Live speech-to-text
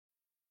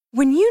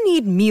When you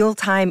need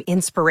mealtime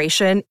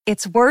inspiration,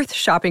 it's worth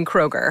shopping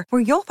Kroger,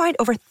 where you'll find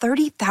over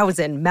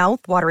 30,000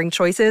 mouth-watering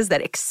choices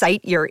that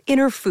excite your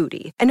inner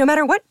foodie. And no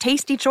matter what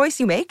tasty choice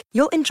you make,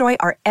 you'll enjoy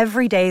our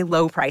everyday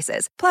low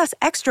prices, plus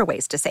extra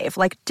ways to save,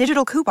 like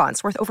digital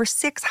coupons worth over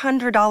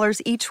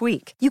 $600 each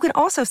week. You can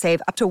also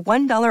save up to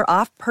 $1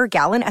 off per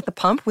gallon at the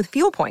pump with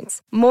fuel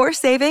points. More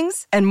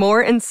savings and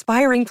more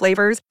inspiring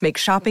flavors make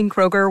shopping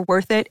Kroger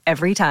worth it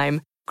every time.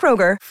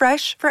 Kroger,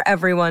 fresh for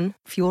everyone.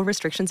 Fuel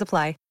restrictions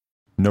apply.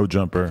 No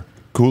Jumper,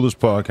 coolest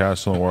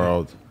podcast in the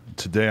world.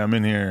 Today I'm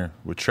in here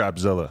with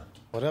Trapzilla.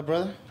 What up,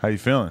 brother? How you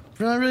feeling?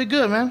 Feeling really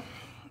good, man.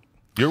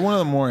 You're one of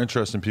the more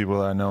interesting people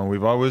that I know.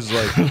 We've always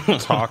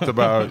talked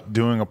about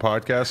doing a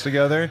podcast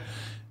together,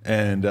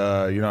 and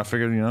I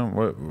figured,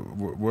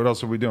 what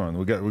else are we doing?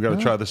 We got to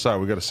try this out.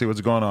 We got to see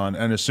what's going on.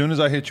 And as soon as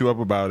I hit you up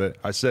about it,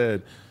 I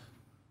said,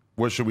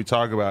 what should we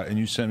talk about? And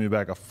you sent me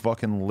back a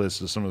fucking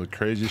list of some of the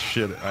craziest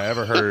shit I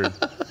ever heard.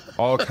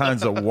 All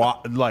kinds of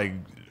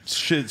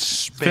shit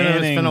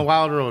spanning. It's been a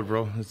wild road,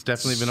 bro. It's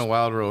definitely been a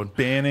wild road.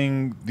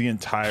 Spanning the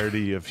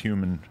entirety of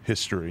human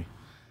history,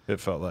 it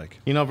felt like.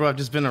 Bro, I've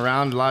just been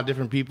around a lot of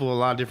different people, a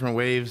lot of different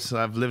waves.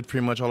 I've lived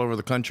pretty much all over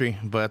the country.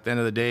 But at the end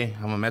of the day,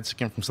 I'm a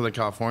Mexican from Southern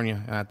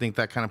California. And I think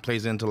that kind of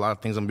plays into a lot of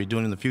things I'm going to be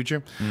doing in the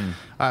future.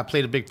 I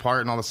played a big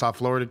part in all the South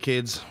Florida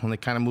kids when they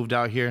kind of moved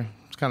out here.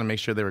 Just kind of make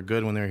sure they were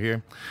good when they were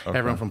here. Okay.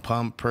 Everyone from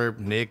Pump, Perp,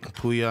 Nick,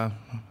 Puya,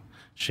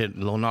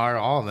 Lonar,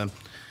 all of them.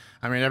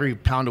 I mean, every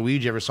pound of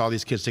weed you ever saw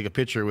these kids take a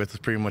picture with is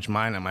pretty much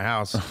mine at my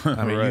house.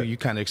 I mean, right. you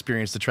kind of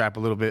experienced the trap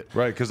a little bit.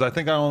 Right, because I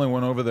think I only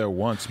went over there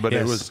once, but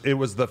yes. it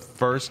was the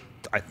first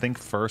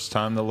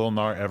time the Lil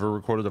Nar ever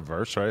recorded a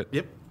verse, right?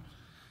 Yep.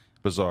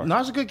 Bizarre.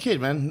 Nar's a good kid,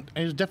 man.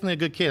 He's definitely a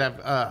good kid.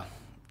 I've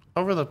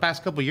over the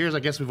past couple of years, I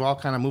guess we've all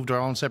kind of moved our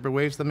own separate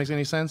ways, if that makes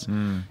any sense.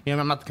 I'm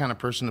not the kind of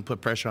person to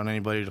put pressure on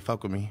anybody to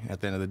fuck with me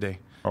at the end of the day.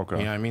 Okay.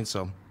 You know what I mean?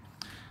 So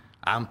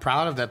I'm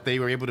proud of that they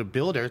were able to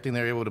build everything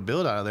they were able to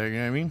build out of there, you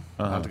know what I mean?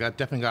 I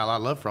definitely got a lot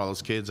of love for all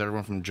those kids.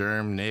 Everyone from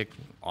Germ, Nick,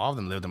 all of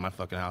them lived in my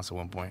fucking house at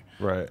one point.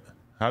 Right.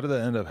 How did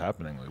that end up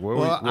happening?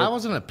 I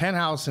was in a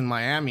penthouse in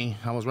Miami.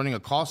 I was running a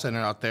call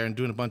center out there and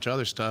doing a bunch of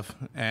other stuff,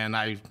 and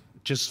I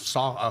just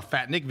saw a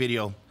Fat Nick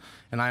video,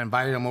 and I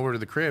invited him over to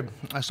the crib.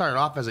 I started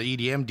off as an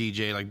EDM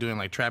DJ, doing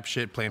trap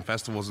shit, playing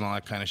festivals and all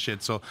that kind of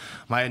shit. So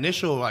my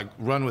initial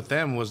run with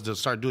them was to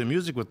start doing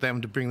music with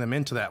them to bring them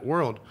into that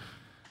world.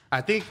 I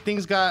think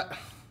things got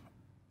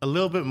a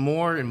little bit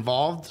more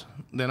involved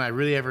than I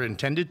really ever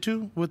intended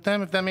to with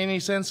them, if that made any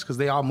sense, because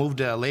they all moved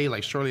to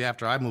LA shortly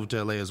after I moved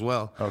to LA as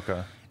well.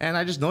 Okay. And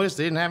I just noticed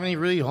they didn't have any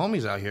really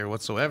homies out here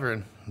whatsoever,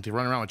 and they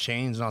run around with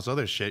chains and all this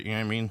other shit, you know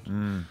what I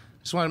mean?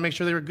 Just wanted to make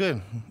sure they were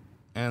good.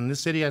 And this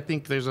city, I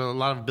think there's a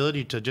lot of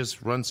ability to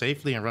just run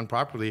safely and run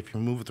properly if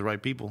you move with the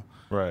right people.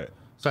 Right.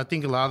 So I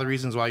think a lot of the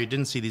reasons why you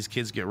didn't see these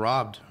kids get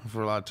robbed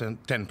for a lot of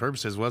intent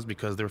purposes was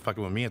because they were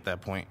fucking with me at that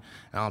point.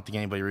 And I don't think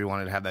anybody really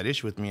wanted to have that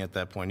issue with me at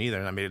that point either.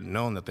 And I made it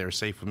known that they were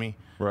safe with me.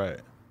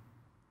 Right.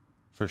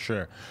 For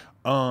sure.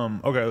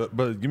 Okay,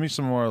 but give me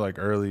some more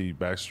early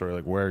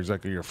backstory, where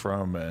exactly you're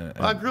from. Well,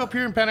 I grew up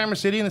here in Panama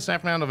City in the San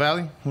Fernando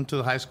Valley. Went to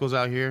the high schools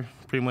out here.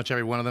 Pretty much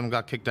every one of them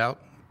got kicked out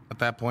at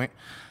that point.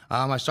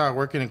 I started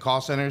working in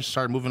call centers,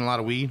 started moving a lot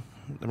of weed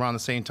around the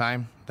same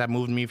time. That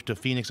moved me to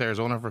Phoenix,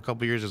 Arizona for a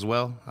couple of years as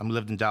well. I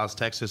lived in Dallas,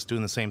 Texas,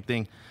 doing the same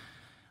thing.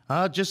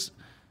 Just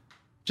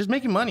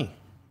making money.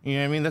 You know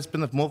what I mean? That's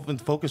been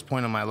the focus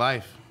point of my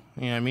life.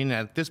 You know what I mean?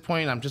 At this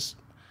point, I'm just,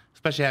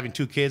 especially having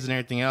 2 kids and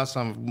everything else,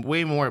 I'm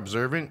way more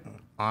observant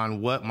on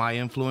what my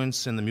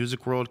influence in the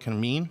music world can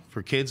mean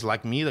for kids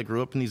like me that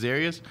grew up in these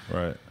areas.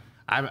 Right.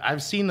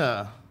 I've seen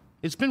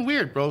it's been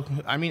weird, bro.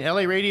 I mean,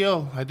 LA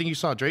radio, I think you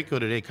saw Draco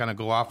today kind of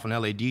go off on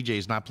LA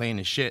DJs not playing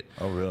his shit.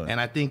 Oh, really? And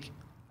I think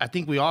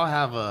we all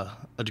have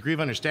a degree of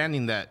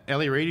understanding that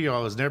LA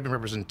radio has never been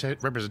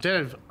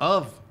representative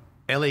of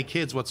LA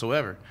kids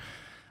whatsoever.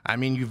 I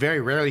mean, you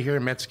very rarely hear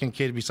a Mexican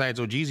kid besides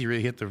OGZ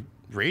really hit the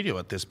radio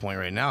at this point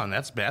right now, and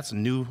that's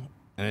new.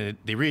 And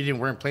they really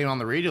weren't playing on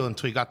the radio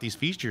until you got these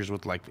features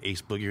with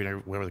Ace Boogie or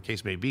whatever the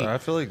case may be. I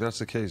feel like that's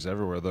the case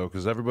everywhere, though,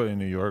 because everybody in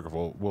New York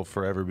will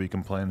forever be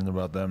complaining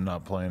about them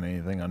not playing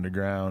anything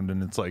underground.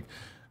 And it's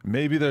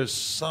maybe there's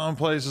some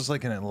places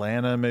in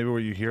Atlanta, maybe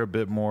where you hear a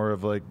bit more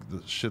of the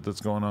shit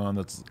that's going on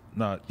that's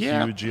not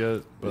huge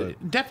yet.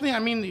 But definitely, I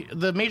mean,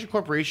 the major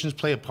corporations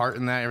play a part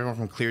in that. Everyone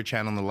from Clear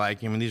Channel and the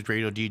like. I mean, these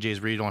radio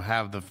DJs really don't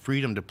have the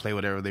freedom to play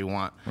whatever they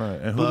want.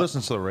 Right. And who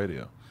listens to the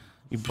radio?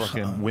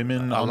 Fucking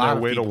women on their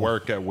way to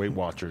work at Weight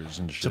Watchers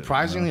and shit.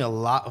 Surprisingly, a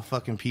lot of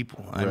fucking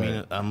people. I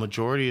mean, a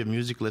majority of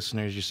music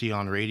listeners you see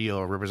on radio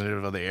are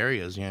representative of the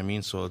areas. You know what I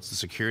mean? So it's the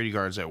security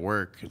guards at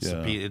work.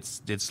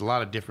 It's a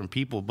lot of different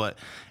people. But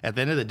at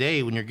the end of the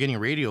day, when you're getting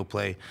radio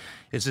play,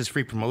 it's just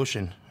free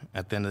promotion.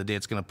 At the end of the day,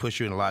 it's going to push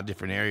you in a lot of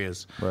different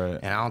areas. Right.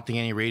 And I don't think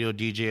any radio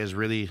DJ has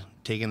really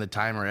taken the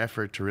time or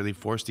effort to really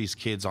force these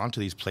kids onto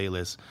these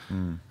playlists.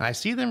 And I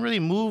see them really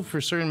move for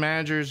certain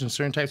managers and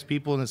certain types of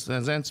people in a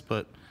sense,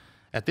 but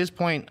at this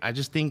point, I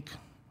just think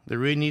there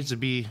really needs to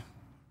be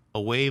a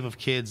wave of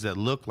kids that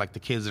look like the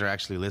kids that are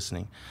actually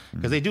listening,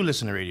 because they do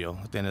listen to radio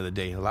at the end of the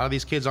day. A lot of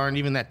these kids aren't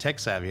even that tech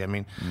savvy. I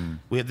mean,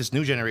 we have this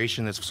new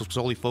generation that's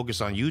solely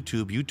focused on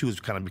YouTube. YouTube's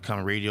kind of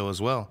become radio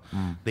as well.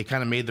 They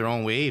kind of made their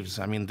own waves.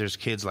 I mean, there's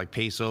kids like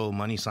Peso,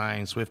 Money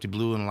Sign, Swifty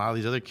Blue, and a lot of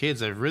these other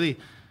kids that have really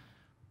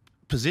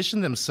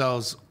positioned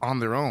themselves on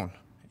their own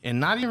and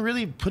not even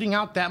really putting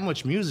out that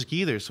much music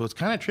either. So it's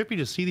kind of trippy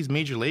to see these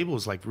major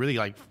labels like really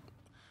like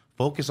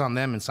focus on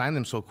them and sign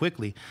them so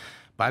quickly.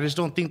 But I just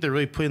don't think they're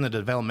really putting the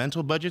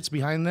developmental budgets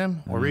behind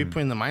them or really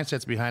putting the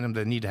mindsets behind them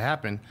that need to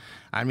happen.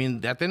 I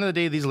mean, at the end of the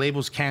day, these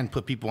labels can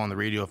put people on the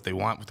radio if they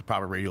want with the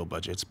proper radio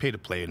budget. It's pay to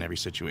play in every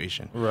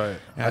situation. Right.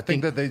 And I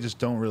think that they just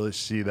don't really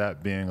see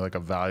that being like a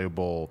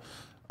valuable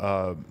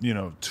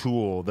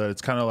tool. That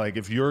it's kind of like,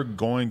 if you're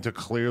going to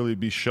clearly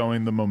be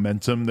showing the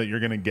momentum that you're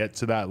going to get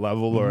to that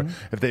level, or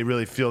if they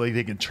really feel like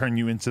they can turn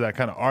you into that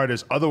kind of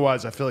artist.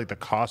 Otherwise, I feel like the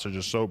costs are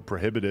just so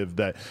prohibitive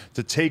that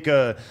to take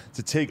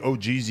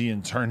OGZ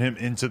and turn him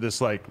into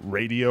this like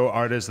radio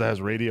artist that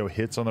has radio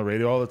hits on the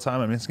radio all the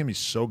time, I mean, it's gonna be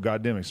so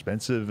goddamn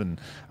expensive, and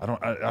I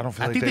don't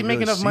feel like they make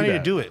really enough money that.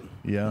 to do it.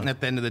 Yeah.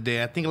 At the end of the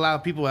day, I think a lot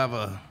of people have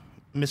a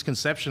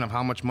misconception of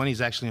how much money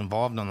is actually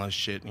involved on this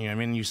shit. You know what I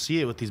mean? You see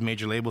it with these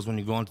major labels when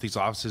you go into these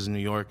offices in New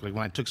York. Like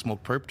when I took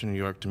Smoke Perp to New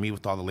York to meet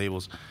with all the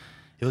labels,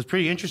 it was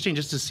pretty interesting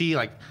just to see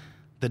like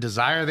the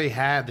desire they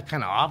had, the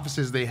kind of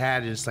offices they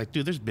had. It's like,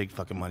 dude, there's big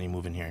fucking money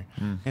moving here.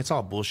 And it's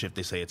all bullshit.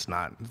 They say it's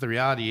not. The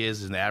reality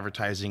is in the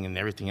advertising and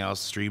everything else,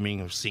 streaming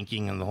or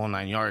syncing and the whole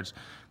 9 yards,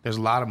 there's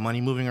a lot of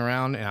money moving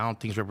around, and I don't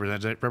think it's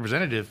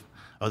representative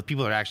of the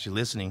people that are actually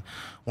listening.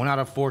 1 out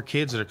of 4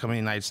 kids that are coming to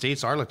the United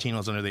States are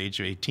Latinos under the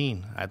age of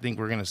 18. I think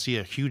we're going to see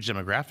a huge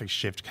demographic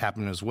shift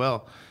happen as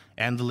well.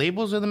 And the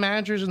labels and the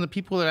managers and the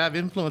people that have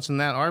influence in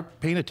that are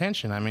paying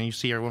attention. I mean, you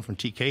see everyone from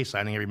TK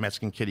signing every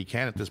Mexican kid he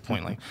can at this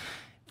point, like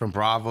from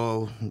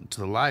Bravo to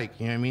the like,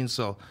 you know what I mean?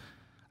 So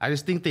I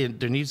just think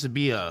there needs to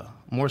be a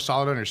more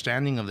solid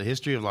understanding of the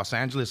history of Los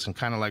Angeles and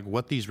kind of like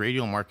what these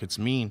radio markets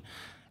mean.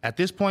 At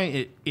this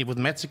point, with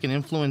Mexican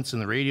influence in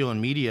the radio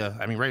and media,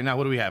 I mean, right now,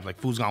 what do we have? Like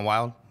Food's Gone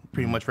Wild,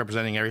 pretty much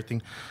representing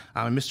everything.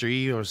 Mr.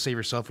 E, or Save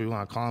Yourself, if you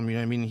want to call him. You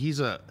know what I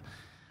mean?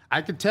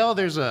 I could tell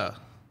there's a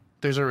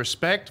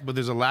respect, but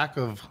there's a lack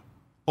of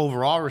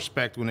overall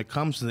respect when it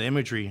comes to the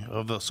imagery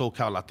of the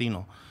SoCal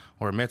Latino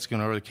or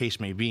Mexican, or whatever the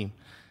case may be.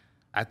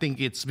 I think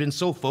it's been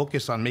so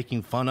focused on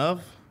making fun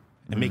of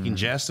and making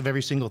jest of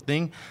every single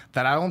thing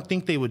that I don't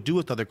think they would do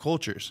with other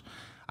cultures.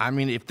 I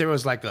mean, if there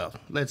was like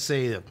let's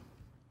say,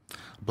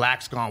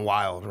 Black's Gone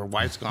Wild or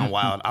White's Gone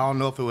Wild, I don't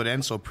know if it would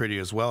end so pretty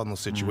as well in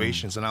those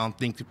situations. And I don't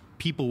think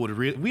people would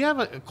really. We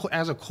have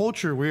as a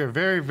culture, we are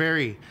very,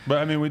 very. But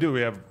I mean, we do. We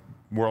have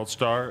World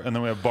Star, and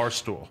then we have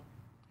Barstool.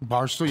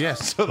 Barstool,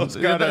 yes. So those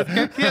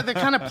that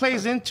kind of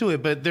plays into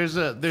it. But there's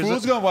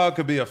Food's Gone Wild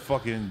could be a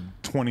fucking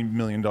 $20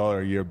 million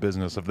a year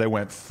business if they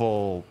went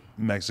full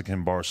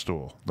Mexican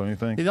Barstool, don't you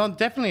think? You know,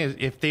 definitely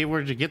if they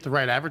were to get the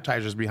right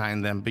advertisers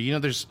behind them. But you know,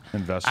 there's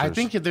investors. I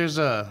think there's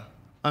a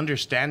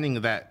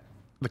understanding that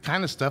the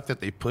kind of stuff that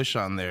they push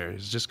on there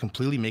is just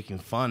completely making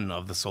fun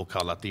of the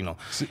SoCal Latino.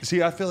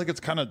 See, I feel like it's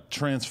kind of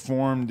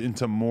transformed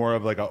into more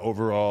of like an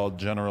overall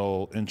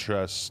general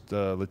interest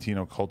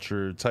Latino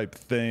culture type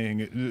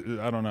thing.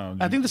 I don't know.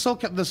 I think the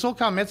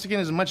SoCal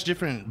Mexican is a much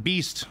different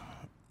beast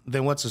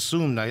than what's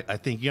assumed. I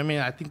think. You know what I mean?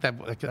 I think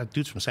that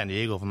dude's from San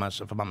Diego, if I'm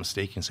not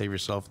mistaken. Save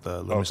Yourself,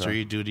 the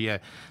mystery dude. Yeah,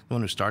 the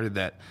one who started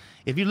that.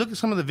 If you look at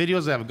some of the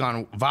videos that have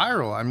gone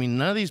viral, I mean,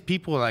 none of these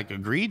people like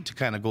agreed to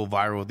kind of go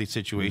viral with these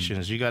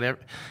situations. You got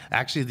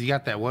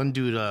that one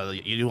dude,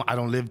 I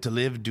don't live to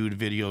live dude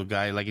video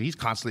guy. Like, he's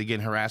constantly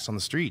getting harassed on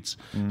the streets.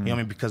 You know what I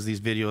mean? Because these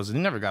videos, and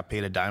he never got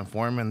paid a dime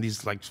for them. And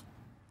these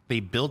they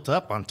built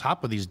up on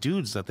top of these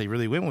dudes that they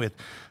really went with.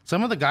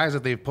 Some of the guys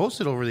that they've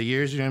posted over the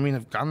years, you know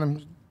what I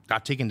mean,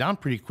 got taken down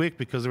pretty quick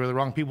because they were the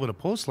wrong people to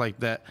post like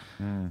that.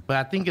 But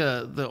I think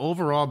the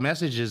overall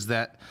message is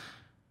that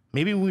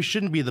maybe we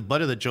shouldn't be the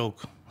butt of the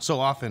joke so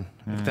often,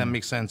 if that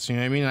makes sense. You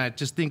know what I mean? I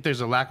just think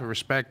there's a lack of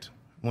respect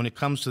when it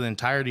comes to the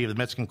entirety of the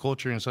Mexican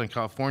culture in Southern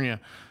California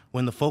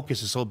when the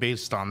focus is so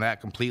based on that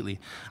completely.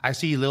 I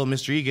see Lil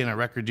Mr. E getting a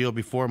record deal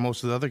before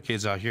most of the other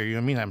kids out here. You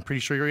know what I mean? I'm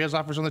pretty sure he has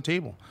offers on the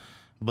table.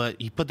 But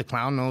he put the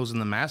clown nose and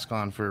the mask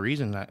on for a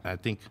reason. I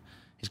think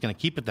he's going to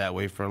keep it that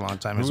way for a long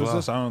time as well. Who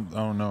is this? I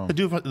don't know.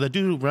 The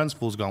dude who runs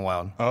Fool's Gone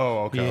Wild. Oh,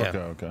 okay, Yeah.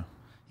 okay.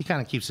 He kind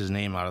of keeps his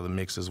name out of the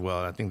mix as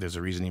well. I think there's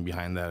a reasoning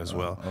behind that as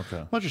well.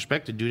 Okay. Much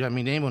respected, dude. I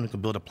mean, anyone who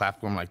can build a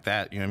platform like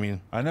that, you know what I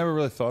mean? I never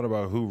really thought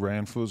about who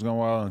ran Food's Gone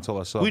Wild until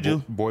I saw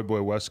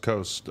Boy West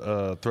Coast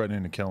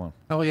threatening to kill him.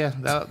 Oh, yeah.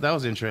 That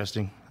was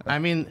interesting. I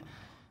mean,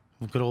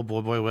 good old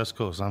Boy West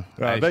Coast, huh?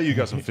 I bet you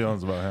got some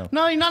feelings about him.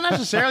 No, not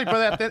necessarily,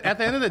 brother. At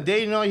the end of the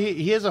day, you know,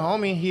 he is a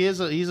homie.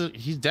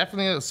 He's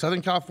definitely a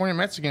Southern California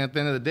Mexican at the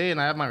end of the day,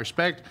 and I have my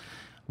respect.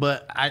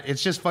 But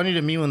it's just funny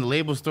to me when the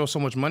labels throw so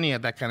much money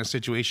at that kind of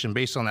situation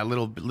based on that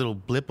little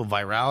blip of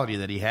virality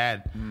that he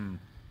had.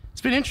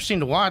 It's been interesting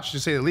to watch, to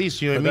say the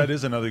least. You know what I mean? That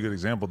is another good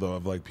example, though,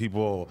 of like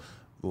people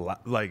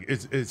like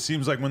it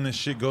seems like when this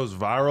shit goes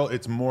viral,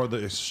 it's more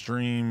the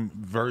extreme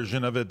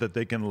version of it that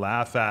they can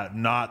laugh at,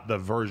 not the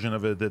version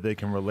of it that they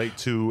can relate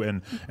to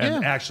and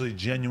actually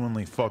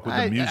genuinely fuck with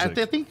the music.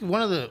 I think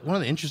one of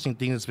the interesting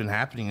things that's been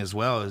happening as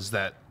well is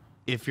that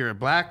if you're a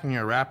black and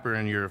you're a rapper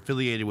and you're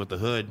affiliated with the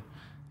hood,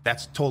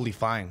 that's totally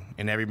fine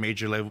in every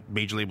major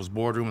label's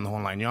boardroom and the whole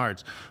 9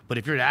 yards. But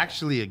if you're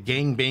actually a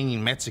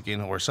gang-banging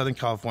Mexican or Southern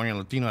California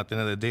Latino at the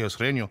end of the day,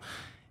 Osreño,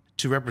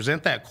 to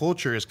represent that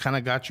culture has kind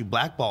of got you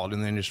blackballed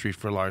in the industry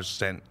for a large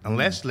extent.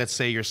 Unless, let's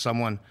say, you're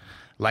someone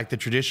like the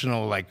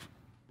traditional, like,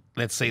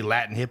 let's say,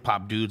 Latin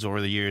hip-hop dudes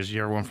over the years.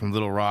 You're everyone from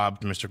Little Rob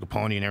to Mr.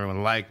 Capone and everyone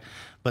alike.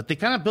 But they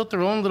kind of built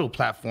their own little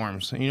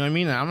platforms. You know what I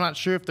mean? And I'm not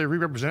sure if they're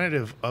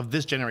representative of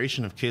this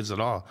generation of kids at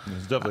all.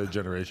 There's definitely a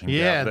generation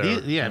gap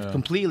there.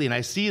 Completely. And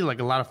I see like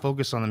a lot of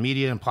focus on the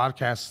media and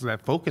podcasts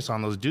that focus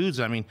on those dudes.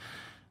 I mean,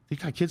 they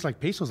got kids like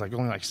Pesos, like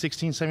only like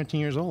 16, 17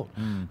 years old.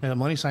 And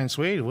Money Sign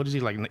Suede, what is he,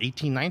 like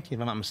 18, 19,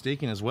 if I'm not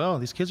mistaken as well.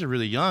 These kids are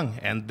really young.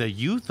 And the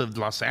youth of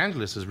Los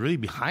Angeles is really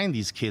behind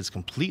these kids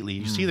completely.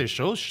 You see their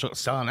shows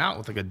selling out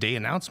with like a day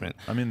announcement.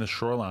 I mean, the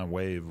Shoreline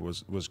wave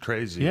was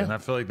crazy. And I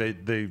feel like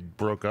they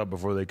broke up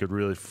before they could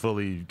really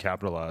fully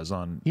capitalize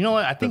on. You know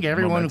what? I think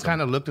everyone who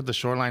kind of looked at the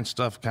Shoreline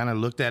stuff kind of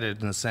looked at it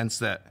in the sense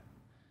that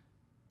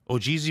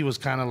Ojeezy was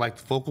kind of like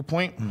the focal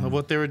point of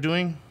what they were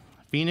doing.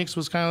 Phoenix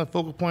was kind of the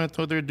focal point of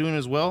what they were doing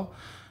as well.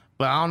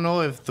 But I don't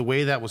know if the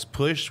way that was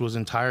pushed was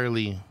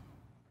entirely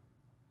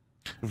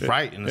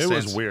right in the sense. It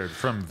was weird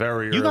from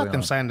very early You got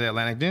them on. signed to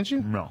Atlantic, didn't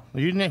you? No.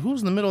 You didn't, who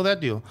was in the middle of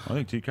that deal? I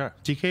think TK.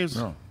 TK's?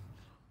 No.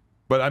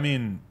 But I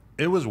mean,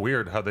 it was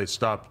weird how they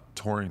stopped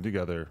touring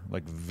together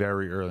like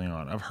very early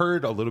on. I've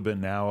heard a little bit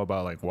now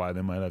about like why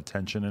they might have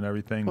tension and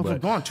everything. Well, but if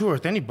you go on tour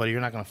with anybody, you're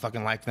not going to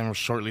fucking like them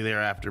shortly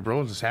thereafter,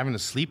 bro. Just having to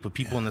sleep with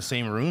people in the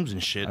same rooms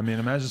and shit. I mean,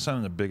 imagine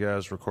signing a big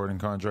ass recording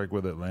contract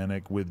with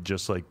Atlantic with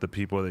just like the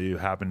people that you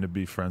happen to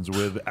be friends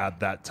with at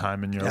that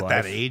time in your life.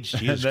 At that age,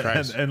 Jesus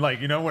Christ. And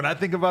like, you know, when I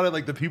think about it,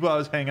 like the people I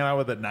was hanging out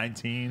with at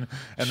 19,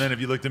 and then if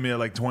you looked at me at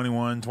like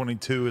 21,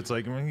 22, it's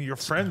like, I mean, your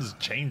friends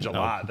change a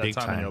lot that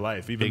time in your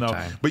life, even though,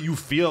 but you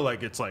feel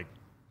like it's like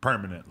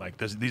permanent. Like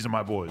these are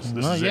my boys.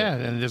 This is it.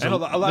 And there's and a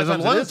lot of times it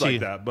is loyalty like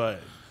that, but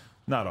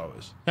not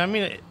always. I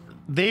mean,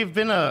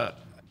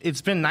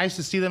 it's been nice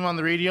to see them on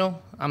the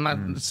radio. I'm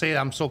not saying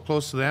I'm so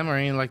close to them or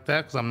anything like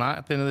that because I'm not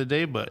at the end of the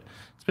day, but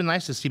it's been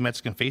nice to see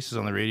Mexican faces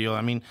on the radio.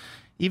 I mean,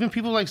 even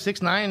people like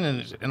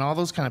 6ix9ine and all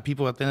those kind of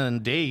people at the end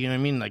of the day, you know what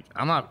I mean? Like,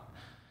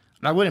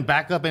 I wouldn't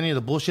back up any of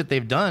the bullshit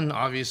they've done,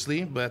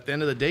 obviously, but at the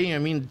end of the day, you know what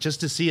I mean, just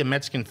to see a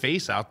Mexican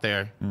face out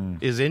there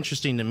is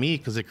interesting to me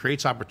because it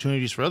creates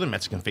opportunities for other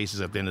Mexican faces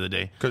at the end of the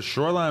day. Because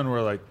Shoreline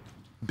were like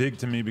big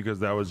to me because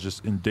that was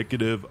just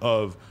indicative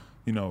of,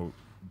 you know,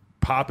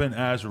 poppin'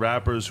 ass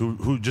rappers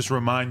who just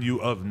remind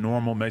you of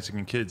normal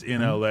Mexican kids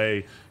in LA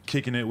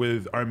kicking it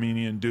with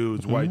Armenian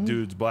dudes, white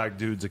dudes, black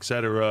dudes,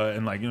 etc.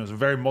 And like, you know, it's a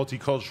very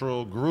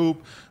multicultural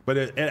group, but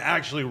it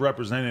actually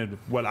represented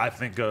what I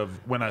think of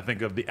when I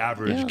think of the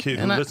average kid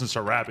who listens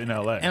to rap in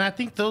LA. And I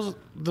think those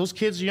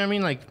kids, you know what I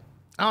mean? Like,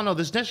 I don't know,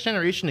 this next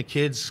generation of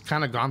kids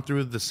kind of gone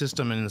through the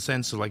system in the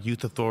sense of like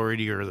youth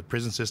authority or the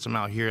prison system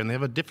out here, and they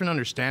have a different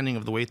understanding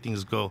of the way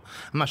things go.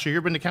 I'm not sure, you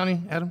ever been to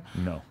county, Adam?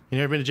 No. You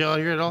never been to jail out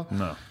here at all?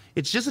 No.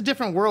 It's just a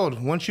different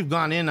world once you've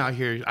gone in out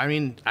here. I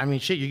mean,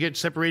 shit, you get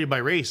separated by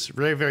race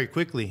very, very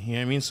quickly. You know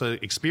what I mean? So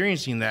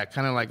experiencing that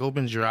kind of like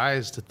opens your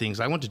eyes to things.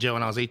 I went to jail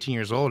when I was 18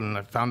 years old, and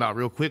I found out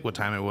real quick what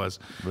time it was.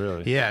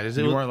 Really? Yeah.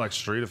 You weren't like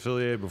street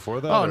affiliated before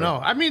that? Oh, no.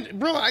 I mean,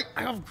 bro, I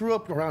grew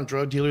up around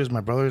drug dealers.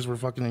 My brothers were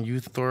fucking in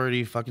youth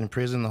authority, fucking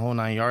prison, the whole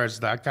 9 yards.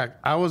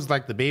 I was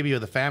like the baby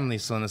of the family.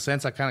 So in a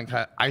sense, I kind of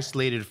got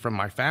isolated from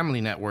my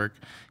family network,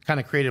 kind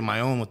of created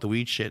my own with the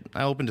weed shit.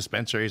 I opened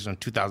dispensaries in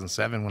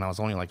 2007 when I was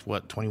only like,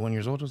 21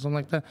 years old or something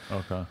like that.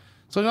 Okay.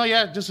 So, no,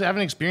 yeah, just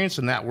having experience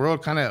in that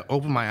world kind of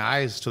opened my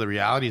eyes to the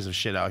realities of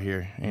shit out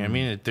here. You know what I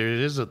mean?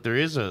 There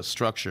is a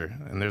structure,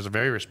 and there's a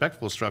very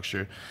respectful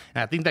structure.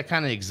 And I think that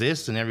kind of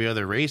exists in every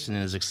other race and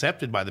is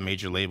accepted by the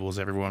major labels,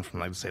 everyone from,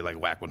 like, say, like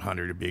Whack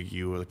 100 to Big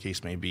U or the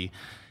case may be.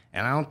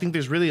 And I don't think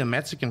there's really a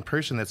Mexican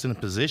person that's in a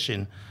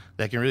position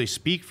that can really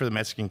speak for the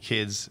Mexican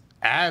kids,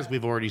 as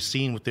we've already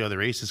seen with the other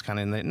races, kind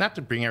of, not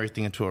to bring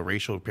everything into a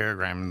racial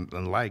paradigm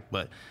and like,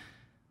 but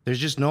there's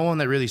just no one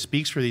that really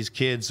speaks for these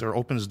kids or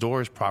opens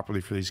doors properly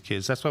for these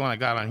kids. That's why when I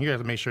got on here, I had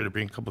to make sure to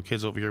bring a couple of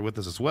kids over here with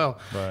us as well.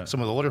 Right. Some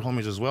of the older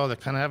homies as well that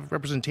kind of have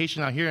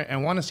representation out here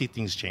and want to see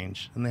things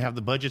change. And they have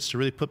the budgets to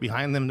really put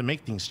behind them to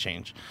make things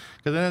change.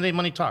 Because at the end of the day,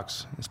 money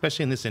talks,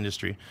 especially in this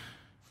industry.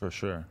 For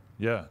sure.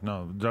 Yeah,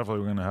 no, definitely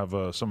we're going to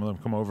have some of them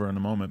come over in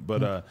a moment.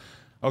 But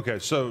okay,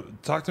 so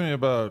talk to me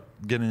about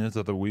getting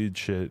into the weed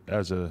shit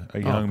as a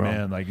young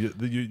man. Like, you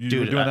Dude,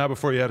 were doing that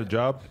before you had a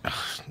job?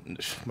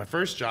 My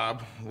first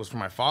job was for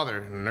my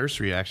father in the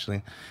nursery,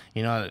 actually.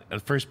 You know, the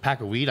first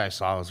pack of weed I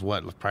saw was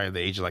probably the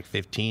age of like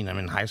 15. I'm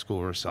in high school,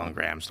 we were selling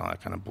grams and all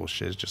that kind of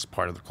bullshit. It's just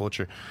part of the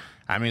culture.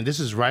 I mean, this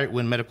is right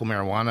when medical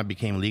marijuana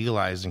became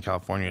legalized in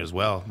California as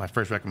well. My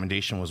first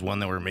recommendation was one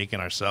that we were making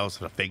ourselves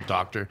at a fake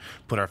doctor,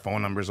 put our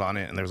phone numbers on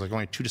it, and there was like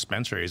only 2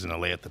 dispensaries in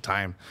LA at the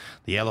time,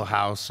 the Yellow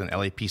House and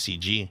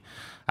LAPCG.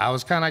 I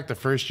was kind of like the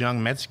first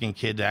young Mexican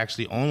kid to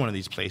actually own one of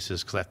these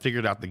places because I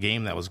figured out the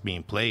game that was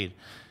being played.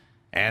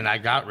 And I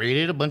got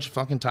raided a bunch of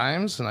fucking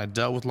times, and I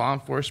dealt with law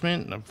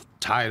enforcement, and I'm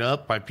tied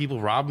up by people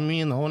robbing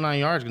me in the whole 9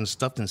 yards, getting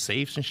stuffed in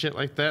safes and shit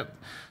like that.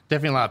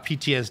 Definitely a lot of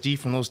PTSD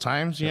from those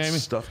times. You know what I mean?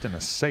 Stuffed in a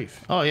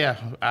safe. Oh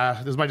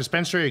yeah, there's my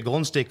dispensary at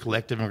Golden State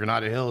Collective in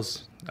Granada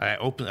Hills.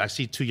 I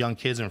see 2 young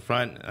kids in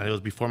front. And it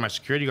was before my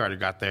security guard had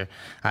got there.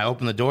 I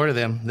opened the door to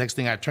them. Next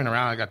thing I turn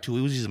around, I got 2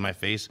 Uzis in my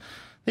face.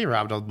 They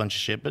robbed a bunch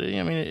of shit, but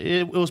I mean,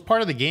 it was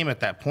part of the game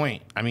at that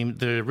point. I mean,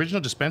 the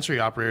original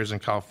dispensary operators in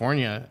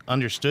California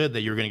understood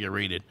that you were going to get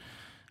raided.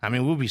 I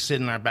mean, we'll be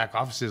sitting in our back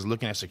offices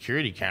looking at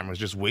security cameras,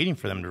 just waiting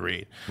for them to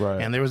raid. Right.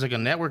 And there was like a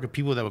network of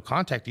people that would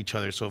contact each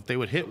other. So if they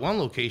would hit one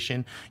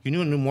location, you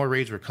knew more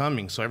raids were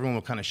coming. So everyone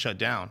would kind of shut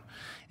down.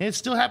 And it's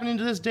still happening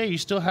to this day. You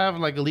still have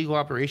like illegal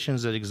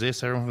operations that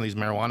exist, everyone from these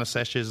marijuana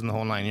sessions and the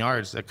whole 9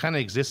 yards that kind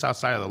of exists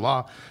outside of the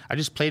law. I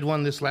just played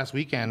one this last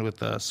weekend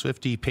with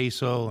Swifty,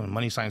 Peso, and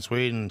Money Sign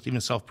Suede, and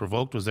even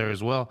Self-Provoked was there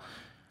as well.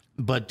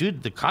 But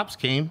dude, the cops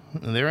came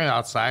and they were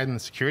outside, and the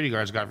security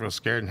guards got real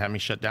scared and had me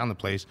shut down the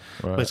place.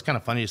 Right. But it's kind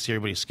of funny to see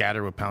everybody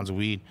scatter with pounds of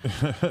weed.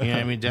 You know what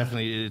I mean?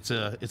 Definitely, it's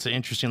an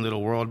interesting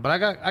little world.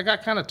 But I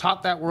got kind of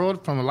taught that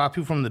world from a lot of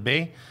people from the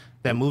Bay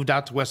that moved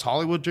out to West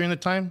Hollywood during the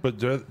time. But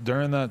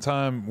during that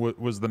time,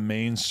 was the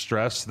main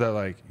stress that,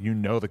 like, you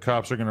know the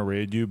cops are going to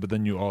raid you, but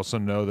then you also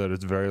know that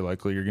it's very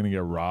likely you're going to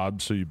get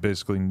robbed, so you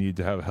basically need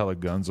to have hella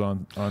guns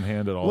on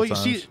hand at all times?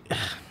 Well, you see,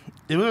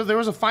 there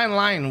was a fine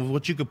line of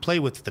what you could play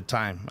with at the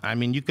time. I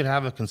mean, you could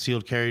have a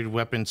concealed carry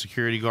weapon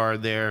security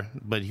guard there,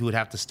 but he would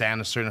have to stand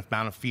a certain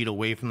amount of feet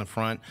away from the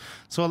front.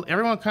 So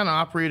everyone kind of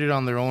operated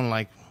on their own,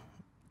 like,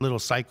 little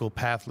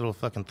psychopath, little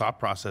fucking thought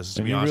processes,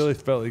 to be honest. You really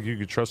felt like you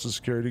could trust the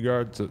security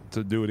guard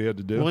to do what he had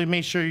to do? Well, he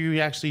made sure you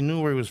actually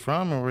knew where he was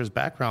from or where his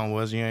background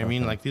was, you know what I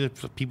mean? Like, these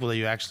are people that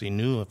you actually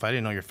knew. If I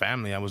didn't know your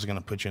family, I wasn't going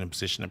to put you in a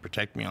position to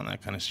protect me on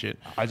that kind of shit.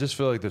 I just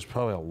feel like there's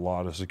probably a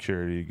lot of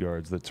security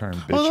guards that turn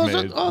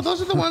bitch-made.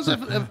 Those are the ones that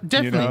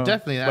definitely, you know?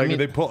 definitely. Like, I mean,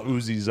 they pull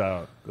Uzis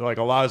out. Like,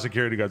 a lot of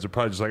security guards are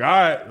probably just like, all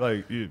right,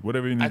 like,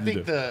 whatever you need to do.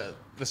 I think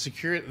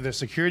the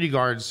security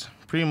guards,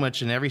 pretty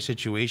much in every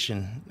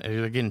situation,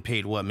 they're getting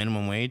paid what,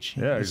 minimum wage?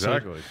 Yeah,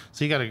 exactly.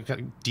 So you got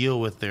to deal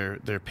with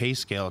their pay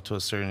scale to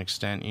a certain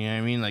extent. You know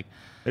what I mean? Like,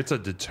 it's a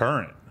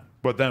deterrent.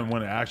 But then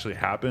when it actually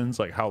happens,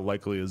 like, how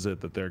likely is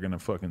it that they're gonna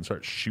fucking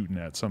start shooting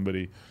at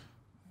somebody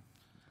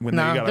when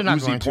they got a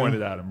Uzi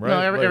pointed at them, right?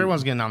 No,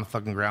 everyone's getting on the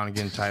fucking ground and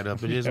getting tied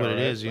up. It is what it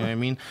is. You know what I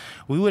mean?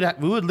 We would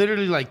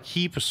literally like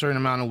keep a certain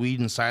amount of weed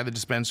inside the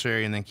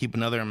dispensary and then keep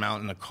another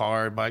amount in the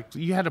car. But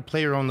you had to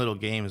play your own little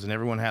games, and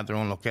everyone had their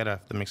own loquera,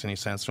 if that makes any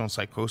sense, their own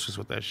psychosis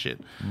with that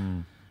shit.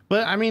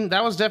 But I mean,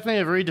 that was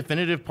definitely a very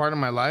definitive part of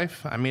my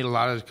life. I made a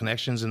lot of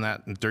connections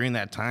during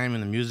that time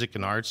in the music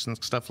and arts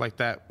and stuff like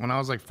that. When I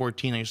was like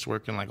 14, I used to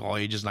work in like all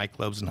ages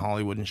nightclubs in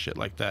Hollywood and shit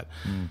like that.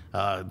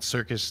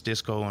 Circus,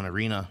 disco, and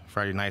arena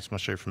Friday nights. I'm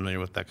not sure you're familiar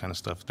with that kind of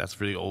stuff.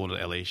 That's really old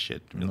LA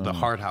shit. The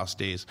Hard House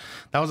days.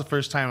 That was the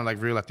first time like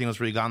real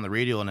Latinos really got on the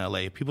radio in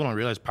LA. People don't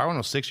realize Power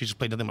 106 used to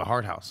play nothing but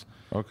Hard House.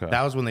 Okay.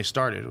 That was when they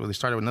started. They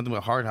started with nothing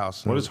but Hard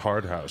House. What is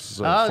Hard House? Is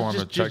it a form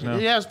of techno?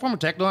 Yeah, it's a form of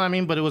techno. I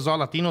mean, but it was all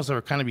Latinos that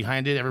were kind of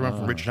behind it. Everyone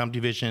from Richard Hump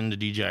Division to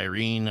DJ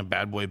Irene,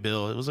 Bad Boy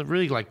Bill. It was a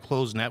really like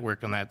closed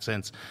network in that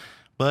sense.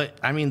 But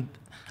I mean,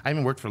 I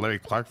even worked for Larry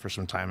Clark for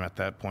some time at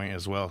that point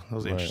as well. That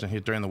was interesting.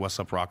 During the West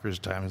Up Rockers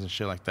times and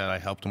shit like that, I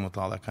helped him with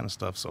all that kind of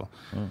stuff. So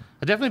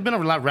I've definitely been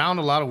around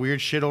a lot of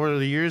weird shit over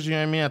the years. You know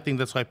what I mean? I think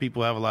that's why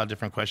people have a lot of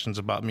different questions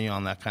about me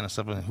on that kind of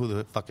stuff and who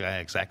the fuck I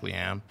exactly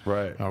am,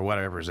 right? Or what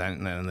I represent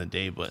in the end of the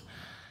day. But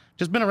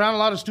just been around a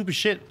lot of stupid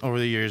shit over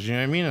the years. You know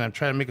what I mean? And I've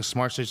tried to make a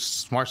smart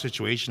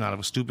situation out of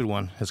a stupid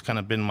one. Has kind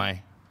of been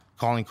my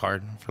calling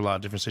card for a lot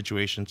of different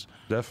situations.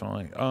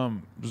 Definitely.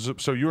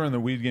 So you were in the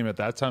weed game at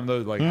that time though.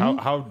 Like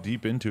how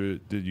deep into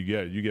it did you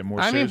get? You get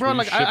more. I mean, bro,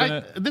 like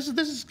this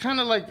is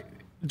kind of like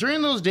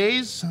during those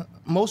days,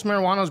 most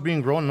marijuana was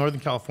being grown in Northern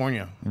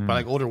California by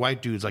like older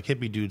white dudes, like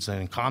hippie dudes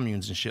and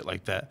communes and shit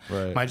like that.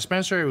 Right. My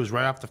dispensary was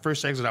right off the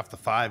first exit off the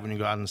 5 when you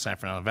go out in the San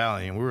Fernando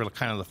Valley, and we were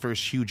kind of the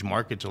first huge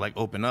market to like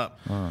open up.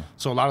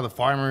 So a lot of the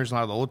farmers, a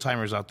lot of the old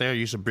timers out there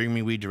used to bring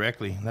me weed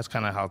directly. And that's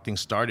kind of how things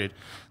started.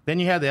 Then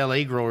you had the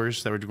LA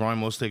growers that were growing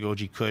mostly like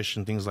OG Kush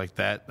and things like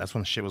that. That's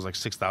when the shit was like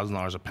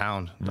 $6,000 a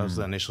pound. That was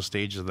the initial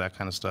stages of that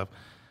kind of stuff.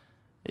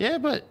 Yeah,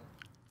 but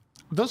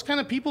those kind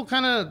of people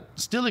kind of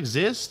still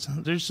exist.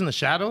 They're just in the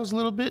shadows a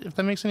little bit, if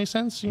that makes any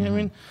sense. You know what I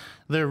mean?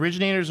 The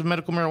originators of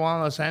medical marijuana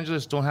in Los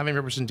Angeles don't have any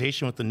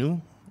representation with the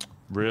new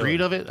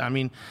breed of it. I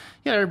mean,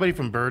 yeah, everybody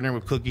from Burner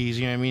with cookies,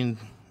 you know what I mean?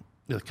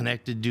 The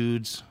connected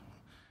dudes.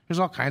 There's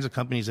all kinds of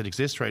companies that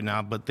exist right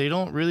now, but they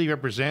don't really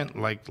represent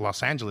like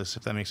Los Angeles,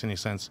 if that makes any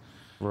sense.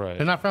 Right.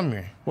 They're not from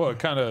here. Well, it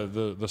kind of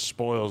the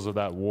spoils of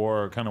that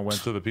war kind of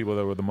went to the people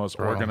that were the most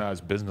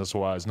organized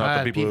business-wise,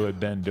 not the people who had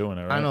been doing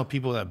it, right? I know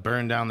people that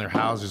burned down their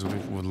houses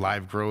with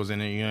live grows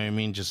in it, you know what I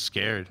mean? Just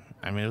scared.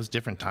 I mean, it was a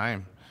different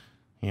time.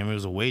 You know, I mean, it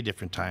was a way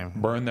different time.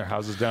 Burn their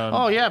houses down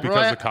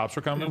because the cops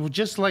were coming?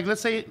 Just like,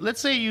 let's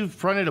say you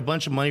fronted a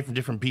bunch of money from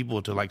different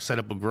people to like set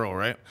up a grow,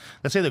 right?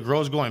 Let's say the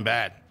grow's going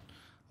bad.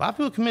 A lot of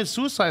people commit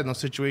suicide in those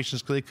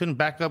situations because they couldn't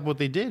back up what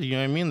they did. You know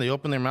what I mean? They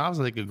opened their mouths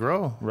so they could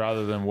grow.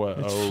 Rather than what?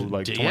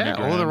 Like 20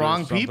 grand the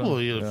wrong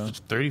people. Yeah.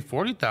 30,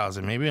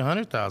 40,000, maybe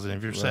 100,000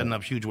 if you're setting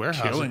up huge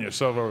warehouses. Killing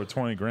yourself over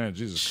 20 grand.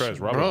 Jesus Christ.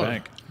 Rob a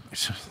bank.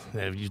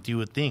 You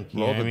would think.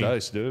 Roll the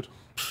dice, dude.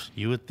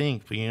 You would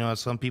think, but you know,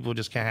 some people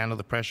just can't handle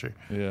the pressure.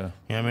 Yeah. You know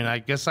what I mean?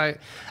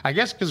 I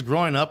guess because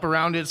growing up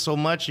around it so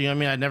much, you know what I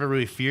mean, I never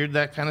really feared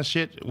that kind of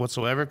shit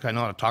whatsoever because I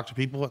know how to talk to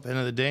people at the end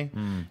of the day.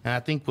 And I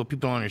think what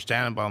people don't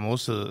understand about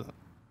most of the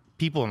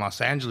people in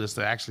Los Angeles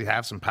that actually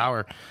have some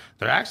power,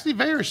 they're actually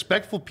very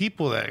respectful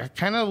people that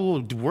kind of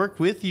will work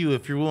with you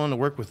if you're willing to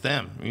work with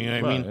them. You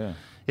know what I mean? Yeah.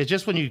 It's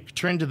just when you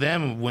turn to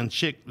them when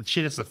shit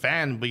hits the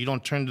fan, but you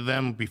don't turn to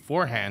them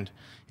beforehand,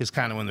 is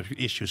kind of when the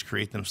issues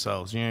create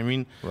themselves. You know what I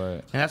mean? Right.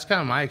 And that's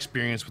kind of my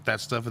experience with that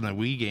stuff in the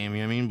Wii game.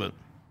 You know what I mean? But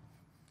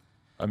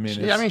I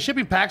mean,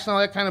 shipping packs and all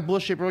that kind of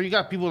bullshit, bro. You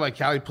got people like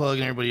Cali Plug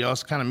and everybody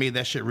else kind of made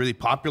that shit really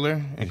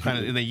popular, and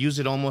and they use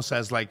it almost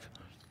as like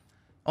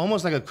a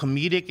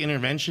comedic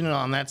intervention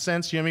on that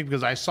sense. You know what I mean?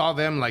 Because I saw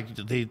them like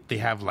they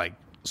have like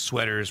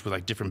sweaters with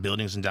like different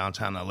buildings in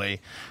downtown LA.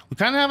 We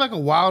kind of have like a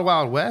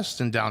wild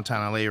west in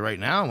downtown LA right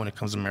now when it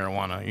comes to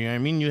marijuana. You know what I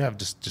mean? You have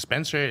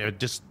dispensary or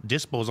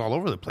dispos all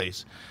over the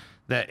place.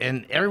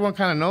 And everyone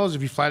kind of knows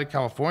if you fly to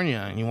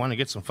California and you want to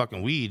get some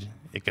fucking weed,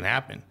 it can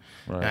happen.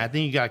 Right. And I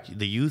think you got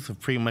the youth of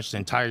pretty much the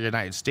entire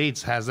United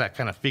States has that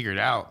kind of figured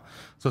out.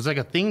 So it's like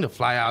a thing to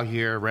fly out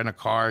here, rent a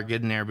car,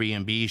 get an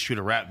Airbnb, shoot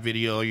a rap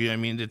video. You know what I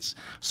mean? It's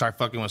start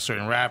fucking with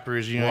certain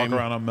rappers. You know, walk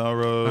around on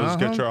Melrose,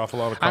 get your off a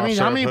lot of cough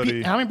how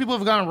many people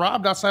have gotten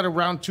robbed outside of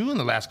round 2 in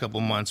the last couple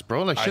of months,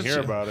 bro? Like, I hear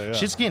about it. Yeah.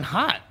 Shit's getting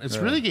hot. It's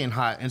really getting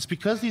hot, and it's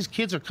because these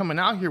kids are coming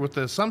out here with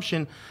the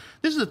assumption.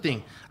 This is the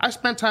thing. I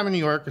spent time in New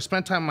York. I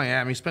spent time in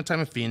Miami. Spent time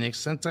in Phoenix.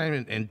 Spent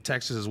time in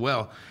Texas as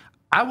well.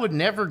 I would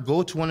never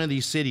go to one of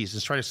these cities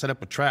and try to set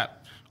up a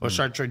trap or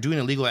start doing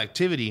illegal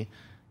activity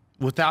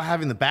without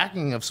having the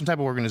backing of some type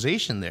of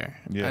organization there.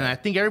 Yeah. And I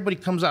think everybody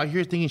comes out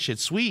here thinking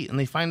shit's sweet, and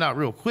they find out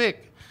real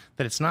quick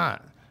that it's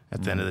not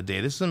at the end of the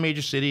day. This is a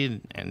major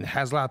city and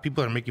has a lot of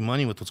people that are making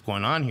money with what's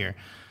going on here.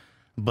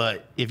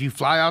 But if you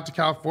fly out to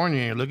California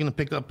and you're looking to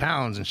pick up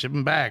pounds and ship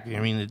them back, I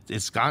mean,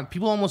 it's gone.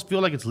 People almost feel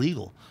like it's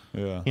legal.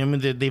 Yeah. You know what I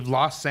mean? They've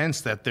lost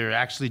sense that they're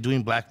actually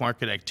doing black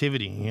market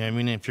activity. You know what I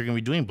mean? If you're going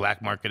to be doing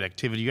black market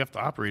activity, you have to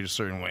operate a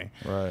certain way.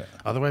 Right.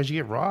 Otherwise,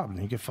 you get robbed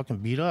and you get fucking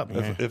beat up.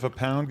 If a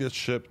pound gets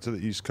shipped to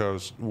the East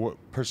Coast, what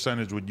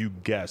percentage would you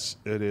guess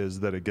it is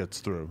that it gets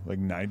through? Like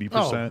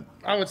 90%?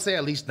 I would say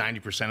at least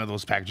 90% of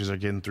those packages are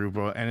getting through,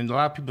 bro. And a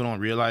lot of people don't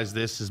realize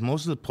this is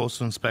most of the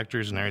postal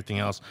inspectors and everything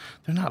else,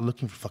 they're not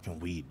looking for fucking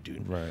weed,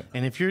 dude. Right.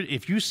 And if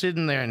you're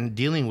sitting there and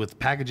dealing with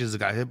packages that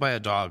got hit by a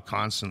dog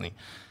constantly,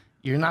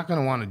 you're not going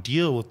to want to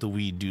deal with the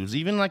weed dudes.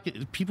 Even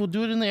like people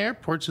do it in the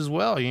airports as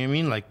well. You know what I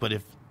mean? Like, but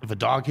if a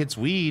dog hits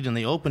weed and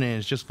they open it and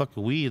it's just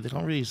fucking weed,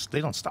 they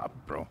don't stop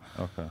it, bro.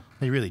 Okay.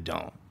 They really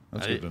don't.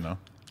 That's good to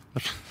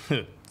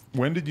know.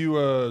 When did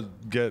you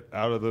get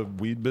out of the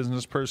weed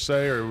business per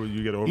se, or will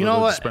you get over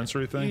the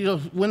dispensary thing? You know,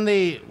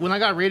 when I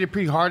got rated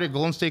pretty hard at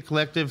Golden State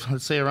Collective,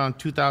 let's say around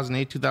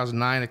 2008,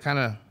 2009, it kind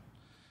of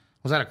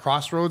was at a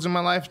crossroads in my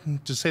life,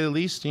 to say the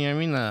least. You know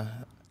what I mean?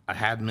 I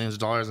had millions of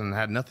dollars and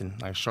had nothing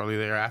like shortly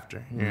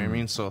thereafter. You know what I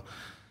mean? So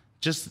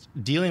just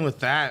dealing with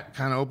that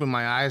kind of opened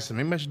my eyes to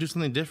maybe I should do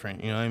something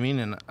different. You know what I mean?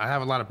 And I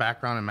have a lot of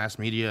background in mass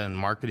media and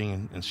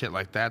marketing and shit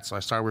like that. So I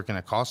started working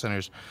at call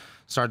centers,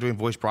 started doing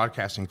voice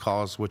broadcasting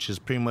calls, which is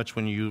pretty much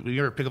when you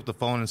ever pick up the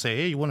phone and say,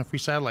 hey, you want a free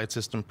satellite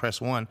system, press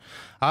 1.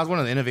 I was one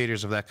of the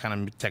innovators of that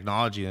kind of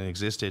technology that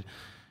existed.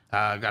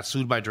 Got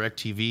sued by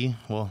DirecTV.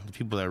 Well, the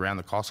people that ran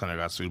the call center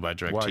got sued by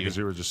DirecTV. Why? Because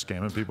you were just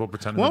scamming people,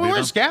 pretending to be we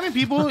weren't scamming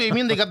people. I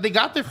mean, they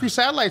got their free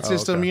satellite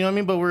system, okay. You know what I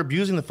mean? But we're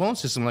abusing the phone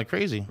system like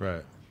crazy.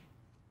 Right.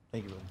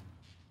 Thank you,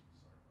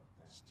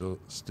 brother.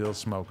 Still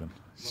smoking.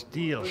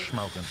 Still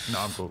smoking. No,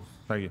 I'm cool.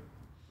 Thank you.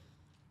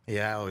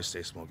 Yeah, I always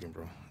stay smoking,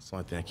 bro. It's the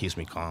only thing that keeps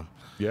me calm.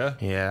 Yeah?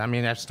 Yeah, I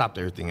mean, I've stopped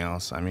everything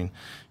else. I mean,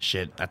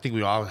 shit, I think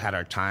we all had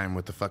our time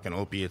with the fucking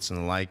opiates and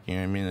the like. You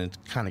know what I mean? It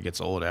kind of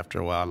gets old after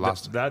a while.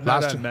 That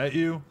night I met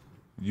you,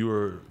 you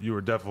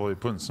were definitely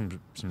putting some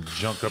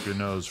junk up your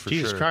nose for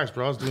Jesus sure. Jesus Christ,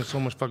 bro! I was doing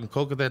so much fucking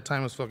coke at that time.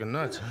 It was fucking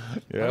nuts.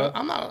 Yeah,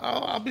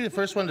 I'll be the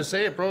first one to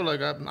say it, bro.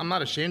 Like I'm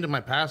not ashamed of my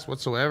past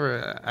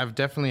whatsoever. I've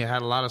definitely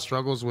had a lot of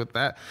struggles with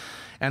that,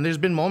 and there's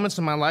been moments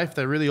in my life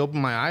that really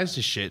opened my eyes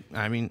to shit.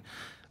 I mean,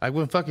 like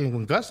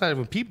when Gus died,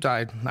 when Peep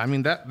died. I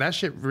mean that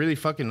shit really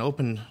fucking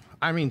opened.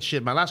 I mean,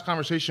 shit. My last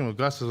conversation with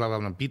Gus was I was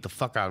gonna beat the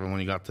fuck out of him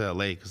when he got to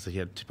LA because he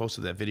had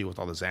posted that video with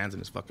all the Xans in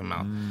his fucking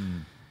mouth.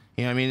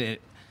 You know what I mean?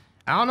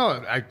 I don't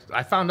know.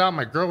 I found out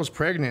my girl was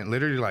pregnant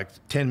literally like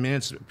 10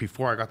 minutes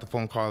before I got the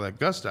phone call that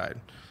Gus died.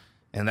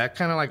 And that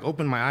kind of like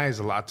opened my eyes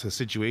a lot to the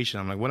situation.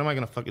 I'm like, what am I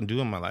going to fucking do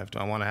in my life? Do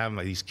I want to have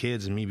like these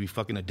kids and me be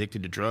fucking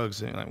addicted to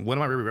drugs? And like, what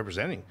am I really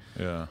representing?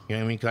 Yeah. You know what I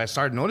mean? Because I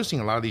started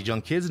noticing a lot of these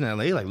young kids in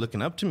LA like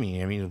looking up to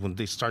me. I mean, when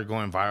they started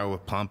going viral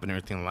with Pump and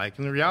everything like.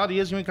 And the reality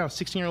is, you know, got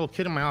a 16-year-old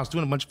kid in my house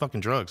doing a bunch of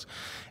fucking drugs.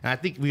 And I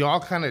think we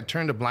all kind of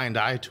turned a blind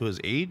eye to his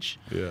age.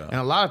 Yeah. And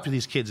a lot of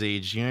these kids'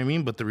 age, you know what I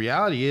mean? But the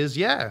reality is,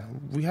 yeah,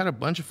 we had a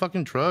bunch of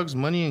fucking drugs,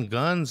 money, and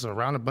guns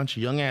around a bunch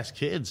of young-ass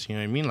kids. You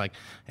know what I mean? Like,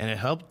 and it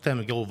helped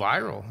them go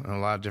viral in a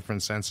lot of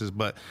different senses.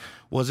 But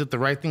was it the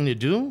right thing to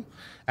do?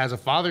 As a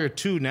father of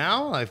two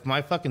now, if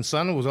my fucking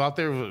son was out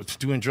there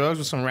doing drugs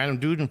with some random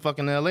dude in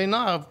fucking LA,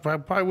 I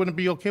probably wouldn't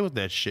be okay with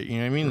that shit. You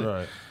know what I mean?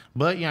 Right.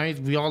 But, you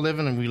know, we all live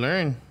and we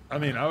learn. I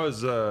mean, I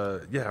was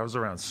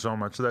around so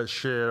much of that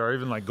shit, or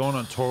even like going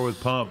on tour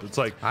with Pump. It's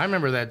like, I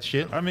remember that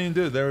shit. I mean,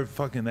 dude, they had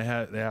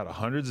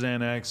 100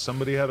 Xanax.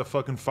 Somebody had a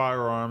fucking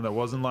firearm that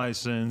wasn't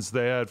licensed.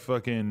 They had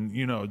fucking,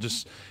 you know,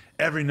 just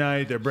every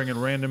night they're bringing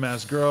random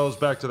ass girls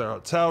back to their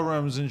hotel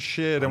rooms and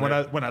shit. And when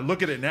I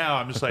look at it now,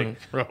 I'm just like,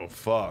 bro,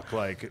 fuck,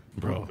 like,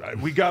 bro,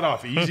 we got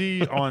off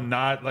easy on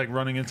not like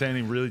running into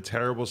any really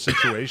terrible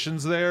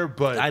situations there.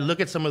 But I look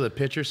at some of the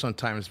pictures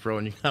sometimes, bro,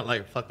 and you got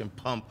like fucking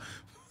Pump.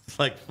 It's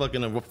like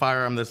fucking a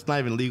firearm that's not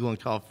even legal in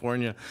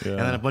California. Yeah.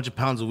 And then a bunch of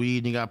pounds of weed,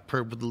 and you got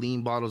Perp with the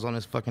lean bottles on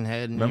his fucking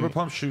head. And remember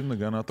Pump shooting the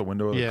gun out the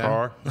window of the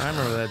car? I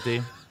remember that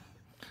day.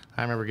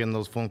 I remember getting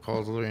those phone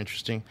calls. Those were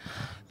interesting.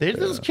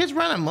 Those kids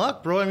ran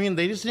amok, bro. I mean,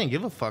 they just didn't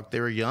give a fuck.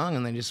 They were young,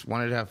 and they just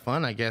wanted to have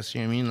fun, I guess.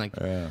 You know what I mean? Like,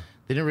 they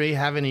didn't really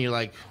have any,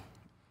 like,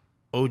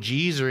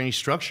 OGs or any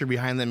structure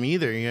behind them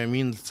either. You know what I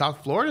mean?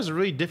 South Florida is a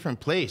really different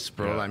place,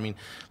 bro. Yeah. I mean,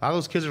 a lot of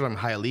those kids are from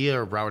Hialeah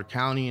or Broward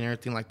County and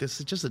everything like this.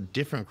 It's just a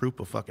different group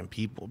of fucking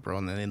people, bro.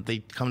 And then they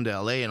come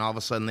to LA, and all of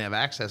a sudden they have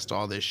access to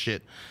all this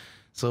shit.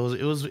 So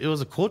it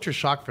was a culture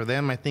shock for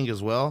them, I think,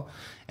 as well.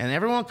 And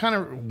everyone kind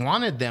of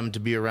wanted them to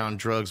be around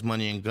drugs,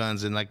 money, and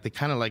guns. And like they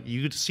kind of like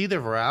you could see the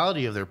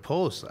virality of their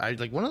posts.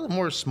 Like one of the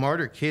more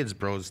smarter kids,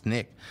 bro, is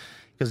Nick,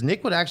 because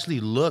Nick would actually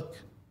look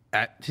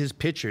at his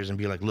pictures and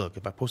be like, look,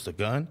 if I post a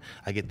gun,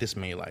 I get this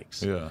many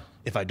likes. Yeah.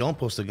 If I don't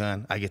post a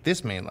gun, I get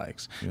this many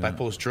likes. Yeah. If I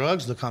post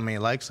drugs, look how many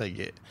likes I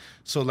get.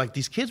 So like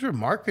these kids were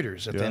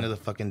marketers at the end of the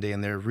fucking day,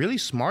 and they're really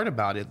smart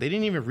about it. They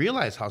didn't even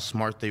realize how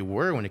smart they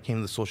were when it came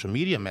to the social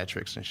media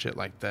metrics and shit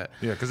like that.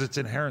 Yeah, because it's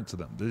inherent to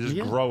them. They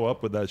just grow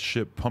up with that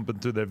shit pumping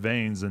through their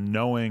veins and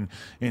knowing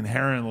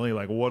inherently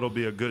like what'll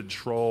be a good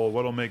troll,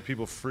 what'll make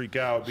people freak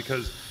out.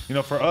 Because, you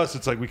know, for us,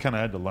 it's like we kind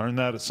of had to learn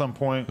that at some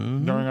point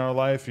during our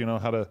life, you know,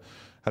 how to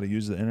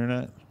use the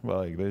internet. Well,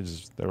 like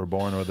they were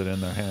born with it in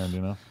their hand,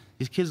 you know.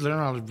 These kids learn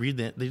how to read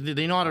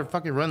they know how to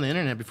fucking run the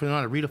internet before they know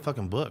how to read a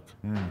fucking book.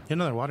 You have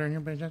another water in here,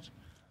 by chance?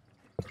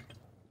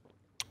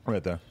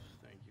 Right there.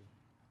 Thank you.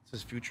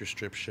 This is future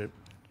strip shit.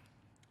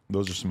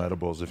 Those are some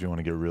edibles if you want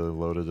to get really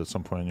loaded at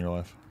some point in your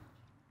life.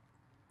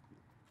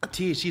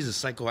 THC is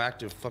a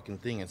psychoactive fucking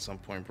thing at some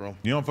point, bro.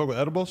 You don't fuck with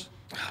edibles?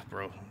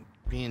 Bro,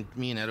 me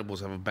and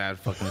edibles have a bad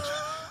fucking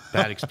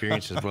bad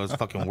experiences, bro. It's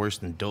fucking worse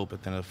than dope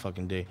at the end of the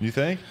fucking day. You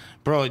think?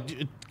 Bro,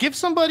 give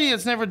somebody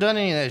that's never done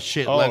any of that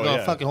shit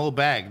a fucking whole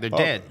bag. They're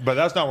dead. But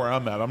that's not where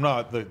I'm at.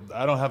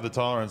 I don't have the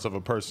tolerance of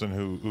a person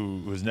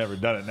who has never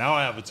done it. Now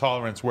I have a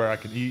tolerance where I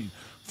can eat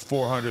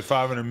 400,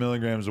 500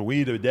 milligrams of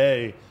weed a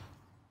day,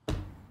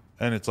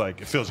 and it's like,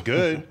 it feels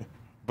good,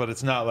 but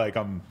it's not like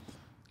I'm,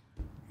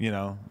 you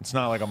know, it's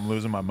not like I'm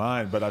losing my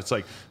mind, but it's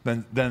like,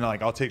 then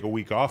like I'll take a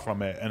week off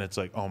from it, and it's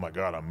like, oh my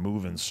God, I'm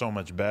moving so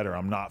much better.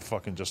 I'm not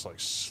fucking just like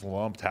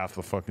slumped half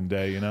the fucking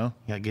day, you know?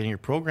 You gotta get in your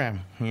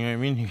program. You know what I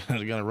mean? You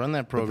gotta run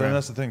that program. But then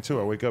that's the thing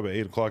too. I wake up at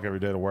 8 o'clock every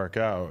day to work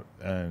out,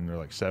 and they're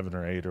like 7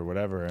 or 8 or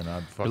whatever, and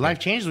I'm fucking. Your life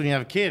changes when you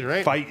have a kid,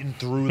 right? Fighting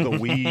through the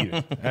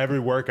weed.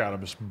 Every workout,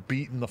 I'm just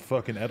beating the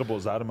fucking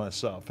edibles out of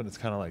myself, and it's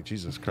kind of like,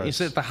 Jesus Christ. You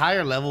said at the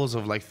higher levels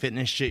of like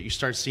fitness shit, you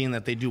start seeing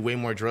that they do way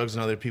more drugs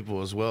than other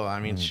people as well. I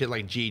mean, shit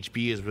like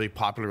GHB is really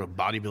popular with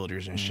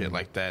bodybuilders and shit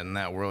like that in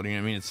that world. You know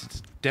what I mean?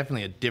 It's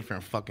definitely a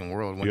different fucking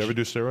world. You ever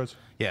do steroids?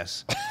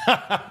 Yes.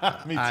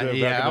 Me too.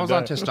 Yeah, I was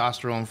on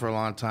testosterone for a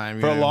long time.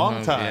 For a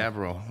long time? Yeah,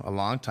 bro. A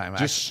long time.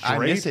 Just straight? I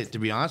miss it, to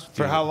be honest with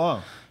you. For how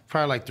long?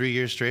 Probably like 3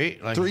 years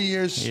straight. Like, 3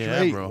 years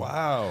straight? Yeah, bro.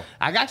 Wow.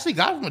 I actually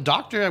got it from a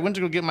doctor. I went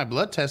to go get my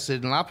blood tested,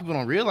 and a lot of people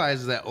don't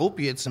realize that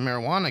opiates and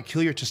marijuana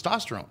kill your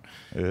testosterone.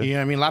 Yeah. You know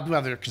what I mean? A lot of people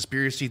have their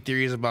conspiracy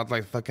theories about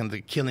like fucking the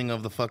killing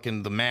of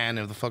the man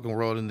of the fucking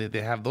world, and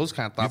they have those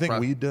kind of thought process. You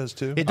think weed does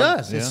too? It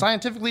does. It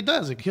scientifically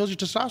does. It kills your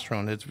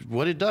testosterone. It's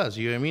what it does.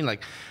 You know what I mean?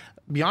 Like,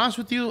 be honest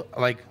with you,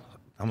 like,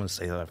 I'm going to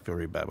say that I feel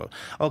really bad about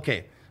it.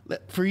 Okay.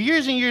 For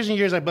years and years and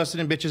years, I busted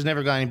in bitches,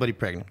 never got anybody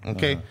pregnant.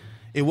 Okay.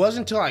 It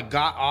wasn't until I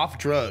got off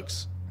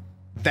drugs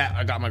that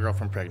I got my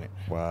girlfriend pregnant.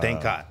 Wow.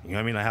 Thank God. You know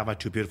what I mean? I have my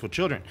 2 beautiful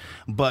children.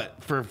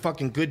 But for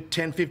fucking good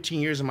 10,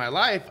 15 years of my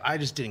life, I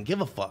just didn't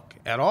give a fuck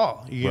at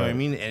all. You know what I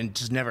mean? And it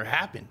just never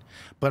happened.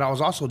 But I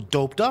was also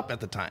doped up at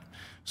the time.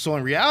 So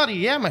in reality,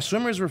 yeah, my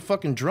swimmers were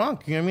fucking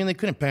drunk. You know what I mean? They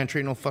couldn't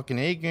penetrate no fucking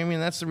egg. You know what I mean?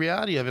 That's the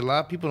reality of it. A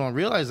lot of people don't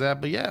realize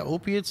that. But yeah,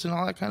 opiates and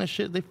all that kind of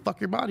shit, they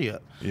fuck your body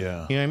up.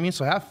 Yeah. You know what I mean?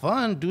 So have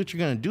fun, do what you're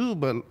going to do.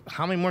 But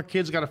how many more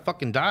kids got to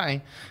fucking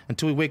die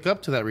until we wake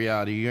up to that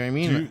reality? You know what I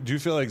mean? Do you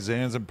feel like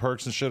Xans and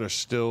perks and shit are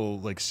still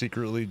like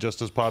secretly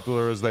just as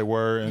popular as they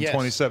were in Yes.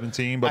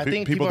 2017? But I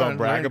think people don't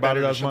brag about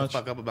it as much?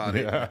 Shut the fuck up about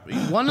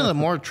it. One of the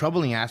more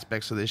troubling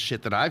aspects of this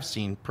shit that I've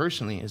seen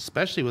personally,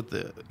 especially with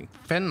the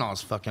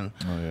fentanyl's fucking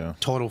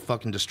total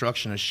fucking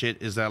destruction of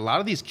shit, is that a lot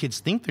of these kids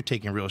think they're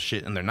taking real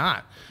shit and they're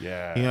not.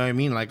 Yeah. You know what I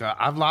mean? Like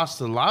I've lost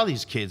a lot of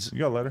these kids. You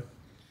got a letter?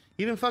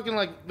 Even fucking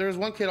like there was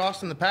one kid,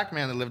 Austin the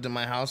Pac-Man, that lived in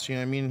my house. You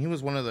know what I mean? He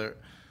was one of the.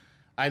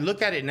 I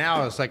look at it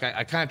now. It's like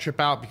I kind of trip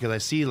out because I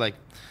see like.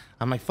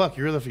 I'm like, fuck,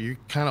 you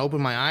kind of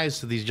opened my eyes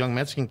to these young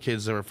Mexican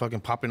kids that were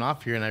fucking popping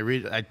off here.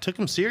 And I took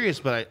them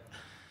serious, but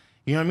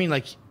you know what I mean?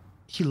 Like,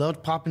 he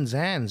loved popping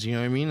Xans, you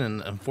know what I mean?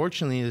 And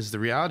unfortunately, the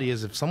reality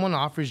is if someone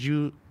offers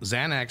you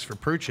Xanax for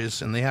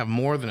purchase and they have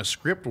more than a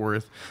script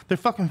worth, they're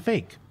fucking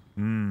fake.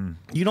 You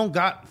don't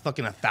got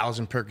fucking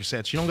 1,000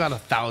 Percocets. You don't got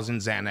 1,000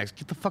 Xanax.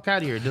 Get the fuck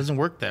out of here. It doesn't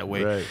work that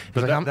way. Right.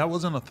 But like, that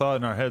wasn't a thought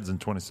in our heads in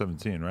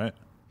 2017, right?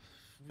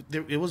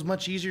 It was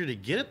much easier to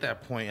get at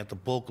that point at the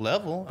bulk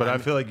level. But I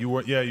feel like you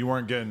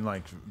weren't getting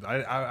like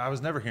I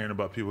was never hearing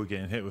about people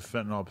getting hit with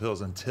fentanyl pills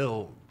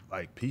until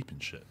like PEEP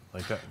and shit.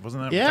 Like that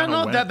wasn't that? Yeah,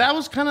 no, that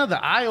was kind of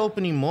the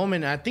eye-opening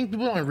moment. I think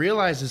people don't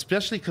realize,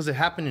 especially because it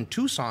happened in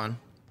Tucson.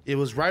 It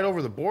was right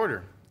over the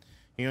border.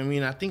 You know what I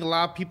mean? I think a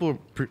lot of people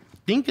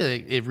think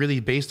it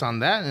really based on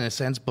that in a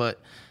sense, but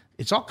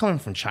it's all coming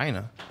from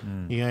China.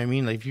 You know what I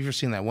mean? Like, if you've ever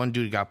seen that one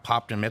dude who got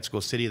popped in Mexico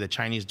City, the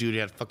Chinese dude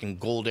had fucking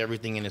gold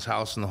everything in his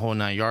house and the whole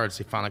 9 yards.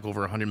 They found like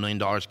over $100 million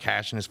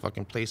cash in his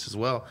fucking place as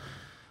well.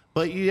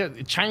 But you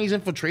have Chinese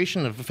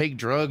infiltration of fake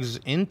drugs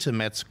into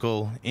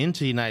Mexico,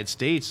 into the United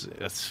States.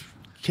 That's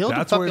killed.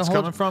 That's where it's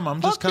coming from.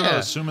 I'm just kind of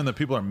assuming that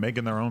people are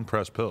making their own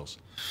pressed pills.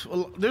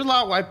 Well, there's a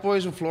lot of white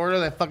boys in Florida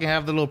that fucking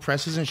have the little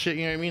presses and shit.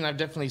 You know what I mean? I've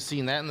definitely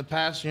seen that in the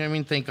past. You know what I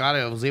mean? Thank God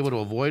I was able to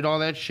avoid all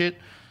that shit.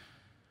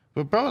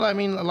 But bro, I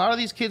mean, a lot of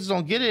these kids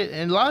don't get it,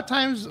 and a lot of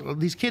times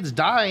these kids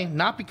die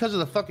not because of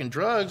the fucking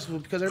drugs,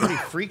 but because everybody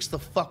freaks the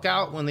fuck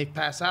out when they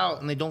pass out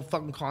and they don't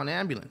fucking call an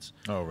ambulance.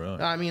 Oh,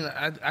 really? I mean,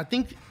 I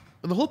think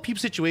the whole PEEP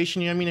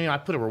situation. You know what I mean? I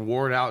put a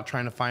reward out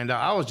trying to find out.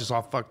 I was just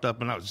all fucked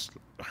up and I was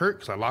hurt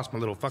because I lost my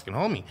little fucking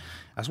homie.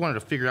 I just wanted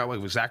to figure out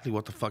exactly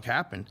what the fuck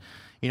happened.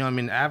 You know, I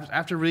mean,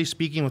 after really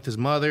speaking with his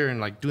mother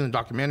and like doing the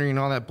documentary and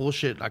all that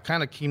bullshit, I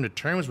kind of came to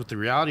terms with the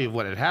reality of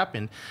what had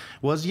happened.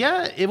 Was,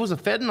 yeah, it was a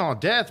fentanyl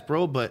death,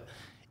 bro, but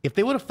if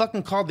they would have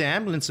fucking called the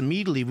ambulance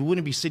immediately, we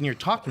wouldn't be sitting here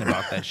talking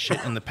about that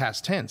shit in the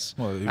past tense.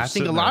 Well, I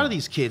think a lot of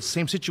these kids,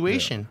 same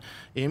situation.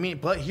 Yeah. You know what I mean?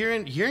 But here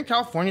in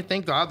California,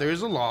 thank God, there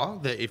is a law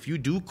that if you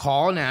do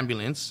call an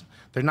ambulance,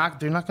 they're not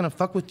gonna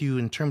fuck with you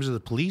in terms of the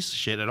police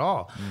shit at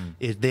all.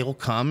 They'll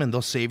come and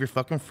they'll save your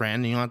fucking friend,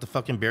 and you don't have to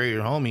fucking bury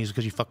your homies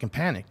because you fucking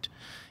panicked.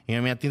 You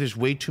know what I mean? I think there's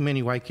way too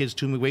many white kids,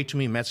 way too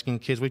many Mexican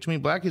kids, way too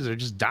many black kids that are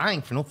just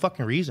dying for no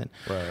fucking reason.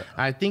 Right.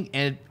 I think,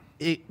 and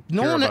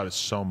no one about it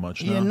so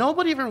much now. Yeah,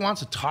 nobody ever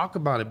wants to talk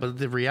about it, but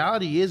the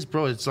reality is,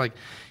 bro, it's like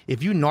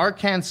if you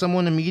Narcan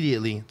someone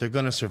immediately, they're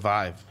gonna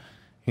survive.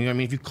 You know what I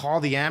mean? If you call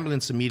the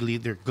ambulance immediately,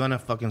 they're gonna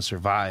fucking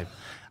survive.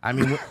 I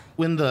mean,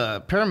 when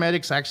the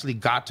paramedics actually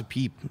got to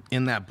PEEP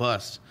in that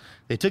bus,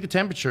 they took a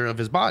temperature of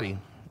his body.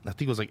 I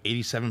think it was like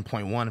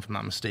 87.1, if I'm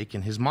not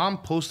mistaken. His mom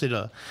posted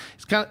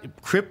it's kind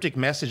of cryptic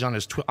message on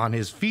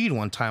his feed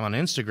one time on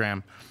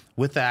Instagram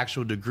with the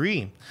actual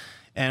degree.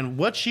 And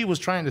what she was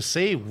trying to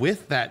say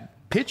with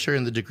that picture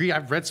and the degree,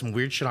 I've read some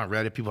weird shit on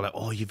Reddit. People are like,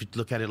 oh, if you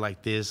look at it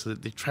like this, they're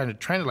trying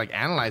to like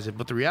analyze it.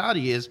 But the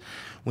reality is,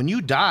 when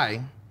you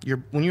die,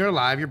 when you're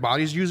alive, your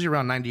body's usually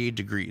around 98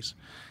 degrees.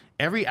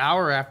 Every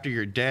hour after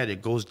you're dead,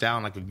 it goes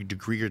down like a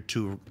degree or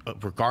two,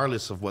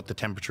 regardless of what the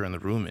temperature in the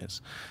room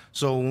is.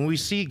 So when we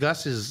see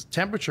Gus's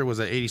temperature was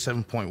at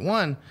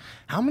 87.1,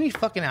 how many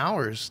fucking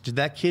hours did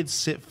that kid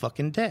sit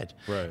fucking dead?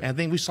 Right. And I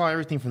think we saw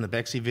everything from the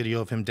Bexy video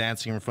of him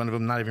dancing in front of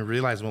him, not even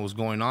realizing what was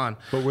going on.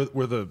 But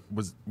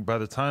was by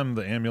the time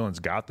the ambulance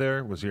got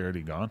there, was he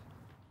already gone?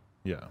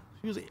 Yeah.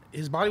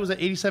 His body was at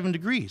 87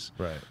 degrees.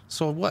 Right.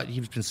 So what?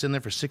 He's been sitting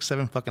there for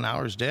 6-7 fucking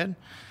hours dead?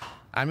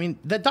 I mean,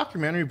 that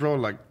documentary, bro,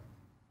 like,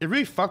 it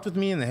really fucked with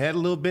me in the head a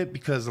little bit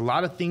because a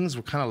lot of things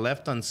were kind of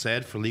left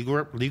unsaid for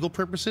legal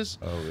purposes.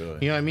 Oh, really?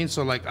 You know what I mean?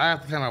 So, like, I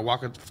have to kind of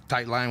walk a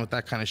tight line with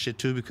that kind of shit,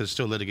 too, because it's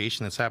still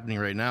litigation that's happening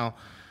right now.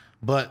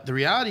 But the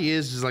reality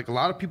is like, a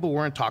lot of people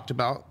weren't talked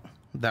about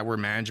that were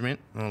management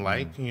and the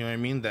like, you know what I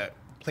mean, that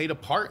played a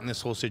part in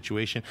this whole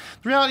situation.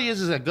 The reality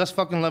is that Gus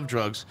fucking loved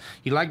drugs.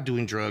 He liked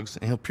doing drugs,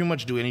 and he'll pretty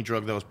much do any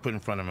drug that was put in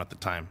front of him at the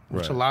time.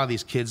 Which a lot of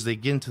these kids, they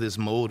get into this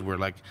mode where,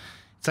 like,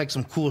 it's like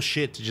some cool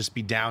shit to just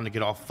be down to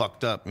get all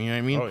fucked up. You know what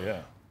I mean? Oh,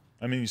 yeah.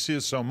 I mean, you see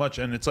it so much,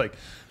 and it's like,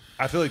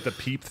 I feel like the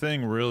PEEP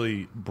thing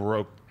really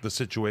broke the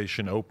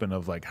situation open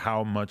of, like,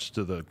 how much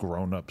do the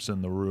grown-ups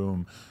in the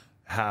room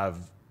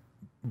have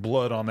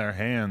blood on their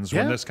hands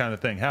when this kind of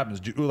thing happens?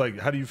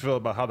 How do you feel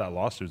about how that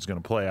lawsuit's going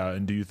to play out,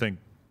 and do you think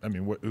I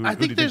mean, who do you I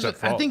think think's at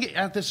fault? I think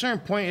at a certain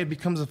point it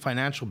becomes a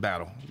financial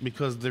battle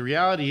because the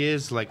reality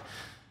is like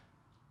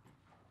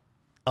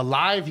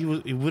alive he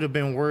would have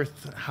been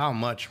worth how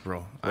much,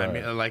 bro? Right. I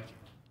mean, like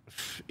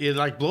it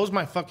like blows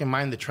my fucking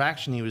mind the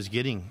traction he was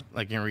getting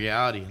like in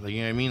reality. Like, you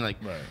know what I mean? Like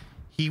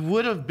he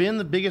would have been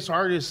the biggest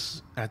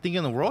artist I think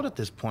in the world at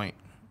this point.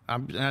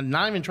 I'm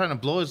not even trying to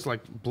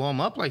blow him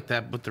up like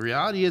that, but the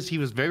reality is he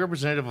was very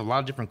representative of a lot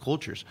of different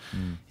cultures.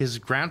 His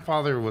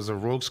grandfather was a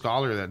Rhodes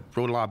Scholar that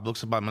wrote a lot of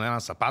books about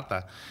Emiliano Zapata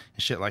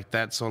and shit like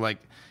that. So like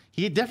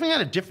he definitely had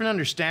a different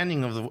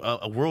understanding of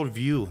a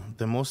worldview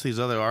than most of these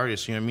other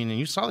artists. You know what I mean? And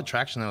you saw the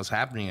traction that was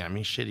happening. I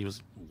mean, shit, he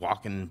was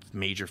walking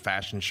major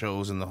fashion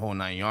shows and the whole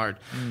 9 yards.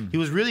 He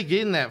was really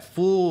getting that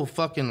full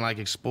fucking like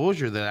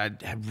exposure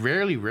that I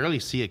rarely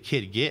see a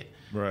kid get.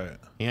 Right.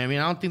 You know what I mean?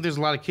 I don't think there's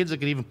a lot of kids that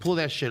could even pull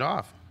that shit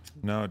off.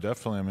 No,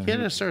 definitely. I mean, He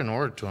had a certain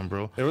order to him,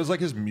 bro. it was like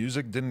his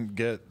music didn't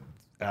get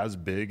as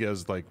big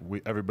as like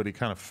everybody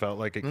kind of felt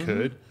like it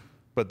could.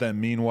 But then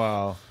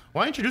meanwhile,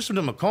 Well, I introduced him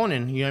to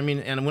McConan, you know what I mean?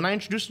 And when I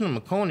introduced him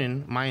to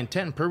McConan, my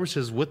intent and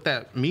purposes with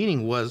that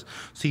meeting was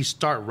so he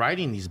start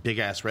writing these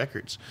big-ass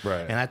records.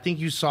 Right. And I think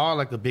you saw,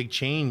 like, a big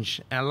change.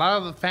 And a lot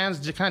of the fans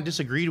just kind of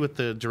disagreed with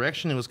the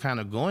direction it was kind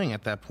of going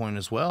at that point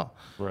as well.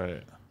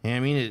 right. You know what I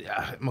mean?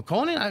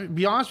 McConan, I'll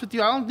be honest with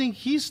you, I don't think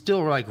he's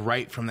still, like,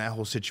 right from that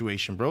whole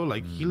situation, bro.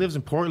 Like, he lives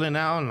in Portland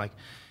now and, like,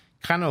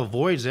 kind of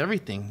avoids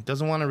everything.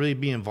 Doesn't want to really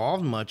be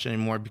involved much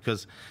anymore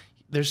because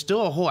there's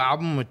still a whole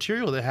album of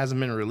material that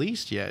hasn't been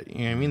released yet. You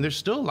know what I mean? There's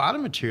still a lot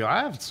of material. I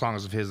have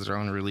songs of his that are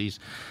unreleased.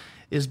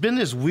 It's been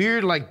this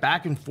weird, like,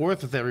 back and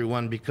forth with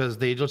everyone because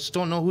they just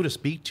don't know who to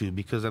speak to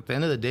because at the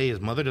end of the day, his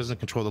mother doesn't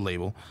control the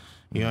label.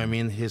 You know what I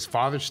mean? His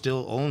father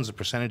still owns a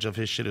percentage of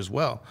his shit as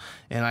well.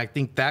 And I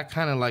think that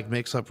kind of, like,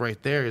 mix up right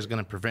there is going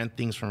to prevent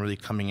things from really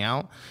coming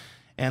out.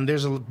 And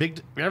there's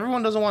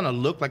everyone doesn't want to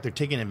look like they're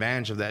taking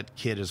advantage of that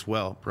kid as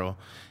well, bro.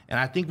 And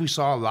I think we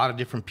saw a lot of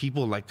different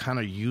people like kind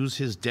of use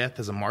his death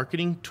as a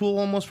marketing tool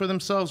almost for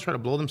themselves, try to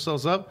blow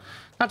themselves up.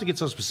 Not to get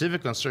so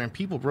specific on certain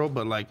people, bro,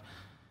 but like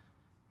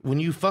when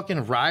you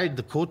fucking ride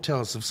the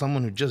coattails of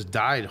someone who just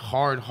died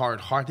hard,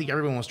 I think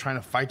everyone was trying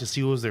to fight to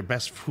see who was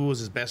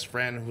his best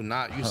friend, who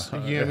not. You know what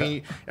I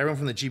mean? Everyone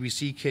from the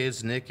GBC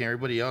kids, Nick, and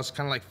everybody else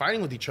kind of like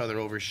fighting with each other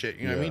over shit.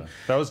 You know what I mean?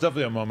 That was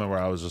definitely a moment where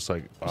I was just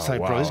like, oh, It's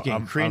like, wow, bro, this is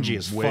getting cringy I'm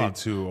as way fuck.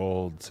 too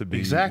old to be.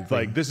 Exactly.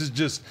 Like, this is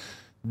just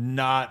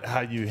not how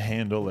you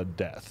handle a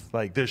death.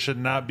 Like, there should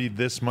not be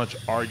this much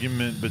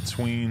argument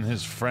between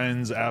his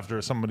friends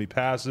after somebody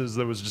passes.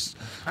 There was just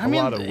a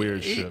lot of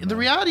weird shit. The man.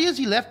 reality is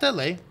he left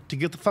LA to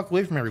get the fuck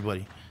away from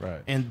everybody.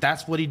 Right. And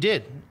that's what he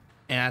did.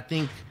 And I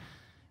think,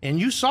 and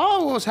you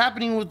saw what was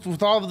happening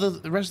with all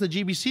of the rest of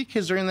the GBC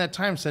kids during that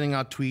time, sending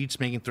out tweets,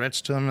 making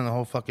threats to him and the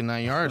whole fucking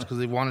 9 yards because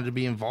they wanted to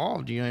be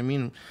involved. You know what I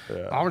mean?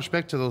 Yeah. All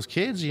respect to those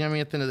kids, you know what I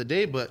mean, at the end of the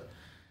day, but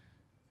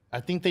I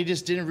think they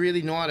just didn't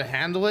really know how to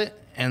handle it.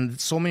 And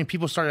so many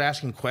people started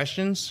asking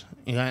questions,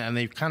 you know, and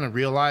they kind of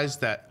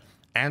realized that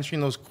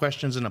answering those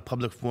questions in a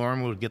public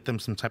forum would get them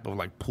some type of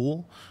like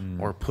pull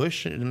or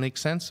push. It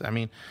makes sense. I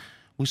mean,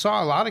 we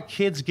saw a lot of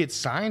kids get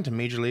signed to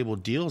major label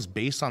deals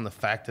based on the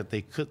fact that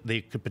they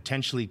could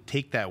potentially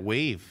take that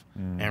wave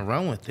and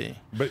run with it.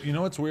 But you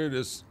know what's weird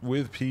is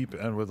with Peep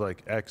and with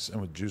like X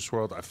and with Juice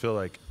WRLD, I feel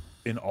like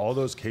in all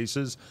those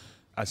cases,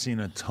 I've seen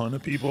a ton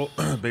of people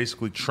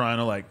basically trying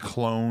to like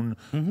clone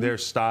their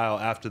style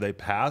after they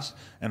pass,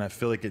 and I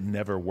feel like it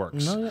never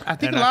works. No, I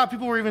think And a lot of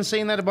people were even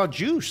saying that about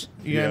Juice.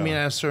 You know what I Yeah. mean?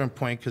 At a certain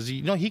point, because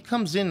he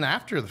comes in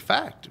after the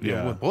fact. You know,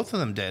 Yeah. with both of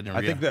them dead.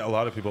 I think that a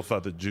lot of people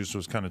thought that Juice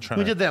was kind of trying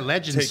We to did that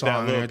Legend take song that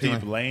and little everything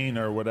Peep lane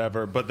or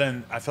whatever. But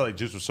then I felt like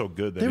Juice was so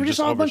good that they he were just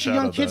all a bunch of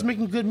young overshadowed kids that.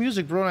 making good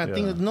music, bro. And I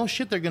think Yeah. that no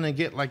shit they're gonna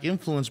get like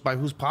influenced by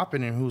who's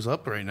popping and who's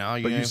up right now.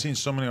 But know? you've seen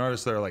so many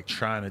artists that are like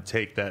trying to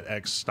take that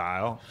X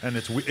style, and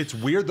it's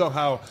weird though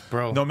how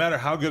Bro. no matter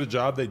how good a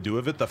job they do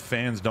of it, the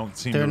fans don't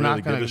seem they're to really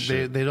not gonna. give a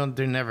shit.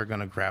 They're never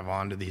gonna grab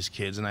onto these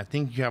kids. And I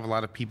think you have a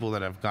lot of people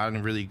that have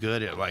gotten really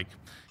good at like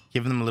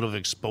giving them a little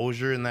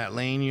exposure in that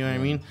lane. You know what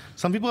I mean?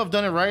 Some people have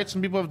done it right.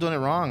 Some people have done it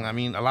wrong. I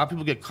mean, a lot of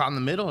people get caught in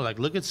the middle. Like,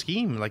 look at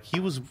Scheme. Like,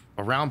 he was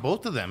around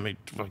both of them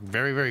like,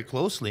 very, very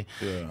closely.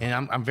 Yeah.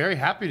 And I'm very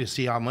happy to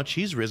see how much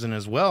he's risen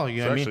as well. You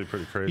know what I mean? actually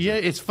pretty crazy. Yeah,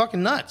 it's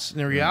fucking nuts.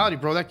 In reality,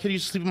 bro, that kid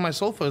used to sleep on my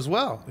sofa as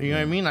well. You know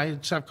what I mean? I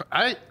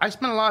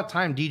spent a lot of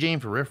time DJing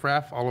for Riff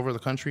Raff all over the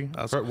country.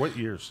 I was, For what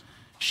years?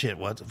 shit,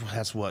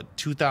 that's what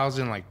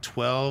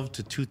 2012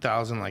 to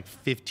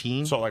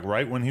 2015. So like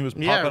right when he was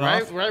popping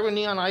Yeah, off. right when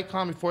Neon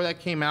Icon, before that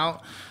came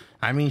out.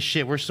 I mean,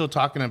 shit, we're still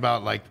talking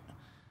about like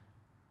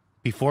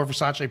before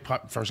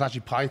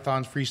Versace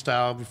Python's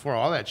freestyle, before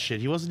all that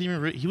shit. He wasn't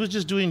even. He was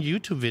just doing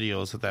YouTube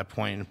videos at that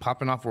point and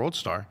popping off World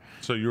Star.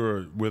 So you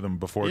were with him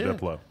before Yeah,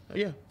 Diplo.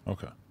 yeah.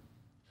 Okay.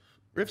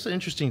 Riff's an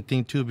interesting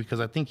thing too because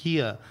I think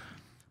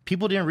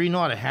people didn't really know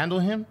how to handle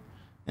him.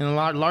 In a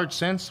large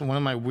sense, one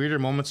of my weirder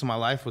moments in my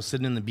life was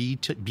sitting in the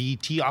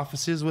BET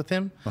offices with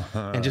him,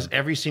 and just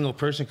every single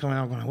person coming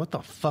out going, "What the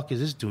fuck is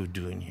this dude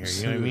doing here?"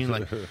 You know what I mean?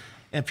 Like,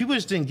 and people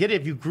just didn't get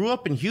it. If you grew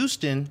up in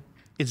Houston,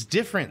 it's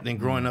different than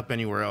growing up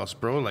anywhere else,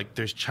 bro. Like,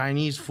 there's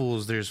Chinese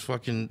fools, there's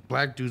fucking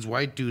black dudes,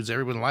 white dudes,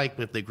 everyone like,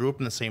 but if they grew up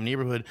in the same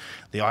neighborhood,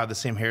 they all have the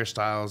same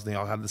hairstyles, they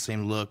all have the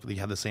same look, they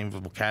have the same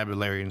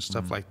vocabulary and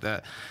stuff like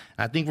that.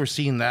 And I think we're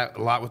seeing that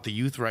a lot with the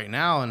youth right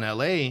now in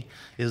LA,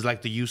 is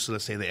like the use of,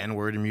 let's say, the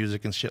N-word in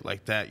music and shit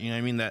like that. You know what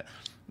I mean? That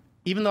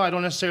even though I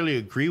don't necessarily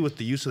agree with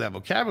the use of that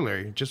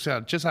vocabulary, just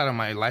out of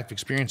my life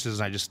experiences,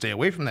 I just stay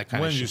away from that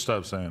kind of shit. When did you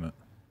stop saying it?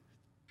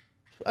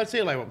 I'd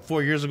say like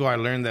 4 years ago, I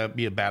learned that it'd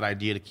be a bad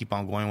idea to keep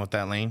on going with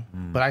that lane.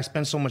 But I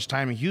spent so much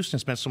time in Houston,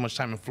 spent so much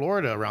time in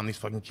Florida around these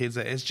fucking kids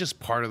that it's just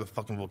part of the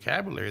fucking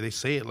vocabulary. They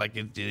say it like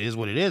it is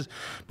what it is.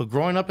 But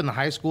growing up in the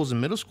high schools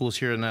and middle schools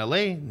here in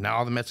LA, now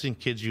all the Mexican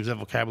kids use that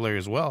vocabulary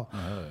as well.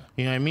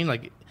 You know what I mean?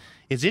 Like,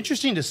 it's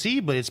interesting to see,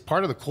 but it's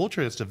part of the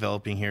culture that's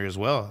developing here as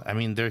well. I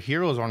mean, their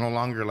heroes are no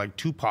longer like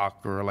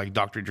Tupac or like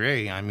Dr.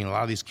 Dre. I mean, a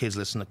lot of these kids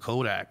listen to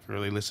Kodak or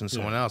they listen to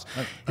someone else.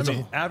 I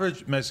mean,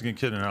 average Mexican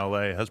kid in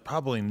LA has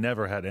probably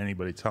never had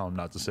anybody tell him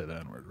not to say the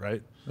N-word,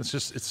 right?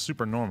 It's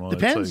super normal.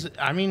 Depends. Like,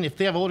 I mean, if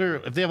they have older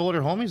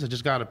homies that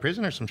just got out of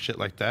prison or some shit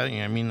like that, you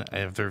know what I mean?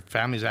 If their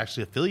family's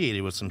actually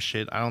affiliated with some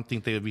shit, I don't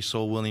think they would be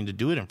so willing to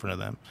do it in front of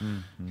them.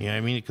 You know what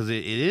I mean? Because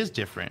it is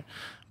different.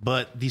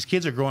 But these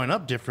kids are growing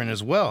up different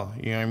as well.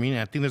 You know what I mean?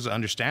 I think there's an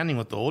understanding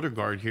with the older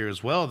guard here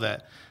as well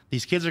that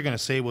these kids are going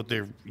to say what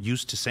they're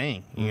used to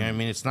saying. You know what I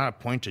mean? It's not a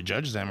point to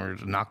judge them or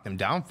to knock them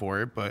down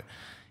for it, but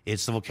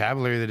it's the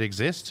vocabulary that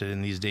exists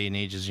in these day and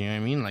ages. You know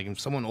what I mean? Like,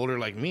 if someone older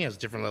like me has a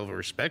different level of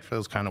respect for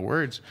those kind of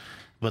words,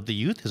 but the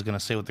youth is going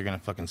to say what they're going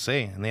to fucking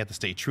say, and they have to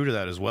stay true to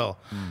that as well.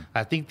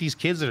 I think these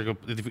kids,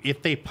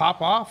 if they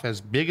pop off as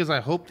big as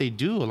I hope they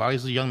do, a lot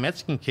of these young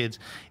Mexican kids,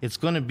 it's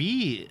going to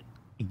be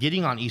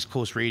getting on East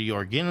Coast radio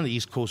or getting on the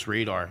East Coast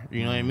radar.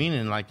 You know what I mean?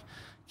 And like,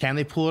 can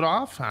they pull it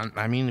off?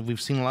 I mean, we've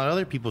seen a lot of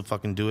other people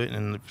fucking do it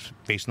and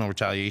face no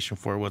retaliation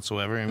for it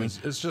whatsoever. I mean,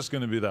 it's just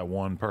going to be that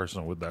one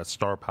person with that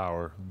star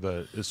power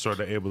that is sort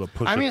of able to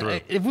push it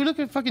through. If we look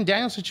at fucking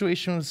Daniel's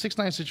situation,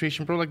 6ix9ine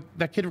situation, bro, like,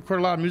 that kid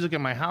recorded a lot of music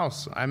at my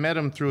house. I met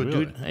him through a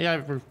dude.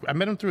 Yeah, I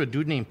met him through a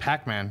dude named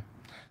Pac-Man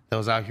that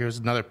was out here. There's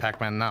another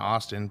Pac-Man, not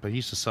Austin, but he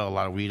used to sell a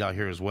lot of weed out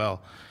here as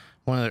well.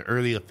 One of the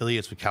early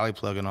affiliates with Cali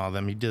Plug and all of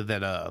them. He did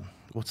that,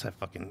 what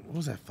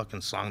was that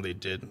fucking song they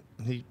did?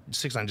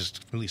 6ix9ine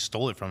just really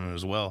stole it from him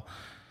as well.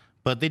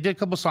 But they did a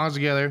couple songs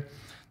together.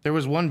 There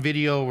was one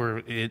video where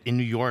in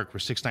New York where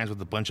 6ix9ine's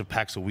with a bunch of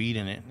packs of weed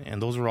in it, and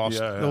those were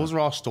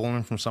all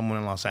stolen from someone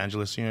in Los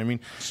Angeles. You know what I mean?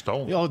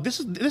 Stolen. You know, this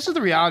is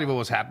the reality of what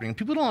was happening.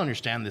 People don't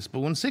understand this,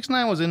 but when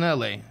 6ix9ine was in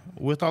LA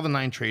with all the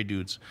 9 Trey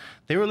dudes,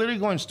 they were literally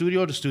going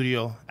studio to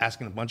studio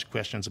asking a bunch of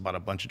questions about a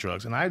bunch of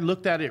drugs. And I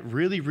looked at it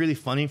really, really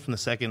funny from the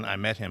second I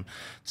met him.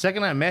 The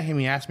second I met him,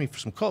 he asked me for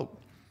some coke.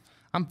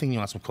 I'm thinking, you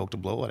want some coke to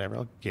blow, whatever.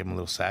 I'll give him a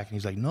little sack. And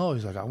he's like, no.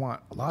 He's like, I want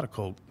a lot of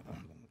coke.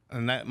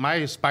 And that,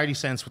 my spidey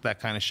sense with that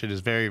kind of shit is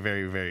very,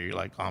 very, very,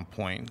 like, on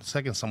point. The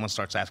second someone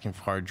starts asking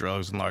for hard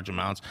drugs in large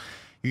amounts,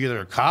 you're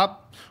either a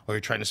cop or you're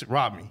trying to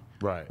rob me.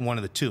 Right. One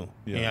of the two.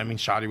 Yeah. You know, I mean,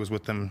 Shotty was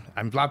with them.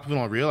 I mean, a lot of people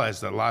don't realize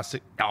that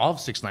all of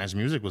 6ix9ine's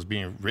music was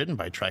being written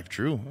by Trife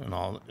Drew and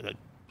all.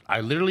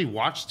 I literally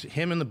watched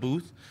him in the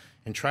booth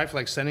and Trife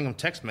like sending him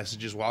text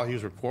messages while he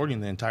was recording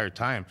the entire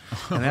time.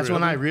 And that's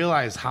when I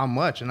realized how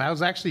much. And I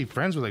was actually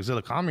friends with like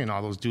Zilla Kami and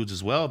all those dudes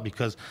as well,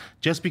 because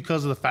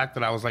of the fact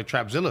that I was like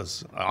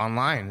Trapzilla's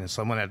online and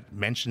someone had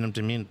mentioned him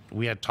to me and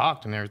we had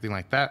talked and everything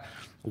like that.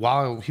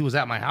 While he was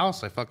at my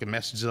house, I fucking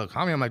messaged Zilla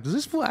Kami. I'm like, does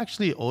this fool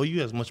actually owe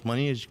you as much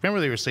money as you?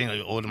 Remember they were saying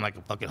they owed him like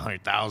a fucking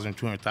 100,000,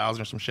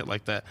 200,000 or some shit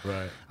like that.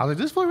 Right. I was like,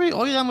 does this fool really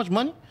owe you that much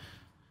money?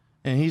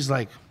 And he's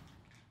like,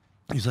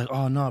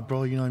 oh, no,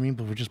 bro, you know what I mean?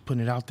 But we're just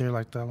putting it out there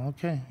like that.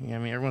 Okay. You know what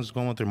I mean? Everyone's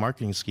going with their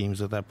marketing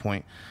schemes at that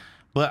point.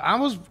 But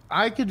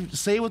I could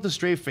say with a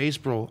straight face,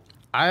 bro,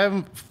 I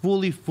am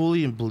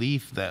fully in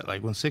belief that,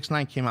 like, when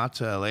 6ix9ine came out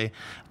to LA, I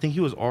think he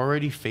was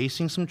already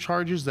facing some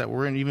charges that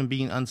weren't even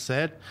being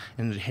unsaid.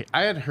 And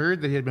I had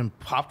heard that he had been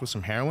popped with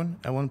some heroin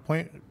at one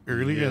point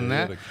earlier than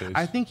that.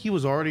 I think he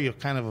was already a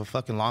kind of a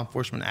fucking law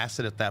enforcement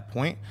asset at that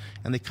point,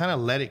 and they kind of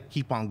let it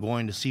keep on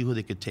going to see who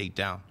they could take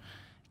down.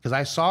 Because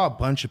I saw a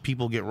bunch of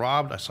people get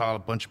robbed. I saw a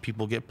bunch of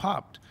people get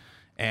popped.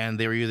 And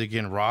they were either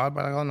getting robbed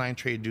by like all 9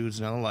 Trey dudes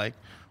and the like,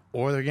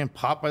 or they're getting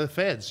popped by the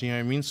feds. You know what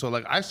I mean? So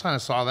like I kind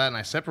of saw that and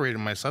I separated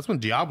myself. That's when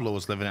Diablo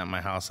was living at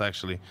my house,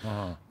 actually.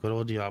 Good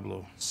old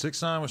Diablo.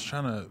 6ix9ine was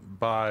trying to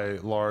buy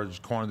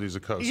large quantities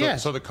of coke.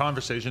 Yes. So the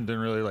conversation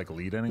didn't really like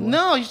lead anywhere?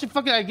 No,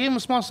 I gave him a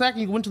small sack and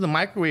he went to the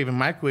microwave and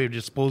microwave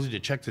just supposedly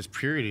to check this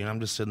purity. And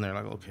I'm just sitting there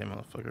like, okay,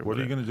 motherfucker. What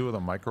are you going to do with a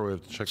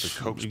microwave to check the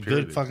coke's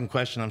purity? Good fucking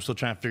question. I'm still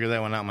trying to figure that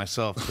one out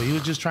myself. But he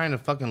was just trying to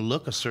fucking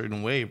look a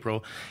certain way,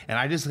 bro. And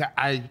I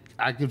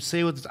could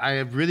say I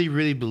really,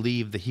 really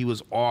believe that he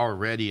was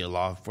already a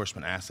law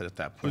enforcement asset at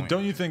that point.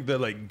 Don't you think that,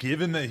 like,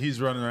 given that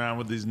he's running around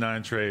with these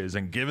 9 Treys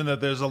and given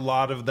that there's a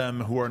lot of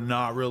them who are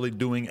not really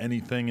doing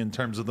anything in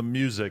terms of the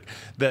music,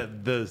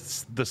 that the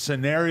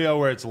scenario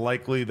where it's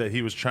likely that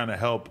he was trying to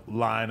help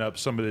line up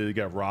somebody to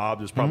get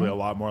robbed is probably a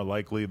lot more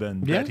likely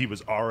than that he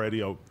was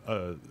already a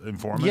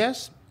informant?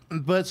 Yes,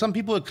 but some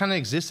people kind of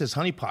exist as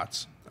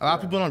honeypots. A lot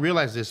of people don't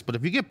realize this, but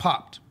if you get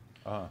popped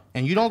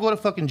and you don't go to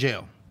fucking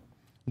jail,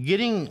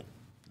 getting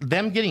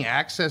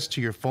access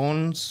to your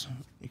phones,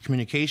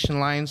 communication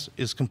lines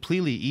is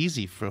completely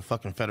easy for a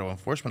fucking federal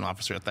enforcement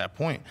officer at that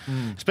point,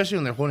 especially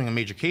when they're holding a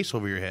major case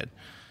over your head.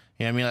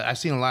 You know, I mean, I've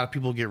seen a lot of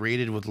people get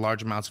raided with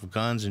large amounts of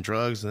guns and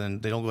drugs, and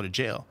then they don't go to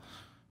jail.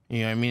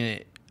 You know, what I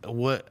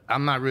mean,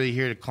 I'm not really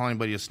here to call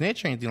anybody a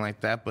snitch or anything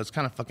like that, but it's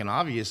kind of fucking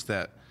obvious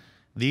that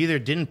they either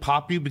didn't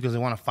pop you because they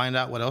want to find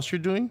out what else you're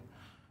doing,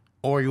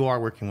 or you are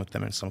working with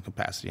them in some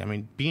capacity. I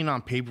mean, being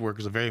on paperwork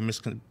is a very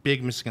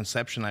big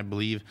misconception, I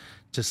believe,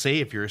 to say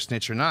if you're a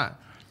snitch or not.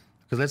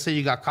 Because let's say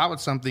you got caught with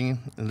something,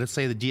 and let's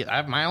say the DA, I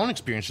have my own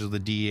experiences with the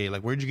DA.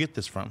 Like, where'd you get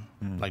this from?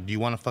 Like, do you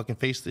want to fucking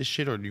face this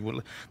shit, or do you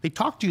want? They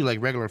talk to you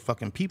like regular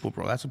fucking people,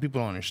 bro. That's what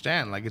people don't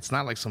understand. Like, it's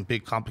not like some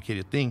big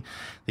complicated thing.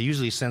 They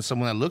usually send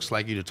someone that looks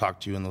like you to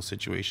talk to you in those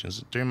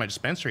situations. During my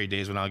dispensary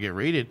days when I'll get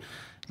raided,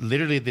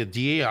 literally the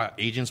DA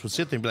agents would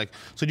sit there and be like,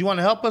 "So do you want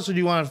to help us, or do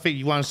you want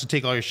us to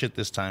take all your shit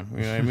this time?"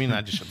 You know what I mean?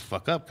 I just shut the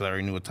fuck up because I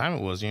already knew what time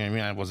it was. You know what I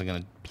mean? I wasn't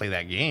gonna play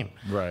that game.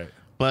 Right.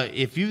 But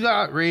if you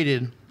got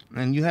raided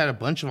and you had a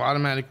bunch of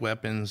automatic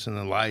weapons and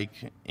the like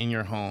in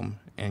your home,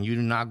 and you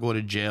do not go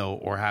to jail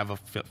or have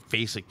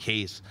face a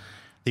case,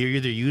 they're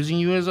either using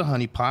you as a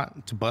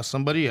honeypot to bust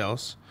somebody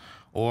else,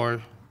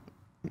 or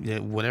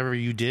whatever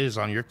you did is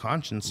on your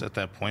conscience at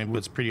that point. But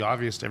it's pretty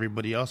obvious to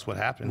everybody else what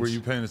happens. Were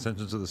you paying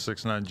attention to the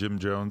 6ix9ine Jim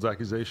Jones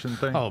accusation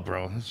thing? Oh,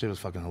 bro, that shit was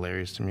fucking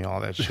hilarious to me.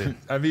 All that shit.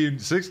 I mean,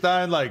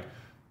 6ix9ine, like,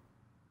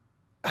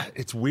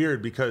 it's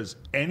weird because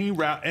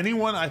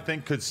anyone I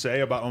think could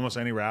say about almost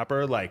any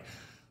rapper, like,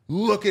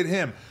 look at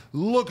him.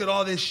 Look at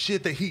all this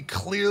shit that he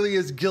clearly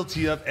is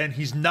guilty of, and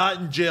he's not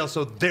in jail,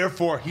 so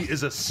therefore he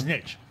is a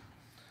snitch.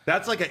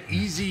 That's like an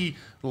easy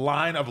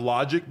line of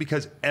logic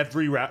because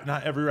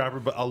not every rapper,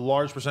 but a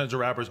large percentage of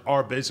rappers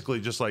are basically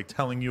just like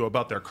telling you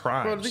about their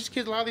crimes. Bro,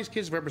 a lot of these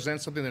kids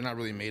represent something they're not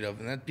really made of.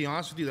 And to be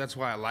honest with you, that's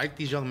why I like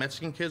these young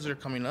Mexican kids that are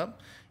coming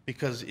up,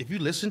 because if you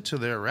listen to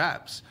their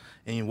raps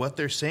and what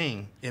they're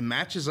saying, it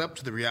matches up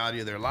to the reality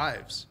of their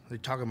lives. They're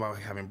talking about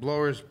having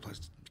blowers,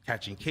 plus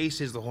catching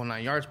cases, the whole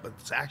 9 yards, but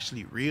it's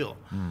actually real.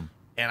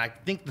 And I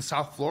think the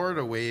South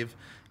Florida wave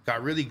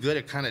got really good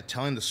at kind of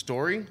telling the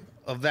story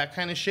of that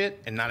kind of shit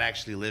and not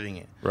actually living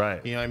it.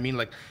 Right. You know what I mean?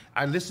 Like,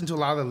 I listened to a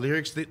lot of the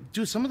lyrics.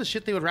 Dude, some of the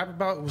shit they would rap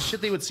about was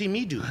shit they would see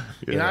me do.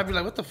 You know, I'd be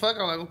like, what the fuck?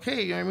 I'm like,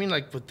 okay, you know what I mean?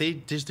 Like, but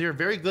they're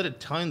very good at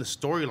telling the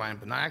storyline,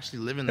 but not actually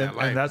living that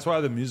life. And that's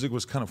why the music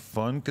was kind of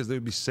fun, because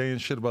they'd be saying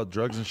shit about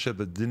drugs and shit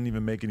that didn't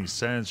even make any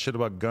sense, shit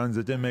about guns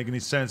that didn't make any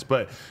sense.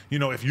 But, you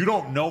know, if you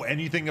don't know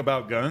anything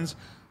about guns,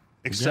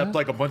 except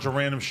like a bunch of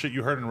random shit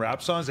you heard in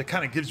rap songs, it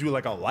kind of gives you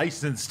like a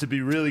license to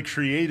be really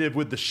creative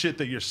with the shit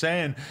that you're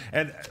saying.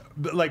 And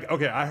like,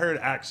 okay, I heard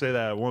Axe say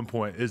that at one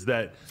point, is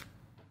that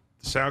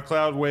the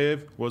SoundCloud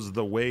wave was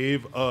the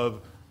wave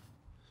of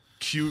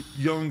cute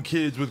young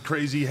kids with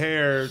crazy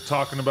hair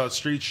talking about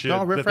street shit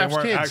that they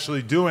weren't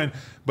actually doing,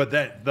 but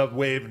that the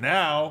wave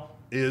now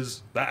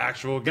is the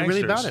actual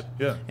gangsters. Really about it.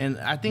 Yeah. And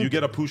I think you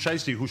get a Pooh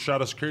Shiesty who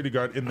shot a security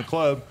guard in the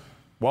club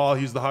while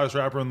he's the hottest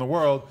rapper in the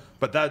world,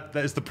 but that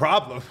is the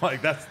problem.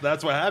 Like,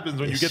 that's what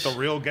happens when you get the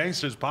real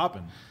gangsters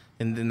popping.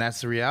 And then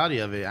that's the reality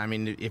of it. I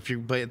mean,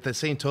 but at the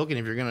same token,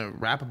 if you're gonna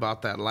rap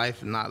about that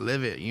life and not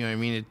live it, you know what I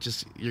mean?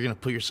 You're gonna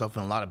put yourself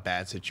in a lot of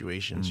bad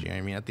situations. You know what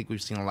I mean? I think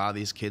we've seen a lot of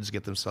these kids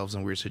get themselves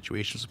in weird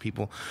situations with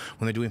people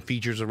when they're doing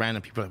features with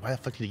random people. Like, why the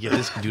fuck did you give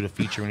this dude a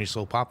feature when he's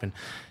so popping?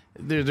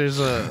 They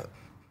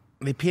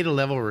paid a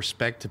level of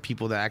respect to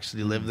people that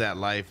actually live that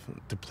life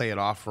to play it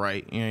off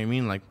right. You know what I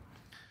mean? Like,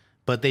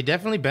 but they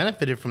definitely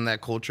benefited from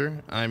that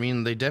culture. I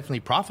mean, they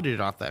definitely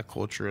profited off that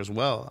culture as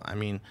well. I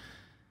mean,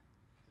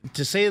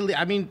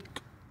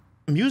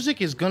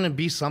 music is going to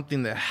be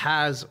something that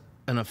has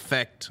an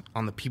effect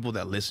on the people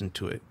that listen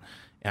to it.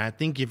 And I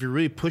think if you're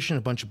really pushing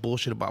a bunch of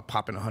bullshit about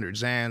popping 100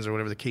 Xans or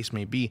whatever the case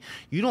may be,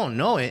 you don't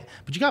know it,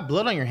 but you got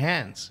blood on your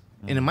hands.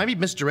 And it might be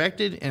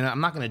misdirected, and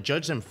I'm not going to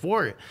judge them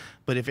for it.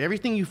 But if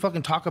everything you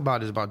fucking talk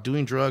about is about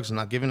doing drugs and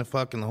not giving a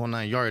fuck in the whole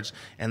 9 yards,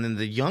 and then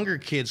the younger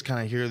kids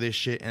kind of hear this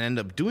shit and end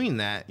up doing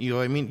that, you know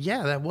what I mean?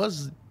 Yeah,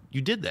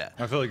 you did that.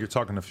 I feel like you're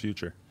talking to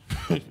Future.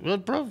 Well,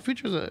 bro,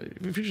 Future's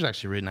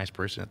actually a really nice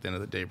person at the end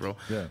of the day, bro.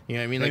 Yeah. You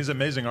know what I mean? He's an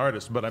amazing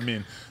artist, but I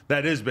mean,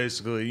 that is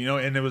basically, you know,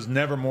 and it was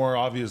never more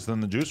obvious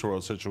than the Juice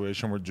WRLD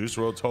situation where Juice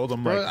WRLD told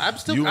him, like, I'm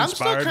still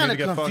kind of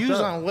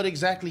confused on what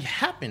exactly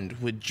happened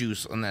with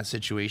Juice on that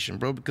situation,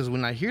 bro, because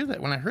when I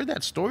heard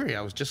that story,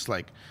 I was just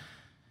like,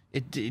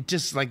 it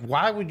just like,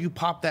 why would you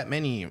pop that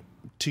many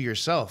to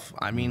yourself?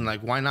 I mean,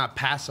 like, why not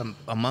pass them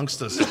amongst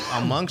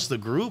the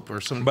group or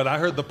something? But I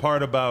heard the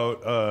part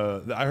about,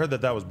 I heard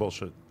that was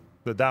bullshit.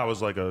 That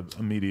was like a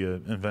media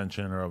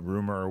invention or a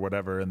rumor or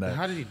whatever. And that,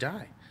 how did he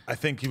die? I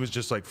think he was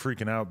just like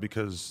freaking out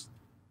because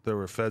there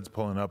were feds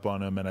pulling up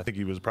on him, and I think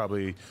he was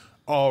probably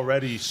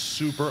already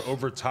super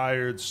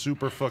overtired,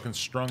 super fucking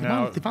strung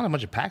out. They found a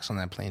bunch of packs on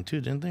that plane too,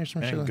 didn't they? Or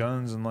some and shit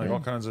guns and like all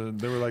kinds of.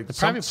 They were like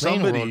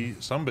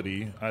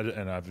somebody.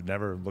 And I've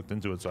never looked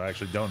into it, so I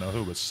actually don't know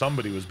who, but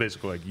somebody was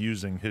basically like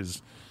using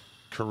his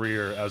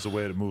career as a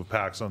way to move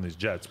packs on these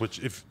jets, which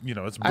it's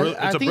a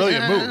I think-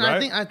 brilliant move, and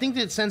right? I think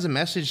that sends a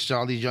message to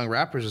all these young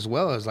rappers as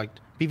well, as like,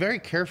 be very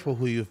careful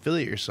who you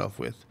affiliate yourself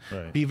with.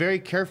 Right. Be very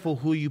careful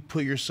who you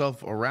put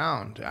yourself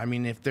around. I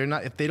mean, if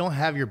they don't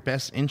have your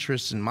best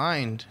interests in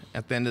mind,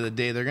 at the end of the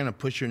day, they're gonna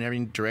push you in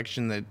every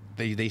direction that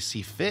they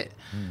see fit.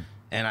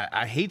 And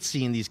I hate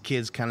seeing these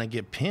kids kind of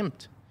get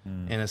pimped.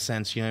 In a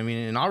sense, you know what I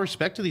mean? And all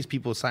respect to these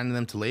people signing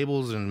them to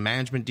labels and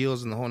management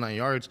deals and the whole 9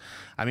 yards.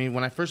 I mean,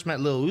 when I first met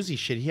Lil Uzi,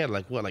 shit, he had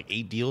like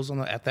 8 deals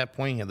at that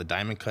point. He had the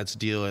Diamond Cuts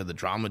deal, he had the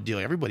Drama deal.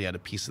 Everybody had a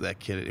piece of that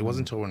kid. It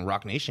wasn't until when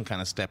Rock Nation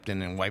kind of stepped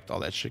in and wiped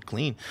all that shit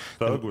clean.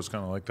 Thug was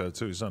kind of like that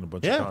too. He signed a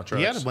bunch of contracts.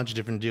 He had a bunch of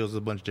different deals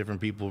with a bunch of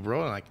different people,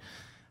 bro. And like,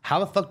 how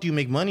the fuck do you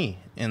make money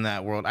in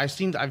that world? I've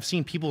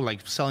seen people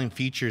like selling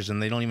features and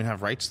they don't even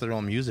have rights to their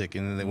own music.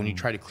 And then when you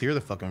try to clear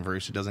the fucking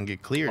verse, it doesn't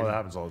get cleared. Oh, that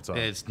happens all the time.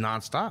 It's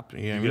nonstop. You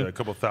know what I You mean? get a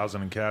couple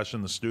thousand in cash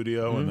in the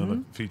studio, and then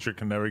the feature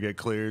can never get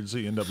cleared, so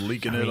you end up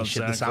leaking it on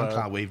shit, the SoundCloud.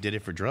 SoundCloud wave did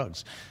it for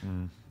drugs.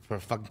 For a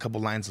fucking couple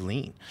lines of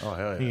lean. Oh,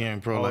 hell yeah. Yeah,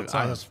 bro. All Like the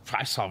time.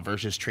 I saw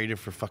verses traded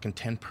for fucking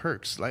 10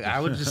 perks. Like I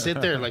would just sit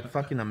there like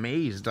fucking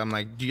amazed. I'm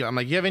like, you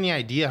have any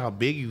idea how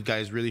big you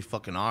guys really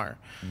fucking are?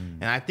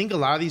 And I think a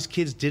lot of these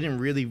kids didn't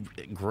really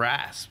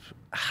grasp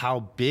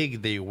how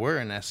big they were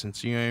in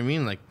essence. You know what I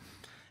mean? Like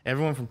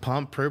everyone from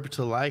Pump, Perp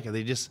to like,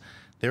 they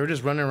were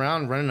just running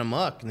around, running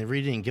amok, and they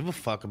really didn't give a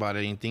fuck about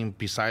anything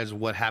besides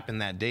what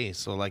happened that day.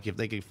 So like if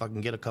they could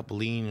fucking get a couple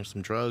lean or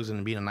some drugs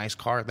and be in a nice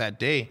car that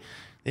day,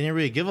 they didn't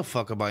really give a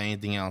fuck about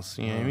anything else.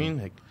 You know what I mean?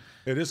 Like,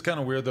 It is kind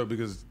of weird though,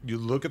 because you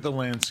look at the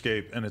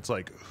landscape and it's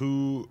like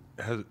whose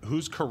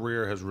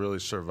career has really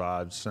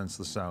survived since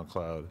the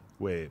SoundCloud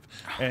wave.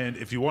 And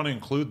if you want to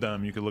include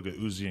them, you could look at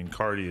Uzi and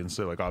Cardi and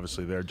say like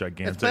obviously they're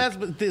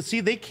gigantic.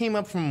 See, they came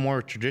up from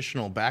more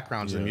traditional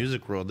backgrounds in the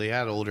music world. They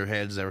had older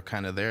heads that were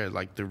kind of there.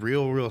 Like the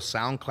real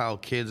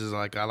SoundCloud kids, is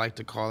like I like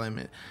to call them,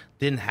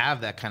 didn't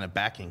have that kind of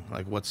backing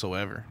like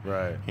whatsoever.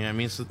 Right. You know what I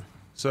mean?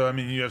 So, I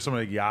mean, you have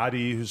someone like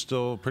Yachty who's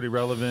still pretty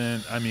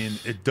relevant. I mean,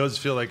 it does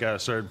feel like at a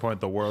certain point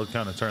the world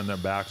kind of turned their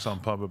backs on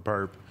Pump and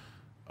Perp.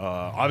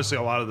 Obviously,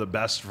 a lot of the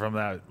best from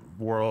that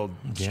world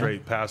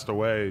straight passed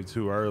away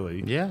too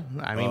early. Yeah,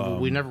 I mean,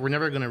 we're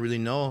never going to really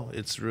know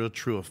its real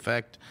true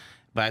effect.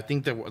 But I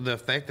think that the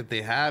effect that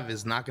they have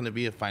is not going to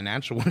be a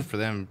financial one for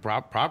them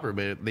proper,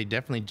 but they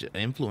definitely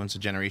influence a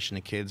generation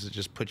of kids that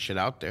just put shit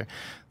out there.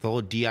 The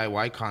whole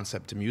DIY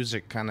concept to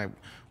music kind of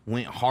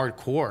went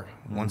hardcore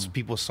once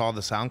people saw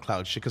the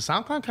SoundCloud shit. Because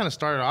SoundCloud kind of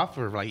started off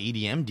with like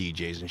EDM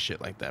DJs and shit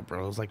like that,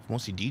 bro. It was like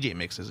mostly DJ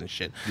mixes and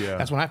shit. Yeah.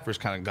 That's when I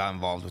first kind of got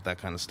involved with that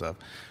kind of stuff.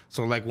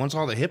 So like once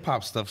all the hip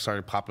hop stuff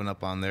started popping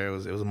up on there, it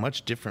was a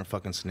much different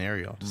fucking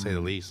scenario, to say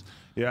the least.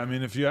 Yeah, I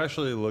mean, if you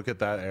actually look at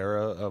that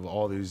era of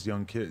all these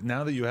young kids,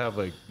 now that you have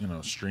like,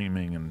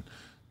 streaming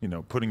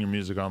and, putting your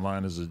music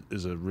online is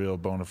a real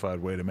bona fide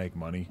way to make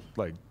money.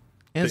 Like,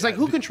 and it's like,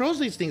 who controls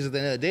these things at the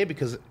end of the day?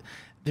 Because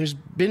there's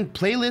been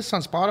playlists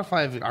on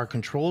Spotify that are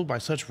controlled by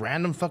such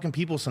random fucking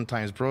people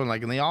sometimes, bro.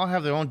 And they all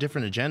have their own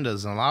different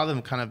agendas, and a lot of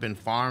them kind of been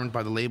farmed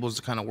by the labels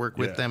to kind of work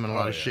with them and a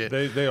lot of shit.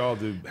 They all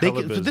do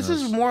hella business. But this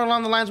is more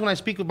along the lines when I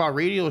speak about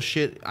radio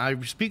shit. I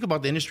speak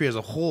about the industry as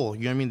a whole.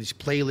 You know what I mean? This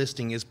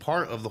playlisting is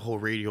part of the whole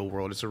radio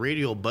world. It's a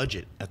radio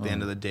budget at the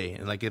end of the day.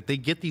 And like if they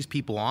get these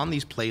people on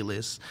these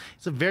playlists,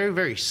 it's a very,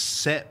 very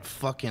set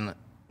fucking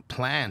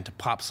plan to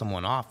pop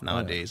someone off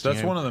nowadays.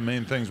 That's one of the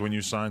main things when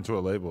you sign to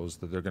a label is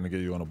that they're going to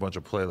get you on a bunch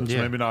of playlists.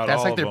 Yeah. Maybe not That's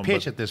all like of their them,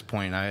 pitch but, at this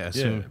point, I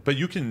assume. yeah. But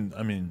you can,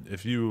 I mean,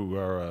 if you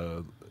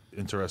are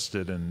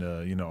interested in,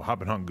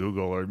 hopping on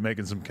Google or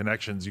making some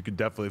connections, you could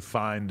definitely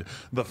find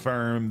the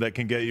firm that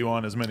can get you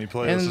on as many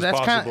playlists as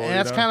possible. And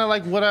that's kind of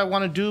like what I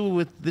want to do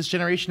with this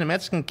generation of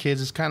Mexican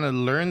kids is kind of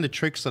learn the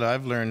tricks that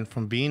I've learned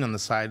from being on the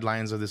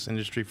sidelines of this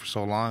industry for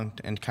so long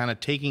and kind of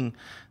taking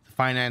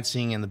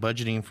financing and the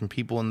budgeting from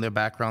people in their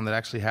background that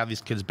actually have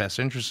these kids' best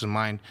interests in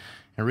mind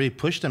and really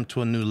push them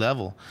to a new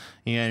level.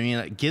 You know what I mean?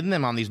 Like getting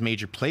them on these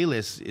major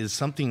playlists is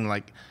something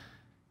like,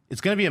 it's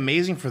going to be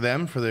amazing for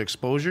them, for their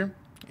exposure.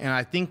 And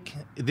I think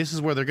this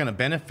is where they're going to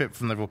benefit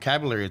from the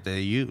vocabulary that they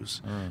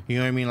use. You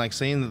know what I mean? Like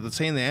saying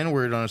the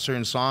N-word on a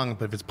certain song,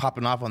 but if it's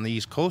popping off on the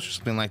East Coast or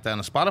something like that on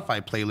a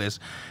Spotify playlist,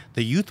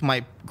 the youth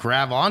might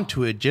grab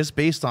onto it just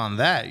based on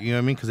that. You know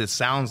what I mean? Because it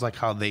sounds like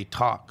how they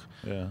talk.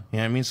 Yeah. You know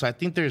what I mean? So I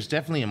think there's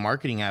definitely a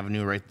marketing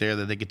avenue right there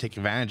that they could take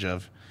advantage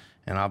of.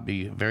 And I'll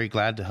be very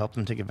glad to help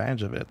them take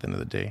advantage of it at the end of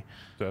the day.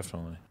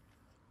 Definitely.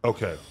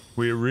 Okay.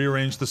 We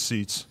rearranged the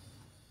seats.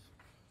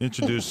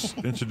 Introduce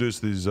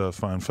these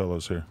fine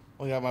fellows here.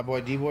 We got my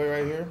boy D-Boy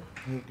right here.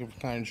 He can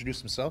kind of introduce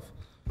himself.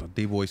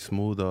 D-Boy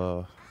Smooth,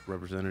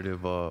 representative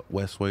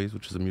Westways,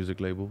 which is a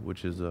music label,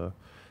 which is,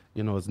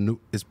 it's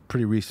new. It's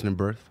pretty recent in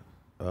birth.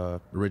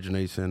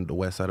 Originates in the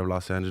west side of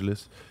Los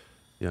Angeles.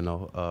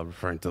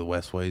 Referring to the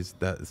Westways,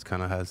 that is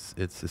kind of has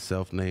its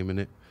self-name in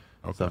it,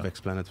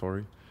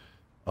 self-explanatory.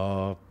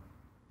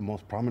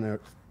 Most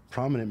prominent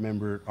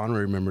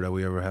honorary member that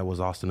we ever had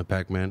was Austin the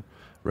Pac-Man.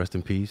 Rest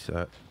in peace.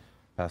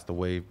 Passed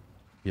away,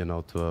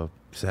 to a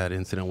sad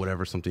incident,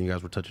 whatever, something you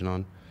guys were touching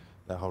on.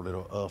 that whole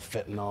little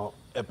fentanyl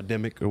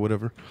epidemic or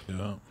whatever.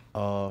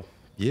 Yeah.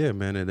 Yeah,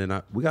 man. And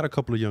then we got a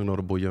couple of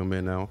notable young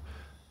men now.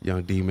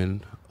 Young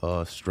Demon,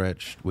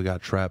 Stretch. We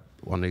got Trap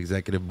on the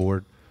executive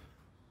board.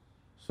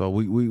 So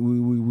we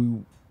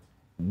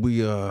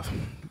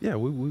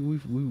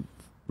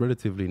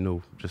relatively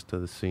new just to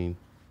the scene.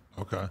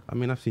 Okay. I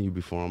mean, I've seen you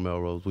before on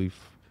Melrose.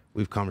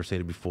 We've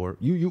conversated before.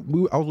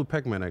 I was with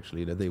Pac-Man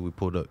actually that day. We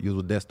pulled up. You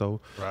was with Desto.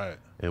 Right.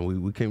 And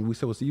we came. We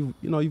said, well, see,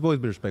 you've always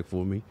been respectful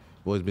with me.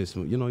 You've always been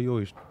smooth. You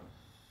always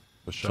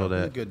For show sure. He's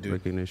a that good dude.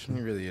 recognition.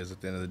 He really is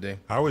at the end of the day.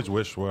 I always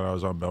wished when I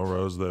was on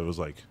Melrose that it was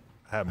like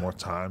I had more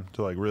time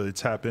to like really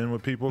tap in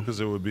with people because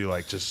it would be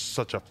like just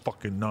such a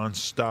fucking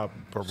nonstop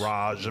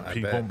barrage of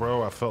people, bet.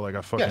 bro. I felt like I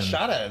You fucking got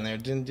shot at in there,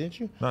 didn't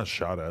you? not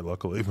shot at,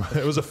 luckily, but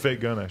it was a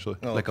fake gun actually.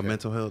 Oh, Like a okay.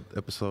 mental health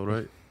episode,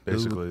 right?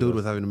 Basically, dude yeah.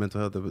 was having a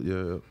mental health. Yeah.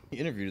 You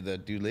interviewed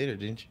that dude later,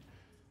 didn't you?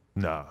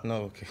 Nah,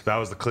 No, okay. that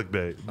was the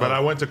clickbait. But I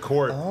went to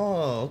court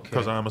Oh, okay.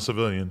 because I'm a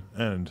civilian,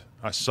 and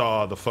I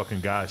saw the fucking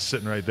guy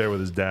sitting right there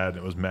with his dad, and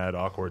it was mad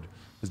awkward.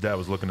 His dad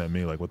was looking at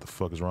me like, "What the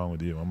fuck is wrong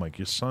with you?" I'm like,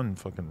 "Your son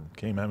fucking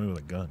came at me with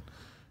a gun."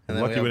 And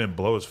then Lucky we we have- didn't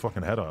blow his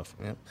fucking head off.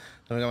 Yep.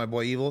 Then we got my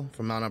boy Evil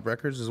from Mount Up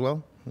Records as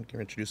well. He can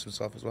introduce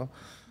himself as well.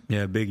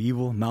 Yeah, Big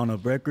Evil, Mount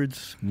Up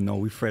Records.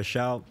 We fresh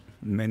out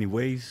in many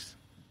ways.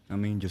 I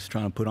mean, just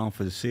trying to put on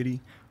for the city.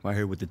 Right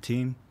here with the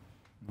team.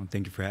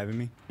 Thank you for having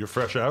me. You're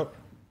fresh out,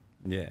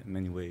 Yeah, in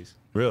many ways.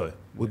 really?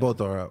 We both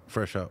are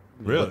fresh out.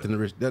 Really?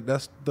 But then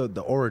that's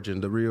the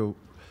origin, the real.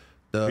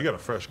 You got a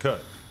fresh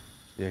cut.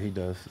 Yeah, he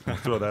does.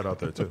 Throw that out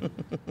there too.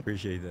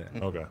 Appreciate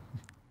that. Okay.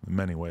 In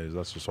many ways.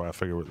 That's just why I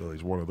figured at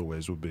least one of the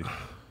ways would be.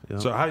 Yeah.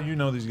 So how do you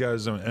know these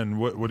guys and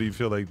what do you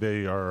feel like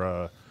they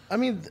are I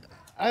mean,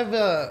 I've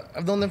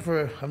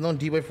known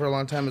D-Way for a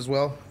long time as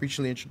well.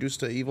 Recently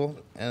introduced to Evil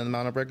and the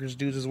Mount Up Records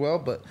dudes as well,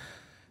 but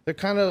they're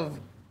kind of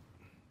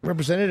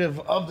representative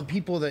of the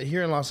people that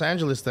here in Los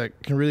Angeles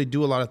that can really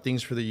do a lot of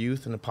things for the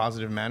youth in a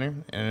positive manner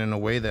and in a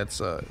way that's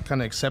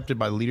kind of accepted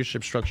by the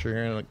leadership structure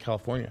here in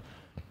California.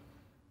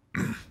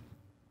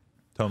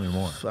 tell me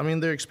more. I mean,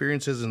 their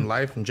experiences in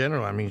life in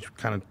general, I mean,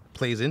 kind of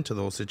plays into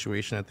those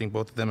situations. I think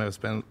both of them have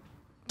spent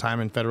time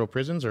in federal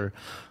prisons or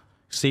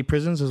state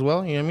prisons as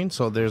well, you know what I mean?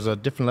 So there's a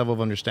different level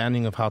of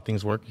understanding of how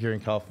things work here in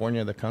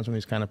California that comes from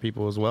these kind of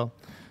people as well.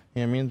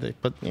 You know what I mean?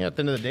 But at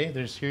the end of the day,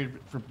 they're just here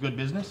for good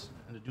business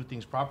and to do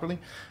things properly.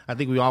 I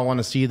think we all want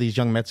to see these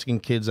young Mexican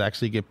kids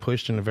actually get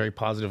pushed in a very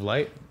positive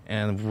light,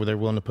 and they're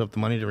willing to put up the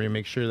money to really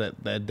make sure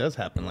that that does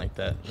happen like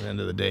that at the end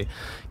of the day.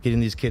 Getting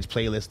these kids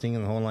playlisting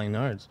and the whole 9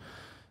 yards.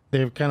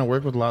 They've kind of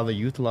worked with a lot of the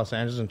youth of Los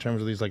Angeles in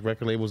terms of these like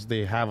record labels.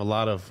 They have a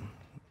lot of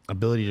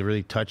ability to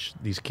really touch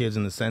these kids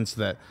in the sense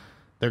that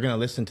they're going to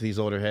listen to these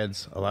older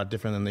heads a lot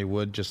different than they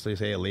would just,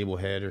 say, a label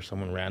head or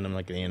someone random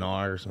like an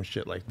A&R or some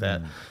shit like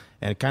that.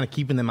 And kind of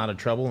keeping them out of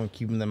trouble and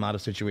keeping them out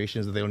of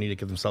situations that they don't need to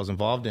get themselves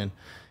involved in.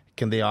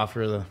 Can they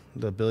offer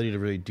the ability to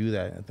really do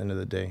that at the end of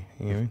the day?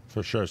 You know what I mean?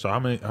 For sure. So how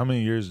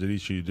many years did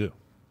each of you do?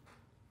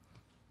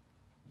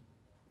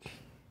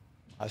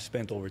 I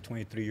spent over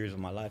 23 years of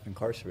my life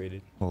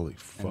incarcerated. Holy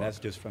fuck. And that's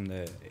just from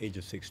the age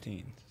of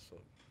 16. So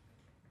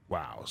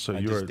Wow. So I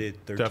you just were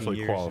did 13 definitely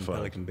years qualified. in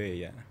Pelican Bay,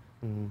 yeah.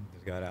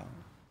 Just got out.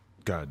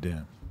 God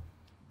damn.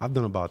 I've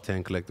done about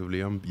 10 collectively.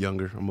 I'm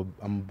younger. I'm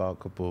about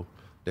a couple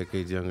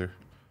decades younger.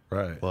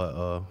 Right.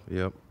 But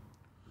yep,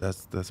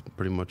 that's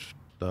pretty much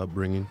the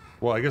upbringing.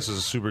 Well, I guess it's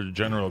a super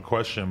general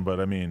question, but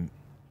I mean,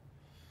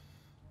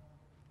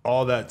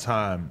 all that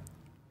time,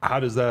 how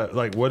does that,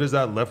 like, what is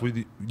that left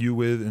with you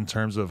with in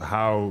terms of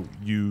how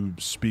you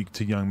speak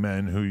to young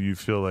men who you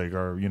feel like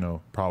are,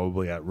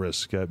 probably at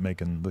risk at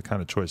making the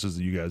kind of choices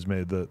that you guys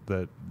made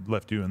that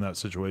left you in that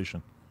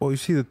situation? Well, you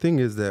see, the thing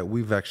is that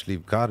we've actually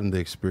gotten the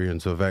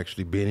experience of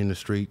actually being in the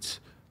streets,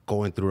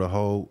 going through the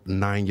whole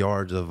 9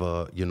 yards of,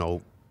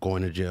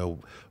 going to jail.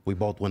 We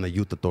both went to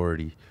youth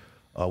authority.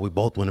 We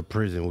both went to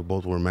prison. We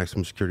both were in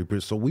maximum security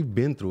prison. So we've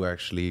been through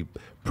actually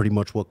pretty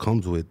much what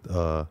comes with,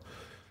 the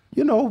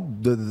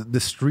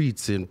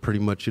streets and pretty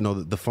much,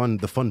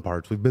 the fun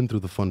parts. We've been through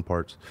the fun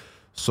parts.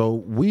 So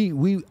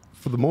we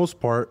for the most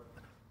part,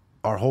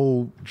 our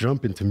whole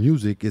jump into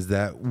music is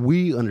that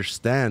we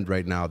understand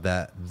right now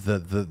that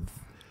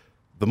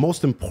the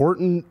most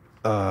important,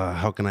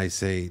 how can I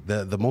say,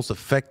 the most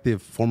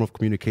effective form of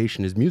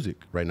communication is music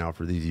right now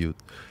for these youth.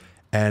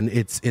 And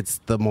it's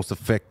the most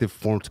effective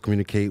form to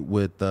communicate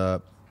with,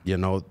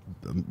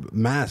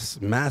 mass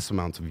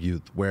amounts of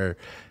youth, where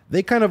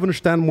they kind of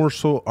understand more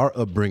so our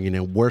upbringing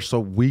and where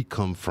so we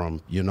come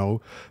from,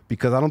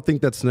 because I don't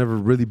think that's never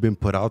really been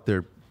put out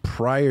there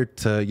prior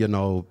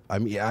to, I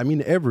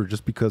mean, ever,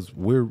 just because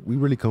we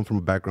really come from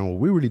a background where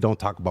we really don't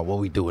talk about what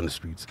we do in the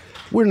streets.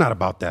 We're not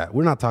about that.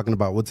 We're not talking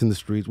about what's in the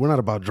streets. We're not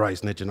about dry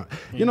snitching.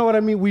 You know what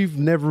I mean? We've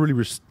never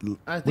really,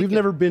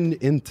 never been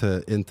into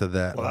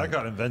that. Well, that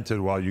got invented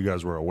while you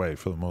guys were away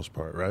for the most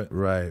part, right?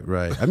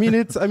 Right. I mean,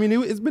 it's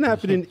been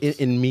happening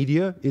in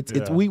media.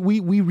 Yeah. We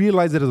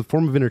realize that as a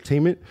form of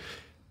entertainment,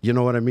 You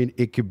know what I mean?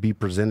 It could be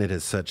presented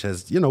as such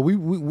as, you know,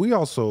 we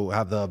also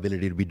have the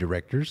ability to be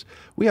directors.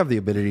 We have the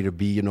ability to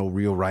be, you know,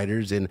 real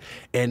writers, and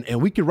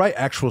we could write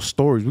actual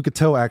stories. We could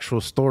tell actual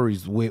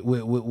stories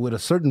with a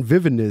certain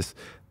vividness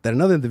that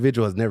another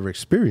individual has never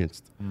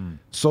experienced.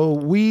 So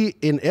we,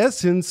 in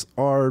essence,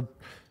 are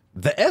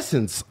the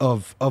essence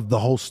of the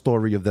whole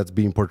story of that's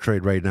being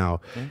portrayed right now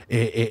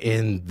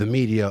in the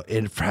media.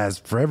 It has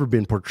forever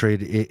been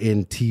portrayed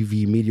in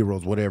TV, media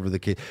roles, whatever the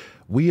case.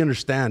 We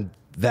understand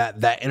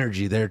that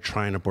energy they're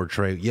trying to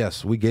portray.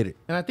 Yes, we get it.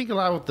 And I think a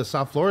lot with the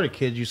South Florida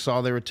kids, you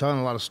saw they were telling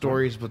a lot of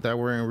stories, but that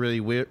weren't really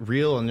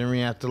real, and then we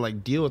have to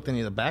like deal with any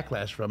of the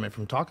backlash from it,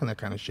 from talking that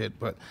kind of shit.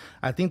 But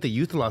I think the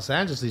youth of Los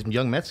Angeles, these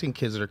young Mexican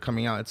kids that are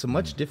coming out, it's a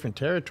much different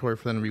territory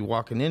for them to be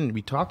walking in and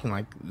be talking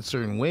like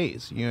certain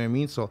ways. You know what I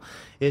mean? So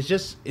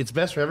it's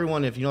best for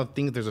everyone if you don't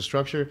think that there's a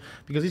structure,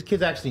 because these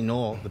kids actually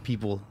know the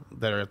people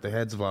that are at the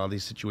heads of a lot of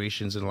these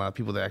situations, and a lot of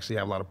people that actually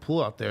have a lot of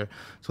pull out there.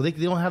 So they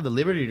don't have the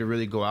liberty to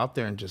really go out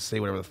there and just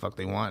say whatever the fuck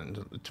they want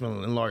in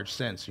a large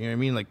sense. You know what I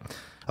mean? Like,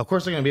 of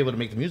course they're going to be able to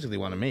make the music they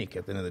want to make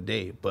at the end of the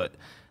day, but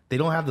they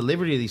don't have the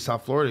liberty of these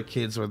South Florida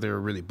kids where they're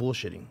really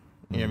bullshitting. You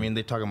know what I mean?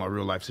 They're talking about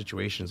real life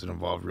situations that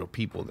involve real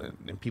people,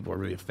 and people are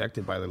really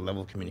affected by the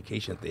level of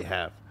communication that they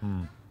have.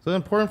 So it's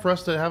important for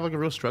us to have like a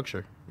real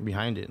structure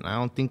behind it. And I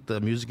don't think the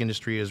music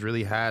industry has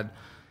really had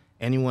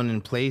anyone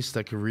in place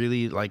that could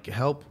really like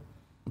help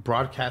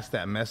broadcast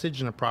that message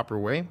in a proper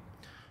way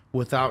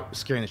without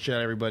scaring the shit out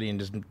of everybody and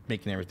just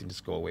making everything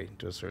just go away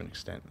to a certain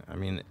extent. I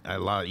mean, a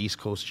lot of East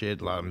Coast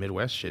shit, a lot of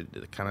Midwest shit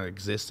that kind of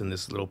exists in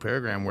this little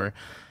paragraph where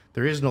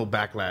there is no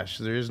backlash,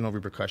 there is no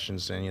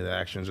repercussions to any of the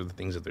actions or the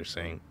things that they're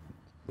saying.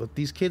 But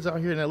these kids out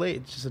here in LA,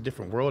 it's just a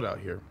different world out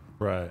here.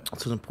 Right. So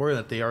it's important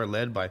that they are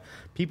led by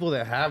people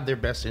that have their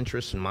best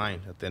interests in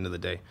mind at the end of the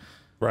day.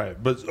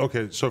 Right. But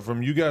okay, so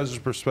from you guys'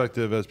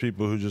 perspective as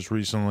people who just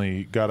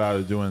recently got out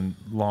of doing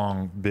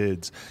long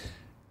bids,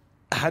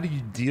 how do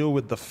you deal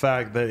with the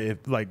fact that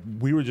if, like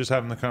we were just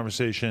having the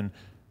conversation,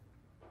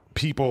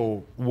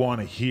 people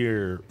want to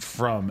hear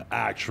from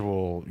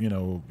actual, you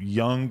know,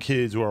 young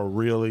kids who are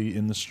really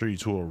in the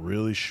streets, who will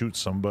really shoot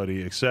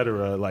somebody,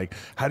 etc. Like,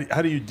 how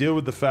do you deal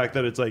with the fact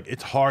that it's like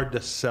it's hard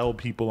to sell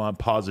people on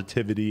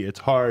positivity? It's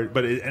hard,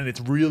 but it's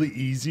really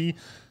easy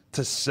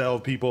to sell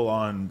people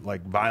on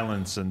like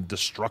violence and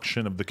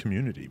destruction of the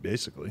community,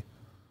 basically.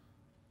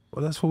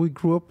 Well, that's what we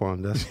grew up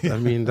on. We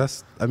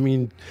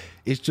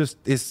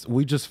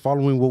just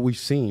following what we've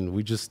seen.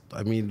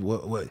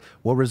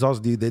 What results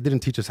they didn't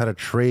teach us how to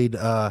trade,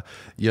 Bitcoin.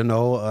 You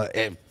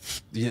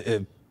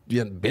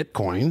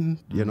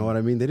know what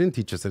I mean? They didn't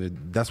teach us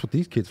that. That's what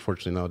these kids,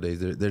 fortunately, nowadays,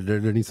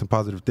 they need some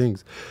positive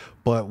things,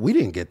 but we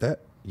didn't get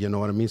that. You know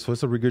what I mean? So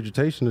it's a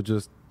regurgitation of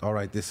just, all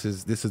right, this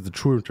is the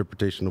true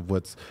interpretation of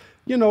what's,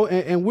 you know,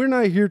 and we're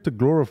not here to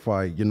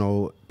glorify, you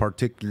know,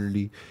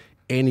 particularly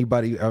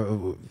anybody.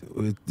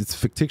 It's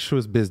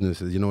fictitious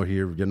businesses, you know,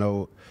 here,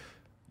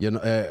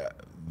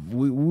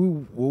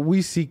 what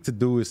we seek to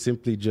do is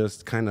simply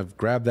just kind of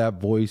grab that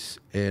voice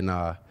and,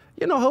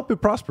 help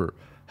it prosper.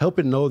 Help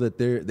it know that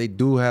they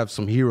do have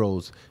some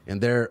heroes in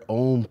their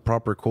own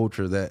proper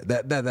culture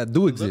that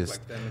do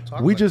exist.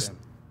 We just,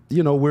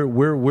 you know,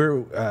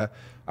 we're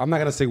I'm not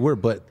gonna say we're,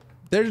 but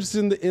they're just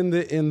in the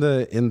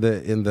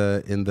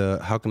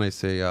how can I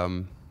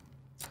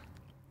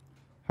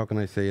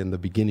say in the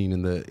beginning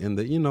in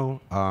the you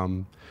know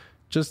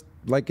just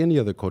like any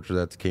other culture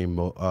that's came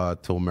to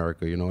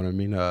America, you know what I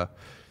mean?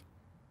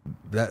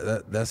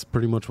 That's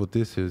pretty much what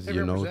this is,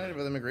 you know. Representative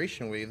of the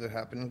immigration wave that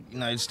happened in the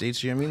United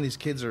States. You know what I mean? These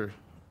kids are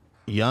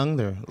young,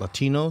 they're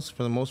Latinos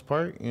for the most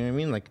part. You know what I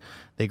mean? Like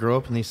they grow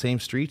up in these same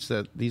streets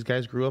that these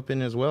guys grew up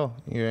in as well.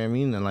 You know what I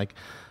mean? And like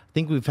I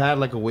think we've had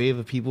like a wave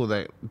of people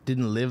that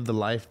didn't live the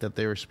life that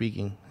they were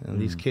speaking, and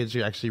these kids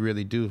actually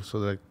really do. So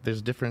like, there's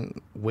a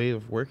different way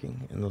of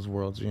working in those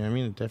worlds. You know what I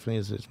mean? It definitely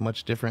is. It's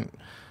much different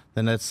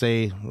than let's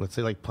say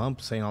like Pump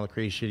saying all the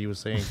crazy shit he was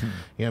saying.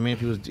 You know what I mean? If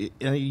he was,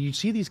 and you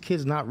see these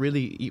kids not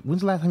really.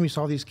 When's the last time you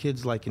saw these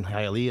kids like in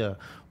Hialeah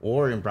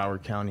or in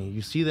Broward County?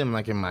 You see them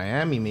like in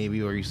Miami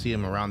maybe, or you see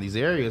them around these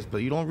areas, but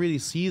you don't really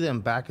see them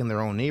back in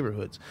their own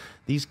neighborhoods.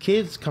 These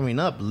kids coming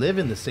up live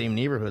in the same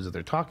neighborhoods that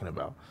they're talking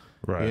about.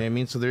 Right. You know what I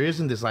mean? So there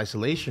isn't this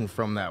isolation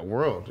from that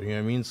world. You know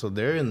what I mean? So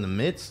they're in the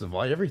midst of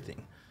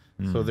everything.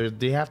 So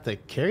they have to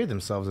carry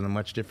themselves in a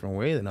much different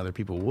way than other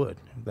people would,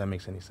 if that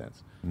makes any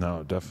sense.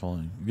 No,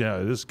 definitely. Yeah,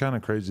 it is kind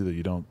of crazy that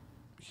you don't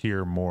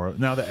hear more.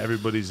 Now that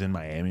everybody's in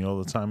Miami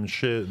all the time and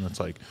shit, and it's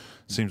like,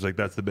 seems like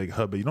that's the big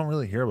hub, but you don't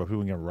really hear about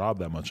people getting robbed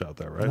that much out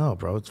there, right? No,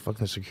 bro. It's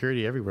fucking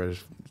security everywhere.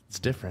 It's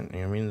different.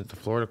 You know what I mean? The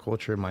Florida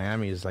culture in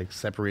Miami is like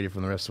separated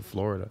from the rest of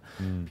Florida.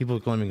 People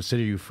don't even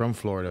consider you from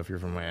Florida if you're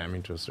from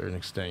Miami to a certain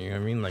extent. You know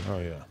what I mean? Like, oh,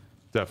 yeah.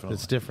 Definitely.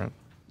 It's different.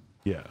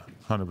 Yeah,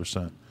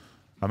 100%.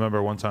 I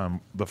remember one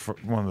time,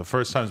 one of the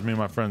first times me and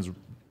my friends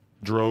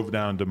drove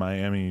down to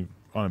Miami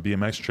on a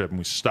BMX trip, and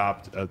we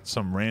stopped at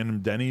some random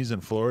Denny's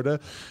in Florida,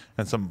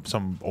 and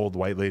some old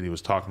white lady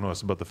was talking to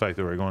us about the fact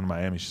that we were going to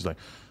Miami. She's like,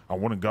 I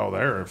wouldn't go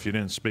there if you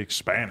didn't speak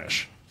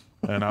Spanish.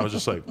 And I was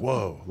just like,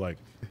 whoa, like,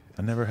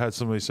 I never had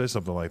somebody say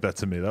something like that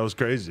to me. That was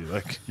crazy.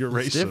 Like, you're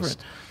racist. It's different.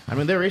 I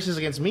mean, they're racist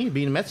against me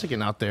being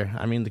Mexican out there.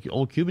 I mean, the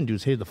old Cuban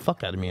dudes hated the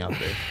fuck out of me out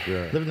there.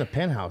 Yeah. Lived in a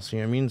penthouse, you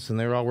know what I mean? So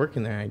they were all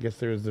working there. I guess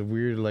there was a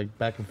weird, like,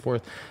 back and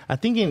forth. I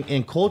think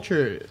in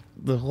culture,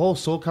 the whole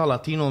SoCal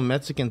Latino and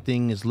Mexican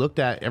thing is looked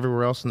at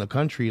everywhere else in the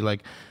country.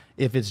 Like,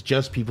 if it's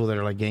just people that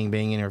are, like,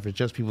 gangbanging or if it's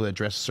just people that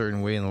dress a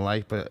certain way in the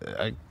life.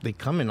 But they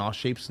come in all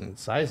shapes and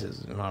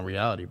sizes in all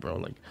reality, bro.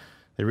 Like,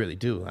 they really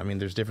do. I mean,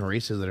 there's different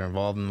races that are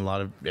involved in a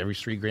lot of every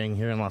street gang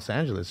here in Los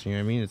Angeles. You know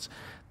what I mean? It's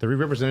they're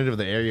representative of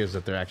the areas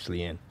that they're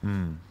actually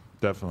in.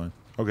 Definitely.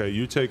 Okay,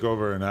 you take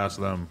over and ask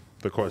them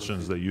the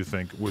questions that you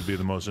think would be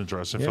the most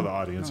interesting for the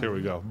audience. Here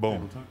we go.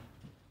 Boom.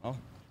 Like,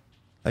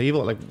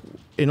 Evo, like,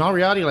 in all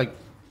reality, like,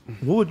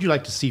 what would you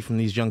like to see from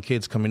these young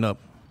kids coming up?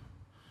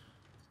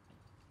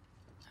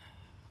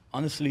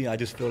 Honestly, I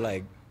just feel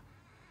like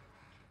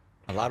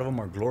a lot of them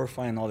are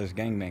glorifying all this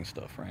gangbang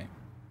stuff, right?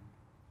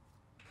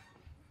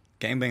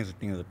 Gangbang's a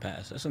thing of the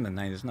past. That's in the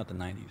 90s. It's not the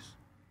 90s. You know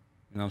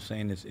what I'm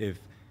saying? It's if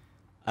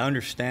I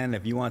understand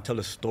if you want to tell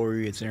a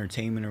story, it's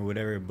entertainment or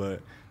whatever,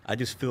 but I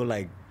just feel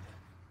like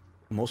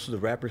most of the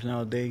rappers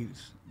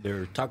nowadays,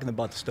 they're talking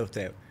about the stuff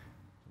that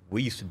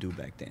we used to do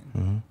back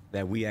then,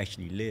 that we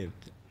actually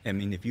lived. I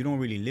mean, if you don't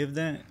really live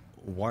that,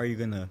 why are you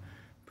going to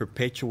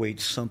perpetuate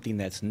something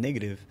that's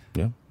negative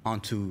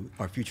onto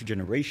our future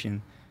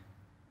generation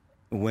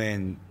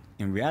when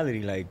in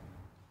reality, like,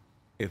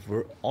 if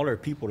we're all our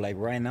people, like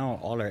right now,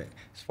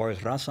 as far as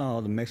Raza,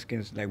 all the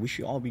Mexicans, like we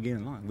should all be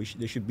getting along.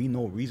 There should be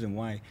no reason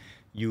why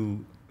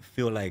you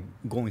feel like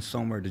going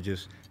somewhere to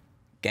just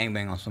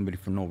gangbang on somebody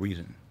for no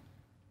reason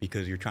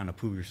because you're trying to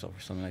prove yourself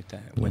or something like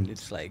that. When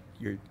it's like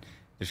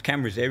there's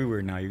cameras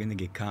everywhere now, you're gonna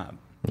get caught.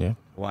 Yeah.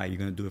 Why? You're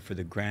gonna do it for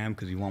the gram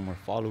because you want more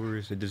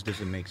followers? It just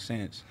doesn't make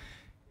sense.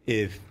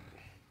 If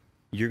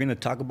you're gonna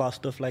talk about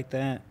stuff like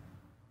that,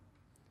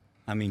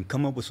 I mean,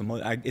 come up with some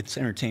other, it's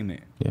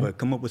entertainment, but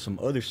come up with some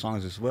other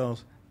songs as well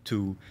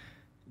to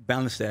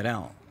balance that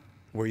out,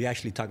 where you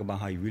actually talk about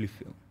how you really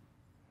feel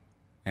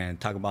and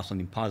talk about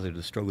something positive,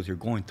 the struggles you're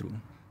going through.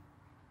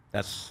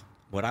 That's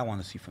what I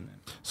want to see from them.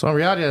 So in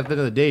reality, at the end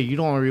of the day, you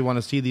don't really want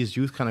to see these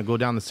youth kind of go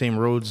down the same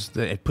roads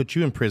that put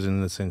you in prison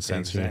in the same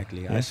sense.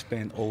 Exactly. I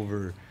spent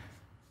over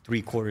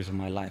 3/4 of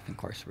my life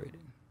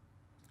incarcerated,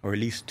 or at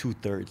least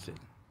 2/3 it.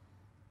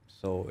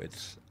 So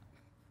it's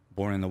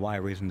born in the Y,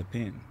 raised in the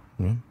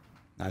pen.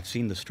 I've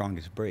seen the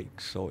strongest break,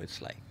 so it's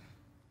like,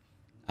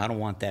 I don't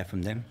want that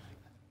from them.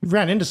 You've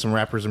ran into some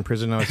rappers in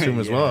prison, I assume,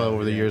 as well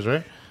over the years,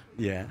 right?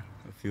 Yeah,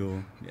 I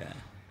feel,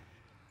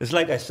 It's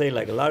like I say,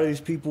 like a lot of these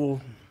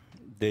people,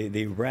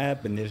 they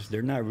rap and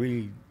they're not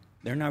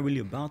really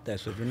about that.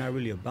 So if you're not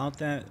really about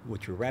that,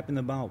 what you're rapping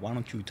about, why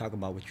don't you talk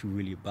about what you're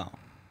really about?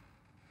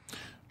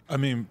 I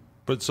mean,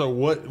 but so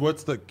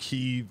what's the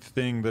key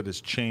thing that has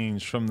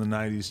changed from the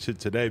 90s to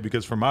today?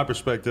 Because from my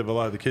perspective, a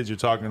lot of the kids you're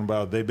talking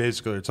about, they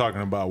basically are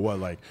talking about what,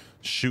 like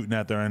shooting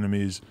at their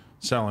enemies,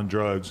 selling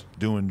drugs,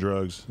 doing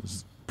drugs.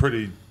 It's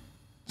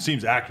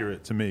seems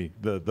accurate to me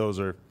that those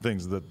are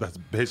things that's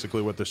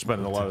basically what they're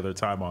spending a lot of their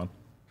time on.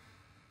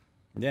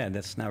 Yeah,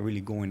 that's not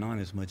really going on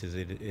as much as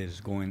it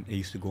used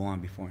to go on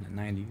before in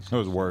the 90s. It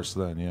was worse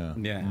then, yeah.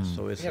 Yeah,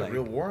 so it's like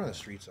real war on the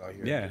streets out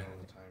here. Yeah.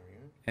 All the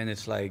time, and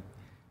it's like,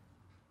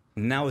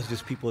 now it's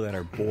just people that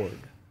are bored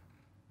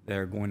that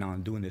are going out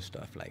and doing this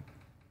stuff. Like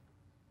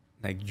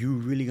you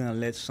really gonna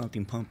let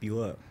something pump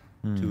you up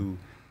to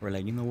where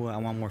like, you know what, I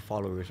want more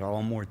followers or I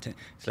want more attention.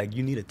 It's like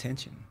you need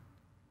attention.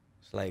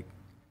 It's like,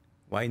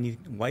 why do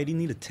you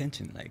need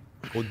attention? Like,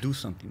 go do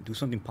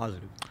something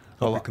positive.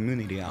 Help your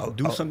community out.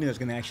 Do something that's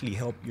gonna actually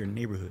help your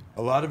neighborhood.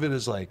 A lot of it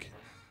is like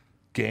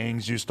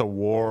gangs used to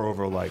war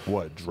over like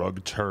what,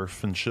 drug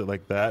turf and shit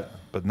like that.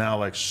 But now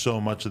like so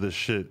much of this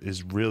shit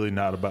is really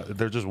not about,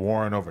 they're just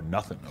warring over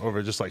nothing,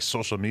 over just like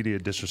social media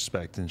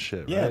disrespect and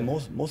shit. Yeah, right?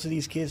 most of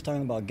these kids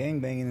talking about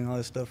gangbanging and all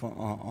this stuff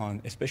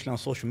on especially on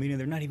social media,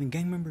 they're not even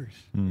gang members.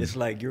 It's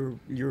like you're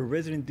a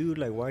resident dude.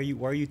 Like why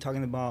are you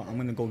talking about I'm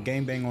gonna go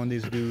gangbang on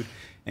this dude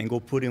and go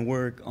put in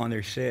work on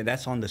their set?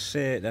 That's on the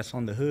set. That's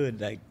on the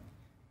hood. Like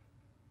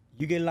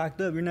you get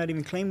locked up, you're not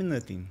even claiming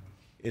nothing.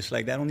 It's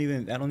like I don't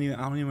even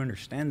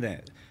understand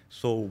that.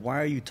 So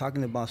why are you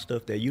talking about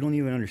stuff that you don't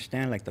even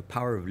understand, like the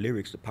power of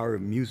lyrics, the power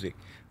of music,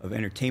 of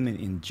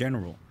entertainment in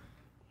general?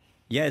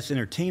 Yeah, it's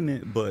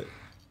entertainment, but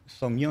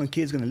some young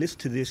kid's gonna listen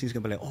to this, he's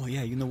gonna be like, oh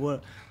yeah, you know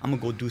what? I'm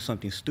gonna go do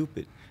something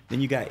stupid.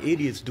 Then you got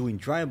idiots doing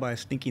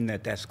drive-bys thinking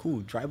that that's cool.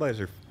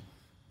 Drive-bys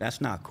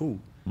that's not cool.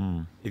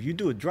 If you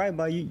do a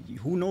drive-by,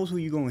 who knows who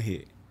you're gonna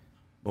hit?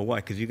 But why?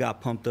 Because you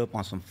got pumped up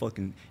on some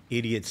fucking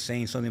idiot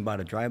saying something about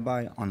a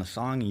drive-by on a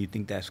song and you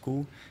think that's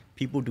cool?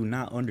 People do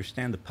not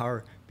understand the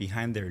power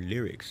behind their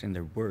lyrics and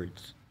their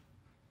words.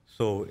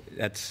 So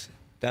that's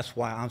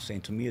why I'm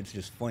saying, to me, it's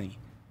just funny.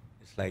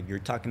 It's like you're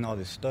talking all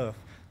this stuff,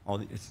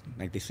 it's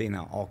like they say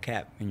now, all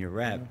cap in your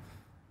rap,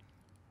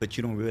 but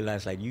you don't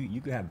realize like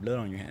you could have blood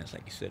on your hands,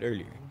 like you said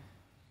earlier.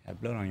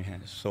 Have blood on your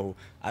hands. So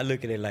I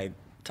look at it like,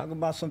 talk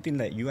about something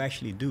that you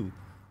actually do.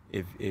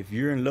 If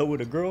you're in love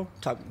with a girl,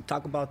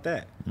 talk about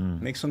that.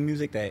 Make some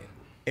music that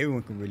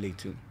everyone can relate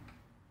to.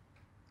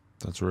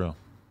 That's real.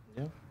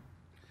 Yeah.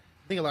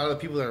 I think a lot of the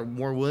people that are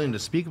more willing to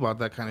speak about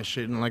that kind of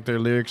shit and like their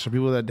lyrics are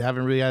people that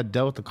haven't really had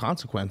dealt with the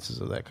consequences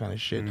of that kind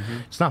of shit.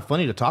 It's not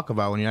funny to talk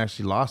about when you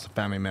actually lost a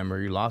family member,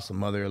 you lost a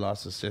mother, you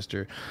lost a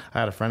sister. I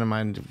had a friend of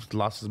mine who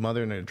lost his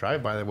mother in a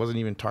drive-by that wasn't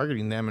even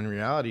targeting them in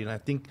reality. And I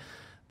think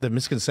the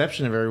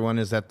misconception of everyone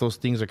is that those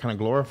things are kind of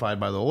glorified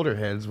by the older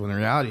heads when in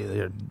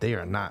reality they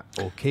are not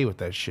okay with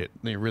that shit.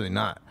 They're really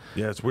not.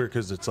 Yeah, it's weird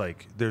because it's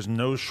like there's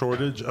no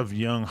shortage of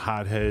young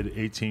hothead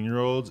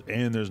 18-year-olds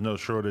and there's no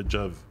shortage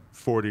of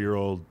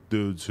 40-year-old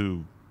dudes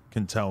who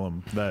can tell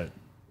them that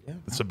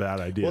it's a bad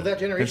idea. Well, that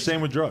generation. And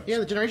same with drugs. Yeah,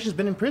 the generation's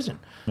been in prison.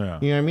 Yeah.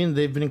 You know what I mean?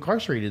 They've been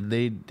incarcerated.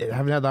 They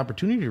haven't had the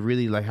opportunity to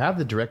really like have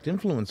the direct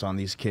influence on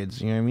these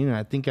kids. You know what I mean? And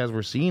I think as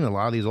we're seeing a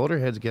lot of these older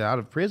heads get out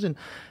of prison,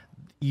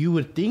 you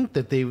would think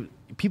that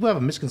people have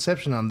a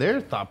misconception on their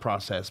thought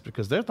process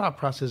because their thought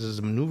process is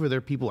to maneuver their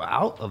people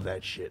out of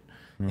that shit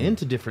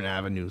into different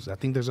avenues. I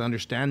think there's an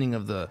understanding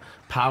of the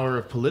power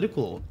of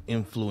political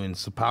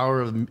influence, the power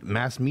of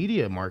mass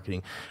media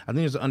marketing. I think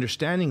there's an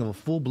understanding of a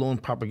full-blown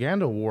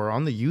propaganda war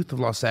on the youth of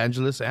Los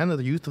Angeles and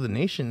the youth of the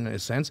nation, in a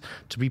sense,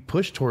 to be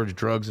pushed towards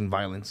drugs and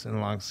violence in a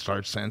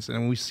large sense. And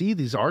when we see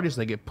these artists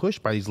that get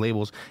pushed by these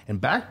labels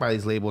and backed by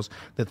these labels,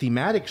 the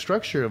thematic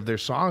structure of their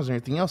songs and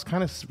everything else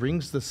kind of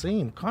rings the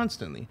same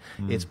constantly.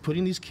 It's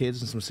putting these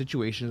kids in some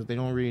situations that they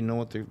don't really know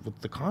what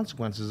the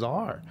consequences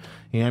are.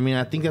 You know what I mean?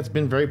 I think that's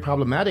been very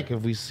problematic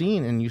if we've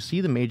seen, and you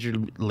see the major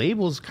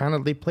labels kind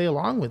of, they play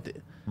along with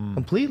it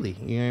completely.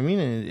 You know what I mean?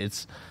 And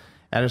it's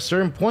at a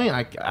certain point,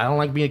 I don't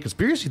like being a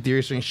conspiracy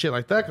theorist or any shit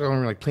like that because I don't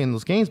really like playing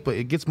those games, but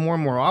it gets more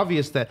and more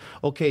obvious that,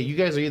 okay, you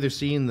guys are either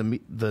seeing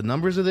the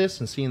numbers of this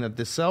and seeing that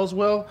this sells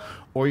well,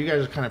 or you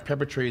guys are kind of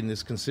perpetrating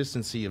this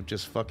consistency of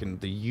just fucking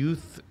the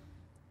youth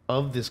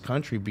of this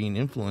country being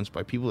influenced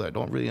by people that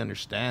don't really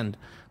understand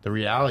the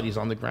realities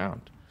on the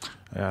ground.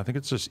 Yeah, I think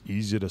it's just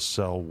easy to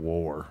sell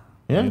war.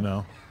 Yeah. You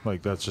know?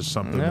 Like that's just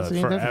something that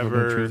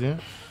forever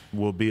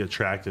will be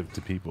attractive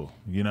to people.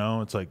 You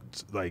know? It's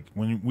like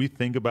when we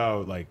think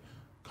about like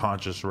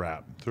conscious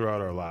rap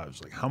throughout our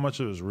lives, like how much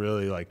of it has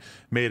really like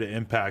made an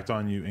impact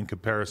on you in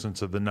comparison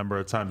to the number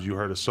of times you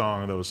heard a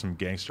song that was some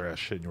gangster ass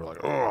shit and you were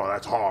like, oh,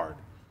 that's hard.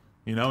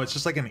 You know, it's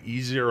just like an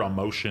easier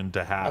emotion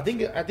to have. I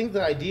think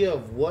the idea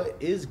of what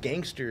is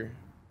gangster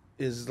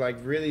is like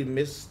really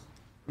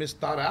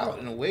misthought out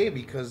in a way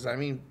because I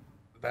mean,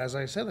 as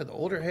I said, like, the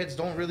older heads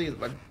don't really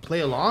like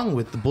play along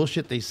with the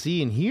bullshit they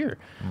see and hear.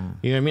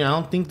 You know what I mean? I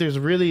don't think there's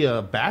really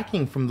a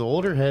backing from the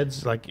older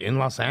heads, like in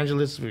Los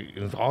Angeles,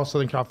 in all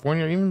Southern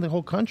California, or even the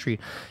whole country.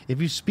 If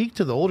you speak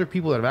to the older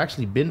people that have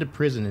actually been to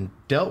prison and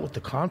dealt with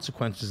the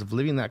consequences of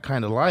living that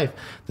kind of life,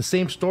 the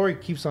same story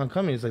keeps on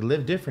coming. It's like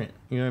live different.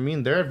 You know what I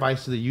mean? Their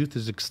advice to the youth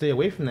is to stay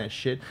away from that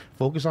shit.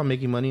 Focus on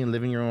making money and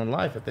living your own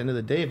life. At the end of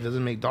the day, if it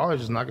doesn't make dollars,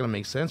 it's not going to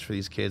make sense for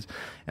these kids.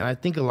 And I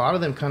think a lot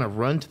of them kind of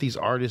run to these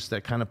artists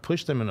that kind of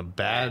push them in a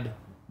bad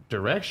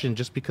direction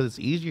just because it's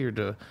easier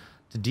to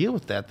deal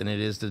with that than it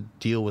is to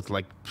deal with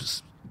like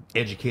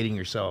educating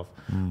yourself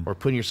or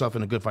putting yourself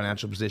in a good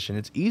financial position.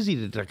 It's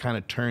easy to kind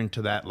of turn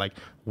to that like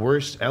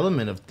worst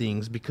element of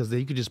things because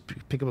then you could just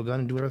pick up a gun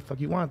and do whatever the fuck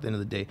you want at the end of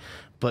the day.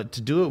 But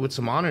to do it with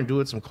some honor and do it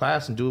with some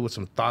class and do it with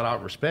some thought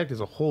out respect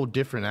is a whole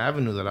different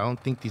avenue that I don't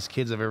think these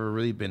kids have ever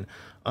really been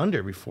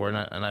under before. And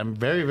I'm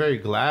very, very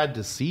glad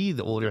to see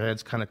the older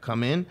heads kind of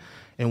come in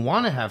and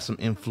want to have some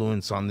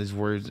influence on these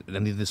words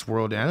and this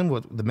world and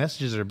what the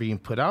messages that are being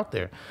put out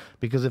there.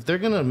 Because if they're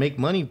going to make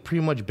money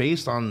pretty much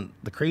based on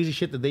the crazy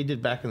shit that they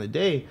did back in the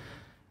day,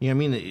 you know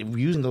what I mean,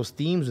 using those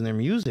themes in their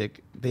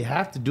music, they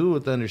have to do it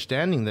with the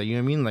understanding that, you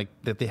know what I mean, like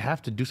that they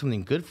have to do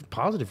something good,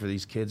 positive for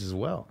these kids as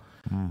well.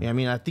 Yeah, I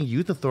mean, I think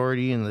Youth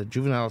Authority and the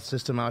juvenile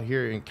system out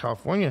here in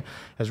California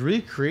has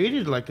really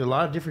created like a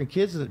lot of different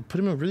kids and put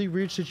them in really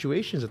weird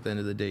situations at the end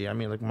of the day. I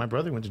mean, like my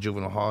brother went to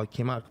juvenile hall, he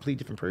came out a completely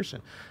different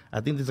person.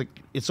 I think there's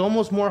like, it's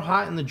almost more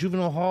hot in the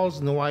juvenile halls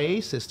in the YA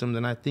system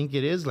than I think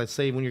it is, let's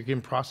say, when you're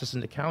getting processed in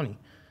the county.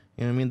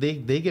 You know what I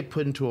mean? They get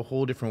put into a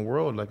whole different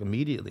world like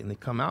immediately and they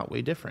come out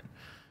way different.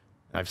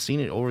 I've seen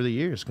it over the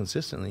years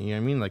consistently. You know what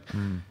I mean? Like,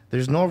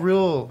 there's no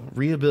real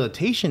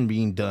rehabilitation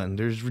being done.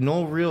 There's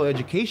no real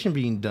education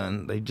being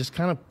done. They just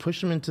kind of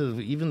push them into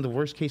even the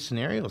worst case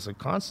scenarios, like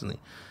constantly.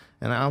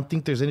 And I don't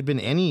think there's been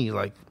any,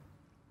 like,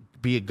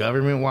 be it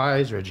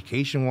government-wise or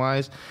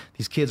education-wise,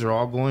 these kids are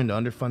all going to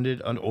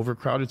underfunded,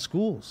 overcrowded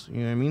schools.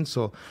 You know what I mean?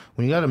 So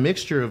when you got a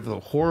mixture of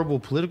a horrible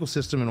political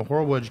system and a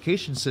horrible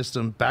education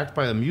system backed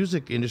by a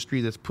music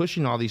industry that's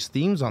pushing all these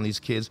themes on these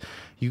kids,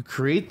 you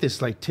create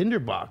this like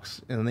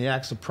tinderbox, and they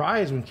act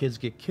surprised when kids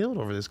get killed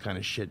over this kind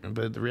of shit.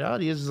 But the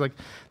reality is like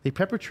they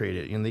perpetrate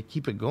it and they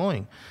keep it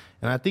going.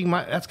 And I think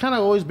that's kind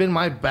of always been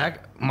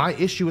my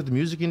issue with the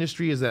music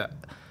industry is that,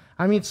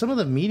 I mean, some of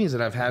the meetings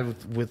that I've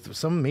had with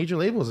some major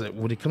labels, that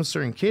when it comes to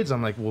certain kids,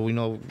 I'm like, well, we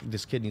know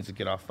this kid needs to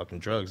get off fucking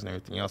drugs and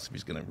everything else if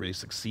he's going to really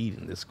succeed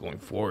in this going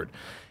forward.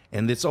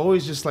 And it's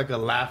always just like a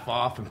laugh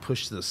off and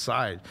push to the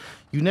side.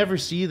 You never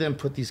see them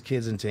put these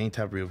kids into any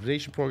type of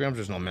rehabilitation programs.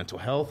 There's no mental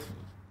health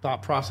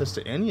thought process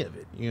to any of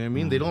it. You know what I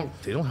mean? They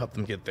don't help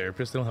them get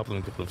therapists. They don't help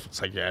them get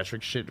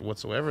psychiatric shit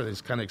whatsoever. They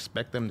just kind of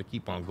expect them to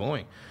keep on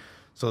going.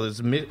 So there's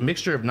a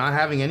mixture of not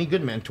having any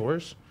good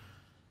mentors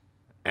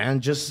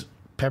and just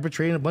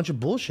perpetrating a bunch of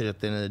bullshit at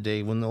the end of the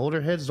day when the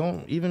older heads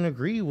don't even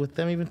agree with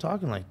them even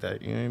talking like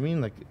that. You know what I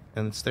mean? Like,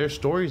 and it's their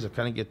stories that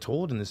kind of get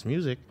told in this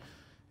music,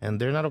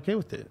 and they're not okay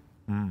with it.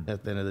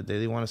 At the end of the day,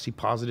 they want to see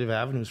positive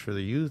avenues for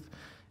the youth,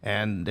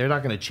 and they're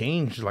not going to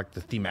change like the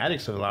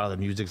thematics of a lot of the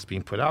music that's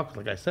being put out.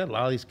 Like I said, a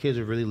lot of these kids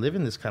are really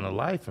living this kind of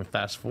life and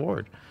fast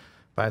forward.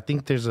 But I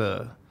think there's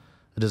a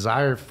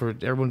desire for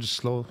everyone to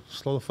slow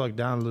the fuck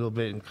down a little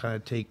bit and kind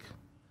of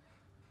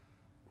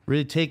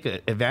really take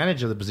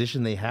advantage of the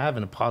position they have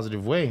in a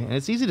positive way. And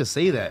it's easy to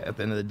say that at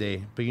the end of the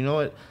day, but you know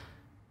what?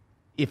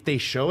 If they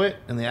show it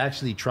and they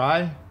actually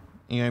try,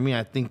 you know what I mean?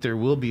 I think there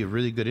will be a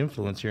really good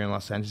influence here in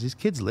Los Angeles. These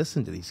kids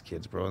listen to these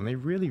kids, bro, and they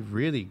really,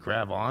 really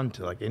grab on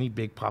to like any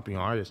big popping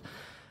artist.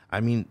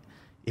 I mean,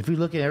 if we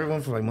look at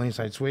everyone from like Money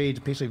Inside Sway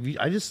to Peso,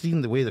 I just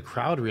seen the way the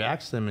crowd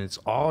reacts to them, and it's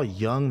all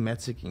young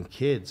Mexican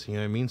kids. You know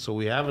what I mean? So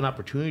we have an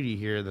opportunity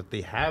here that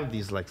they have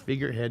these like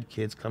figurehead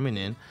kids coming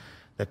in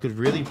that could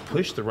really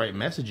push the right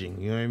messaging.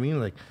 You know what I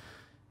mean? Like,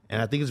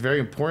 and I think it's very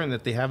important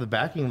that they have the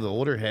backing of the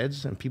older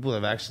heads and people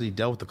that have actually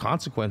dealt with the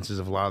consequences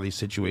of a lot of these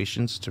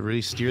situations to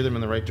really steer them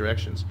in the right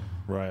directions.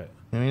 Right.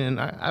 I mean, and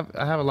I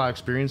have a lot of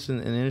experience in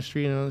the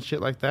industry and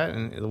shit like that,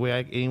 and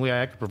any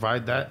way I could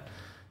provide that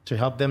to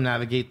help them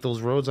navigate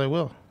those roads, I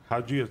will.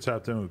 How'd you get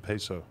tapped in with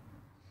Peso?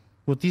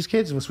 With these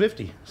kids, with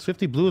Swifty.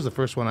 Swifty Blue is the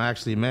first one I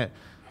actually met,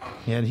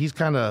 and he's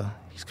kind of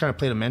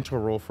played a mentor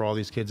role for all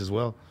these kids as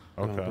well.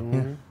 Okay.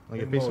 Yeah. Like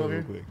get Peso over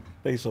here?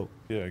 Peso.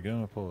 Yeah, get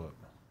him a pull up.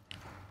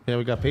 Yeah,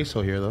 we got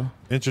Peso here though.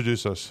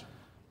 Introduce us.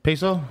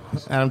 Peso,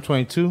 Adam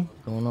 22.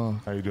 Going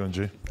on? How you doing,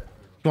 G? You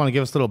want to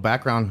give us a little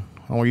background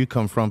on where you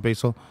come from,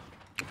 Peso?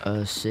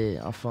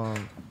 Shit, I'm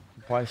from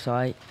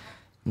Parkside,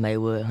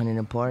 Maywood,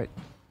 Huntington Park.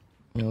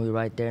 You know, we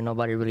right there.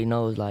 Nobody really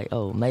knows, like,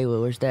 oh,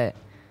 Maywood, where's that?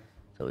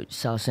 So it's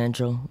South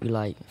Central. We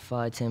like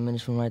 5-10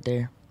 minutes from right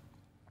there.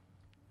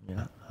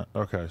 Yeah.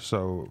 Okay,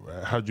 so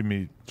how'd you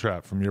meet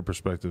Trap from your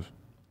perspective?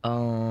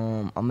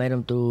 I met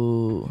him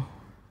through.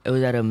 It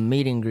was at a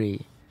meet and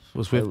greet.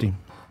 Was 50.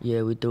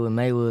 Yeah, we threw in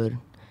Maywood,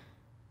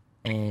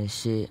 and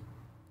shit.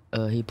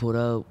 He pulled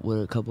up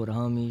with a couple of the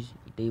homies,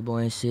 D-Boy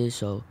and shit.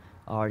 So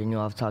I already knew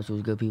I've talked to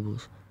was good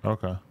peoples.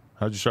 Okay,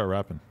 how'd you start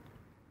rapping?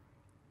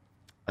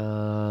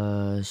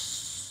 I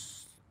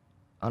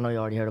know you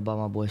already heard about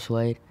my boy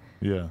Suede.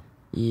 Yeah.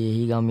 Yeah,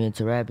 he got me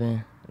into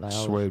rapping. Like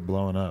Suede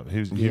blowing up.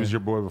 He was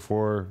your boy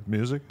before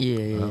music?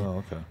 Yeah.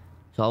 Oh, okay.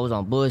 So I was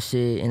on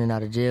bullshit, in and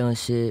out of jail and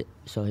shit.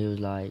 So he was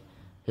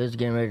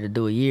getting ready to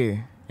do a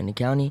year in the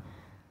county.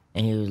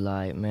 And he was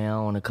like, man,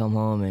 I want to come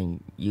home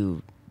and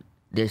you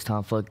this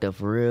time fucked up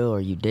for real or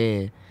you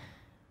dead.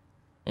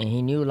 And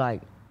he knew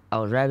like I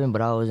was rapping,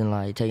 but I wasn't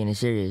like taking it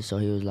serious. So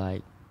he was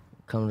like,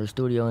 come to the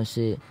studio and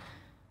shit.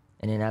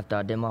 And then after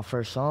I did my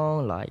first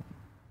song, like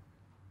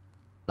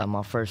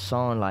my first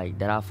song like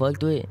that I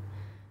fucked with,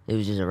 it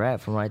was just a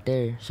rap from right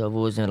there. So if it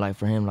wasn't like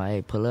for him, like,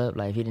 hey, pull up,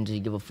 like if he didn't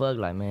just give a fuck,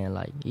 like man,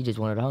 like he just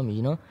wanted a homie,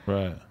 you know?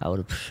 Right. I would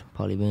have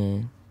probably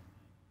been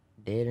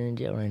dead or in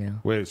jail right now.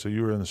 Wait, so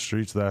you were in the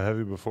streets that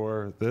heavy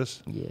before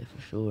this? Yeah,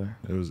 for sure.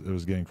 It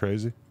was getting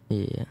crazy?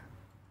 Yeah.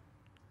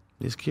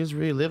 These kids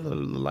really live the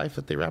life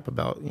that they rap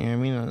about. You know what I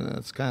mean?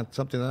 It's kind of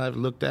something that I've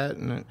looked at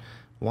and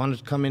wanted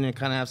to come in and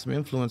kind of have some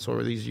influence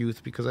over these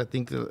youth because I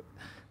think that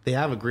they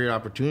have a great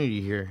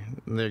opportunity here.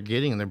 And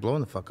they're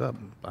blowing the fuck up.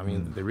 I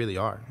mean, they really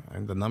are.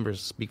 And the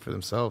numbers speak for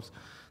themselves.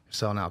 They're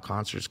selling out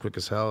concerts quick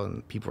as hell,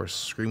 and people are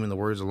screaming the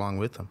words along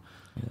with them.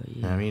 Yeah.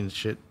 You know what I mean,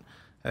 shit.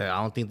 I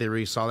don't think they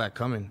really saw that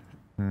coming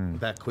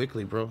that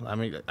quickly, bro. I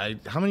mean,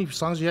 how many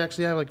songs do you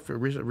actually have like for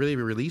really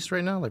released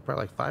right now? Like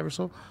probably like 5 or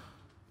so.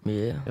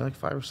 Yeah. Yeah, like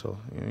 5 or so.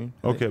 You know what I mean?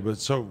 Okay, but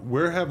so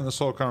we're having this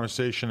whole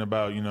conversation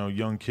about, you know,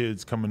 young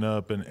kids coming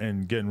up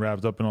and getting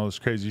wrapped up in all this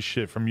crazy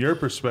shit. From your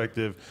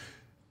perspective,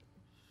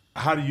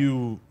 how do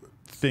you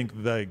think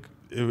like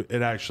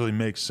it actually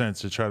makes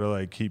sense to try to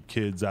like keep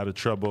kids out of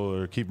trouble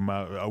or keep them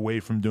away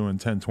from doing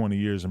 10, 20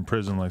 years in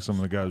prison like some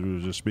of the guys we were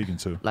just speaking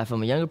to? Like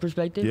from a younger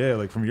perspective? Yeah,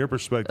 like from your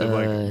perspective,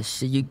 like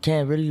see, you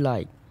can't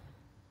really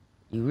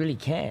you really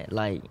can't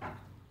like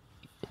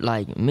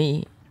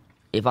me.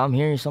 If I'm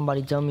hearing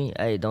somebody tell me,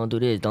 hey, don't do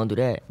this, don't do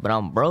that, but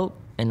I'm broke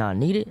and I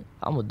need it,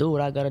 I'm gonna do what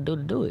I gotta do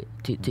to do it,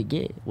 to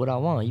get what I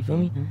want, you feel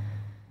me?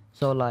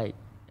 So like,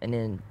 and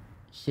then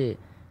shit,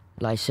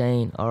 like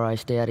saying, all right,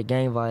 stay out of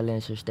gang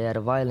violence or stay out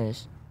of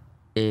violence.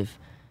 This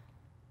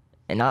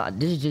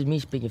is just me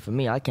speaking for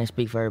me, I can't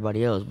speak for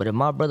everybody else, but if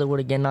my brother were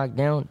to get knocked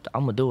down,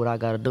 I'm gonna do what I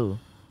gotta do,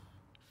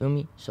 feel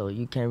me? So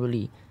you can't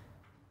really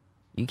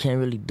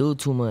do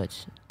too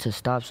much to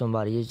stop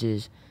somebody, it's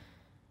just,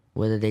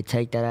 whether they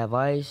take that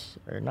advice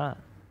or not.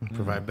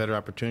 Provide better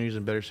opportunities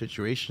and better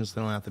situations, they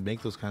don't have to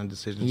make those kind of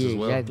decisions Yeah, as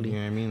well. exactly. You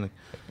know what I mean? Like,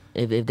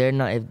 If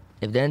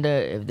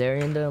they're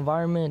in the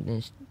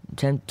environment,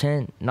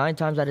 then 9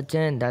 times out of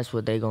 10, that's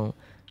what they gon',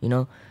 you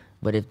know.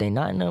 But if they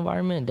not in the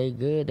environment, they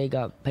good, they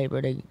got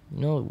paper, they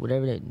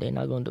whatever, they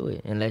not gonna do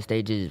it unless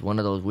they just one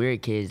of those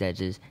weird kids that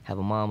just have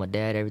a mom, a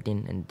dad,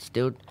 everything, and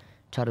still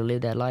try to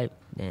live that life.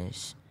 Then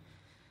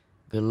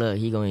good luck.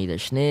 He gonna either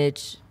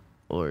snitch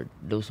or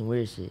do some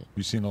weird shit.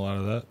 You seen a lot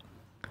of that?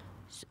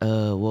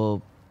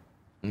 Well,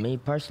 me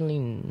personally,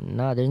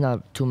 nah. There's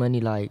not too many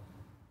like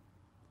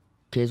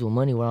kids with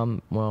money where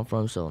I'm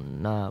from, so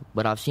nah.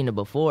 But I've seen it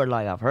before.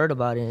 Like I've heard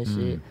about it and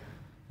shit.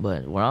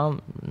 But where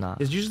I'm, nah.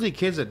 It's usually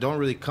kids that don't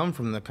really come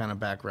from the kind of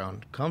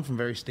background, come from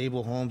very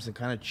stable homes and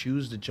kind of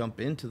choose to jump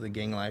into the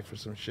gang life or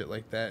some shit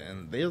like that.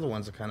 And they're the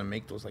ones that kind of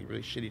make those like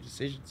really shitty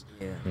decisions.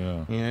 Yeah. Yeah. You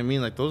know what I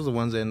mean? Like those are the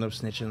ones that end up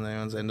snitching, the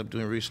ones that end up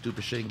doing really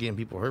stupid shit and getting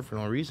people hurt for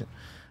no reason.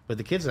 But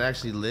the kids that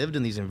actually lived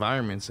in these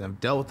environments and have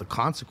dealt with the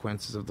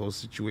consequences of those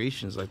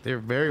situations, like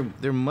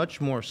they're much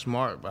more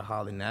smart about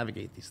how they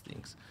navigate these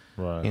things.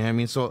 Right. You know what I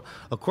mean? So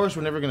of course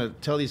we're never gonna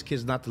tell these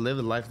kids not to live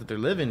the life that they're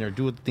living or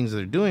do the things that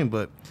they're doing,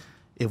 but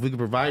if we could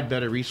provide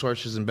better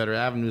resources and better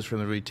avenues for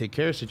them to really take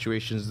care of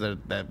situations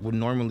that would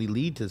normally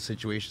lead to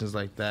situations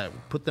like that,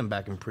 put them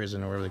back in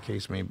prison or whatever the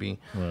case may be.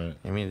 Right.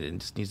 I mean, it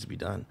just needs to be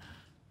done.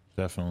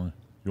 Definitely.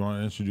 You want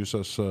to introduce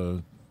us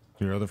to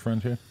your other friend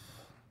here?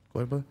 Go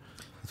ahead, bud.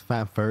 It's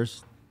Fam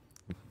First.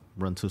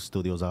 Run 2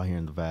 studios out here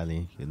in the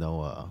valley.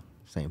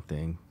 Same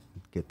thing.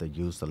 Get to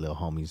use the little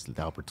homies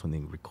the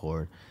opportunity to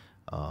record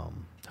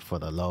for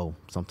the low,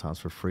 sometimes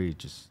for free.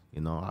 Just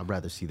I'd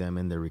rather see them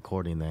in there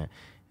recording that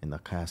in the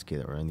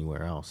casket or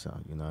anywhere else.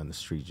 In the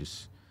street,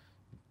 just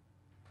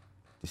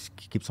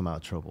keeps them out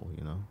of trouble.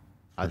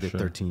 I did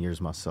 13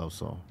 years myself,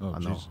 so I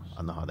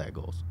know how that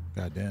goes.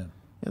 Goddamn.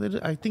 Yeah,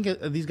 I think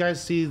these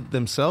guys see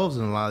themselves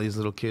in a lot of these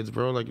little kids,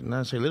 bro. Like, not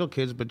necessarily little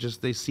kids, but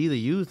just they see the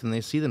youth and they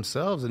see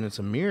themselves, and it's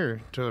a mirror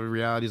to the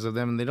realities of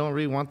them, and they don't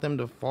really want them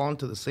to fall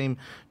into the same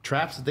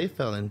traps that they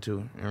fell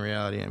into in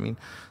reality. I mean,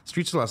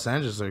 streets of Los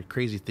Angeles are a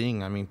crazy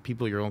thing. I mean,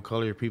 people of your own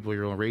color, people of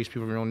your own race,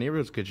 people of your own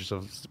neighborhoods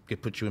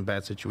get put you in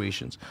bad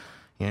situations.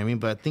 You know what I mean?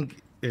 But I think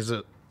there's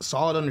a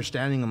solid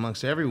understanding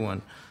amongst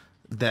everyone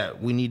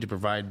that we need to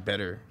provide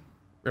better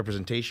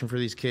representation for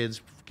these kids,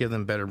 give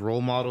them better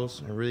role models,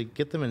 and really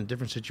get them in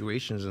different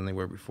situations than they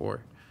were before.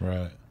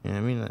 Right. You know what I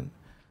mean?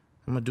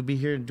 I'm going to be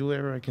here and do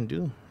whatever I can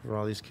do for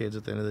all these kids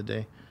at the end of the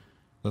day.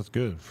 That's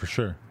good, for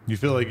sure. You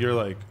feel like you're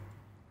like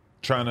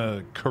trying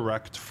to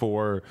correct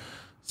for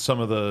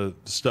some of the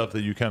stuff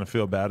that you kind of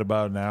feel bad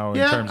about now in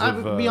terms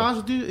of I'll be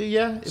honest with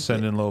you,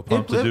 sending Lil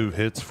Pump to do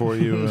hits for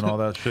you and all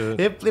that shit.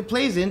 It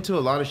plays into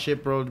a lot of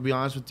shit, bro, to be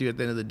honest with you. At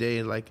the end of the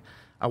day, like,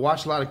 I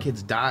watched a lot of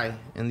kids die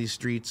in these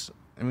streets.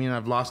 I mean,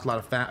 I've lost a lot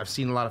of I've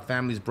seen a lot of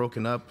families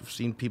broken up. I've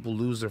seen people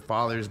lose their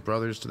fathers,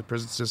 brothers to the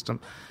prison system.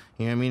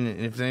 You know what I mean?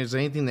 And if there's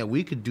anything that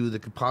we could do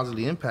that could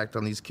positively impact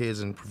on these kids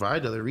and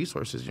provide other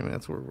resources,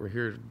 that's what we're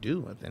here to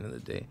do at the end of the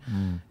day.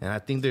 And I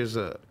think there's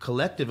a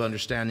collective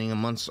understanding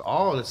amongst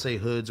all, let's say,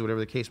 hoods or whatever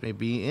the case may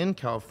be in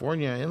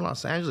California, in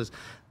Los Angeles,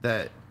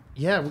 that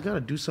we got to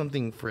do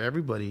something for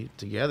everybody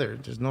together.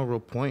 There's no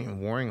real point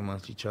in warring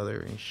amongst each other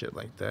and shit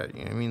like that. You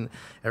know what I mean?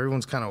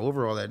 Everyone's kind of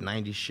over all that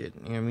 90s shit.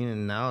 You know what I mean?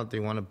 And now they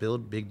want to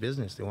build big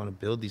business. They want to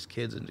build these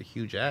kids into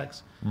huge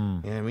acts. You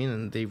know what I mean?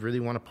 And they really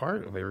want a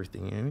part of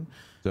everything. You know what I mean?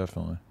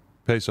 Definitely.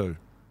 Peso, you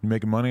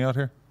making money out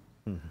here?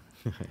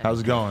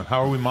 How's it going?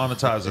 How are we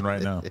monetizing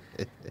right now?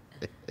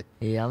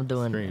 Yeah, I'm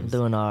doing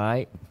all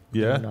right.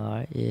 Yeah? Doing all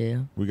right, yeah.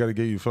 We got to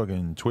get you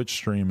fucking Twitch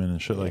streaming and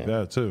shit like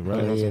that too,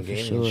 right? Yeah, Some for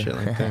gaming sure. shit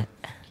like that.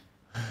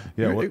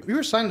 Yeah.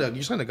 You signed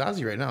to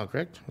Ghazi right now,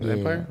 correct? With Yeah.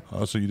 Empire?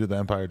 Oh, so you did the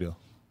Empire deal.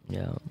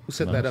 Yeah. Who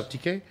set that up?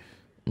 TK?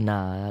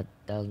 Nah,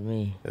 that was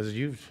me. That was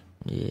you.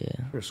 Yeah.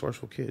 You're a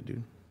resourceful kid,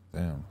 dude.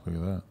 Damn, look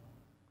at that.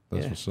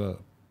 That's Yeah. what's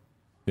up.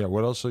 Yeah,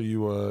 what else are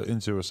you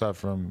into aside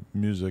from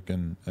music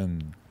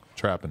and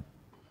trapping?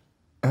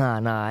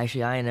 Nah.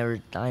 Actually, I ain't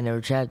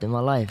never trapped in my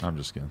life. I'm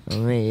just kidding. I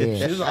mean, yeah.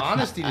 There's an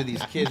honesty to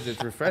these kids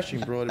that's refreshing,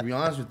 bro, to be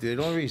honest with you.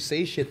 They don't really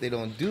say shit they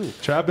don't do.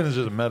 Trapping is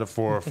just a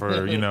metaphor for,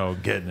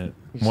 getting it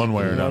one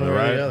way or another,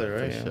 right?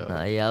 Yeah.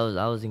 Nah, yeah,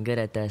 I wasn't good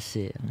at that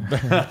shit.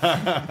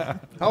 How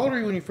old were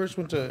you when you first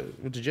went to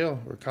jail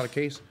or caught a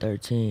case?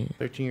 13.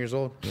 13 years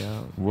old. Yeah.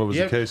 What was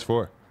Yeah. the case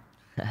for?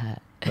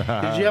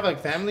 Did you have like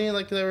family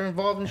that were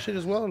involved in shit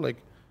as well? Like,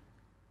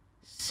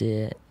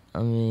 Shit. I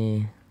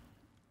mean,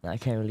 I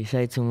can't really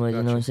say too much.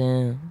 You know what I'm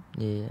saying?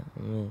 Yeah.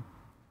 I mean,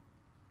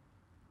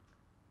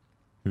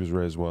 He was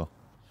raised well.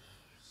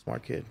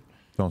 smart kid.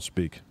 Don't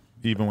speak.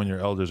 Even when your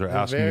elders are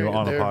asking you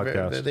on a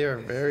podcast. They are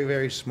very,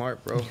 very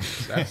smart, bro.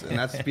 That's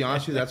to be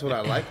honest with you, that's what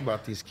I like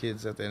about these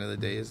kids at the end of the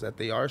day is that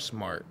they are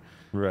smart.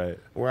 Right.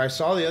 Where I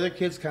saw the other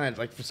kids kind of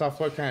like for South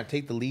Florida kind of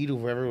take the lead of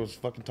whoever was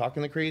fucking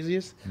talking the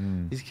craziest.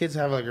 These kids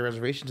have like a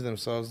reservation to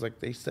themselves. Like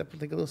they take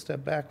a little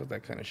step back with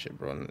that kind of shit,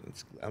 bro.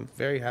 And I'm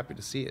very happy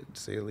to see it,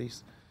 to say the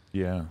least.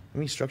 Yeah. I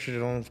mean, he structured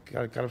it on,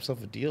 got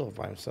himself a deal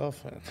by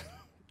himself.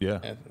 Yeah.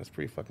 And that's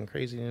pretty fucking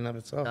crazy in and of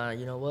itself.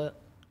 you know what?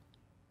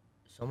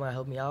 Somebody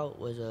helped me out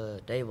was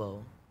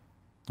Davo.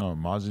 Oh,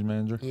 Mozzie's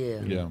manager?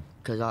 Yeah. Yeah.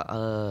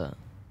 Cause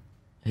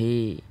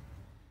he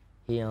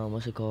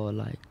what's it called?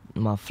 Like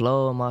my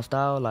flow and my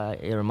style,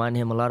 like it reminded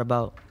him a lot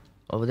about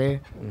over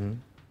there.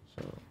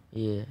 So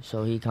yeah,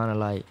 so he kind of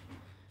like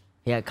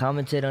he had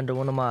commented under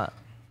one of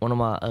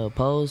my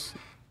posts,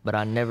 but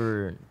I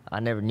never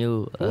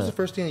knew. What was the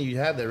first thing that you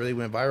had that really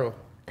went viral?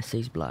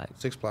 6 Block.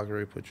 6 Block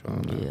really put you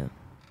on.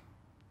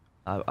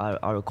 Yeah.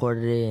 I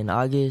recorded it in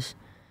August,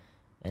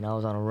 and I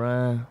was on a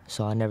run,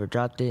 so I never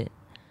dropped it.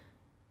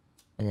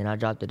 And then I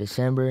dropped it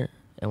December,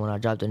 and when I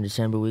dropped it in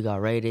December, we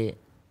got raided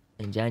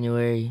in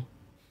January.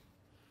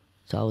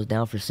 So I was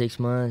down for 6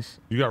 months.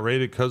 You got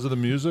raided because of the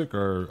music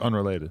or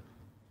unrelated?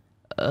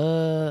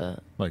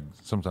 Like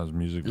sometimes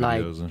music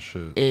videos and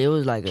shit. It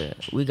was like they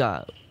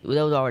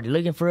was already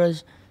looking for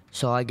us.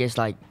 So I guess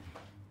like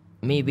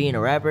me being a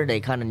rapper, they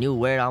kind of knew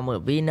where I'm gonna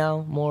be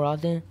now more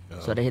often. Yeah.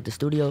 So they hit the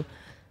studio,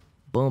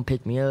 boom,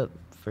 picked me up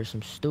for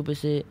some stupid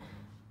shit.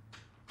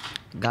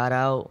 Got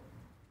out,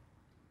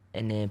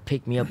 and then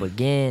picked me up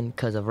again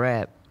because of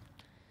rap.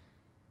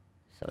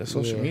 So, the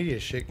social media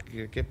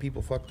shit get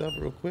people fucked up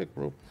real quick,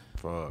 bro.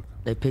 Fuck.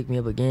 They picked me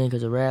up again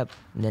because of rap.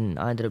 And then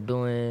I ended up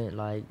doing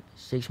like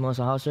 6 months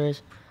of house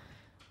arrest.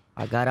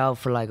 I got out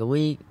for like a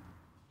week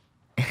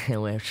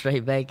and went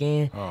straight back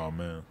in. Oh,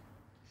 man.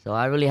 So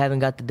I really haven't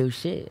got to do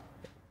shit.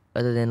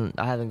 Other than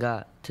I haven't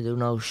got to do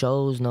no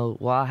shows,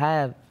 well, I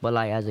have, but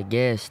like as a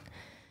guest.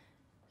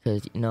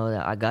 Because, you know,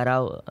 I got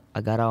out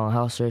on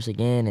house arrest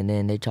again, and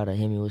then they tried to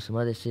hit me with some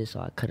other shit,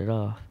 so I cut it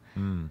off.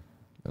 Oh,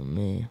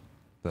 man.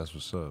 That's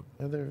what's up.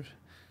 It's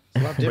a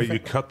lot different. Wait, you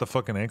cut the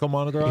fucking ankle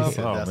monitor off?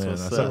 Oh, man. I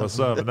said, what's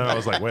up? And then I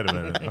was like, wait a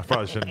minute. I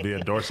probably shouldn't be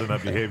endorsing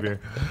that behavior.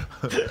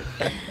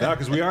 No,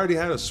 because we already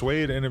had a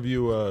Suede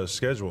interview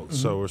scheduled,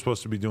 so we're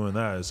supposed to be doing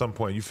that at some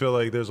point. You feel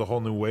like there's a whole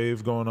new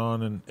wave going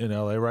on in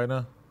L.A. right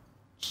now?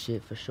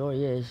 Shit, for sure,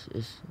 yeah.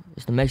 It's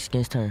the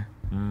Mexicans'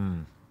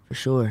 turn. For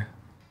sure.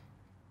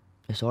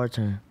 It's our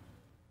turn.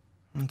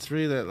 It's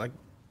really that, like,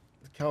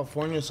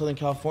 Southern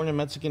California,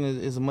 Mexican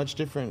is a much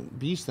different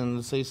beast than,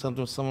 let's say, some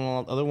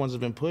other ones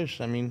have been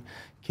pushed. I mean,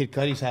 Kid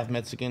Cudi's half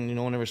Mexican.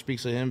 No one ever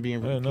speaks of him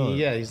being.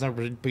 He's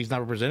not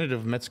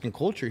representative of Mexican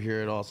culture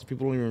here at all. So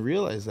people don't even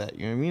realize that.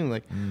 You know what I mean?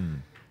 Like,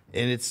 and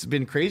it's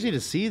been crazy to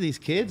see these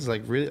kids.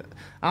 Like, really,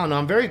 I don't know.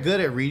 I'm very good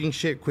at reading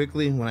shit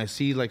quickly when I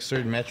see like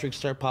certain metrics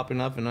start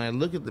popping up, and I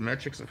look at the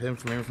metrics of him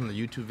from the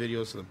YouTube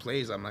videos to the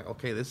plays. I'm like,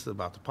 okay, this is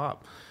about to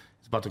pop.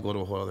 It's about to go to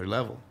a whole other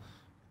level.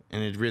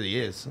 And it really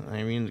is.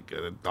 I mean,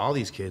 all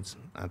these kids.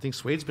 I think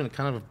Suede's been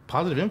kind of a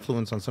positive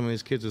influence on some of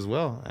these kids as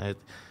well at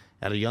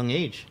a young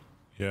age.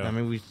 Yeah. I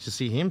mean, we just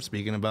see him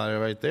speaking about it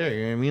right there.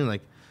 You know what I mean?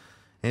 Like,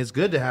 and it's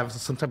good to have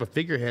some type of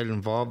figurehead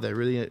involved that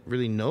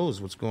really knows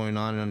what's going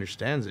on and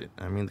understands it.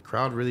 I mean, the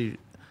crowd these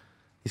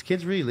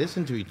kids really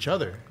listen to each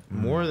other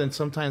more than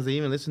sometimes they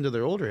even listen to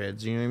their older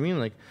heads. You know what I mean?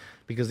 Like,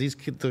 because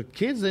the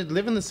kids, they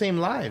live in the same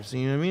lives.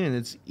 You know what I mean?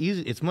 And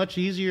it's much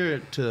easier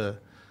to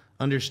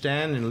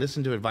understand and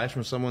listen to advice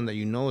from someone that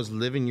you know is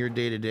living your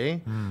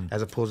day-to-day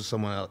as opposed to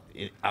someone else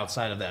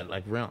outside of that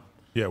like realm.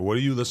 Yeah, what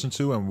do you listen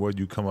to and what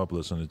do you come up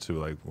listening to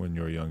like when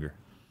you were younger?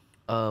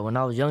 When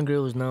I was younger, it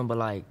was nothing but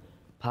like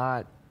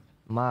Pac,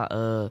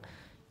 Mobb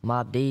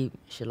Deep,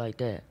 shit like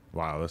that.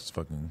 Wow, that's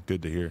fucking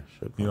good to hear.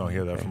 You don't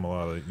hear that from a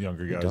lot of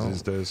younger guys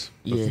these days.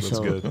 That's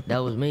good. That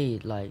was me.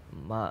 Like,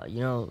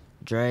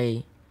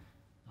 Dre,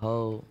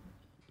 Ho,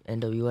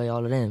 NWA,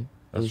 all of them.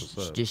 It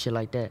was just shit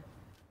like that.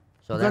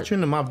 So who got you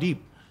into Mobb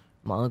Deep?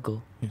 My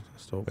uncle. Yeah,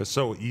 that's dope. It's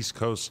so East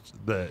Coast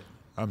that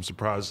I'm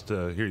surprised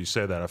to hear you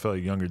say that. I feel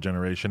like younger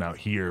generation out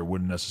here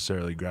wouldn't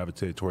necessarily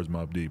gravitate towards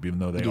Mobb Deep, even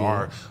though they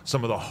are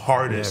some of the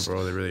hardest, they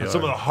really are.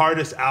 Some of the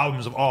hardest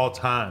albums of all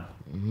time.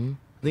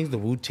 I think the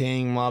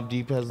Wu-Tang, Mobb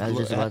Deep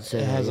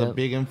has a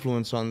big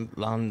influence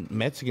on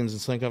Mexicans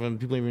and something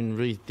people even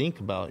really think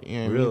about.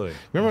 You know what I mean?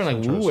 Remember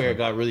like Wu Wear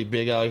got really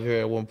big out here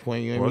at one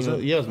point. You know what I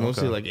mean? Yeah, it was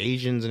mostly like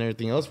Asians and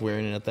everything else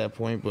wearing it at that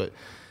point. But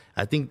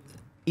I think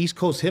East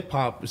Coast hip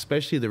hop,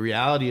 especially the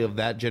reality of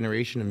that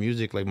generation of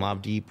music, like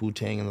Mobb Deep,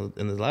 Wu-Tang,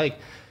 and the like,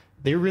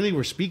 they really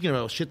were speaking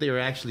about shit they were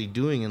actually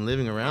doing and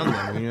living around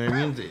them. You know what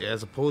I mean?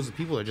 As opposed to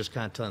people that are just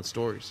kind of telling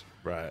stories.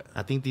 Right.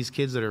 I think these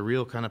kids that are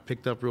real kind of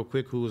picked up real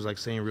quick who was like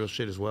saying real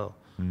shit as well.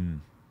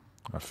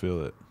 I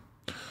feel it.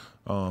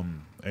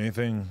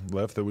 Anything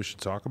left that we should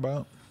talk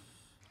about?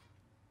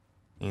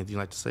 Anything you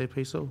like to say,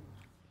 Peso?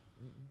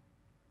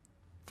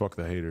 Fuck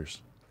the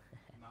haters.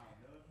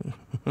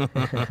 So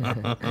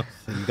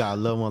you got a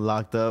little one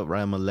locked up,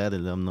 write them a letter,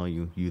 let them know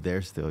you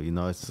there still. You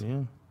know,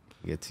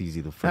 it's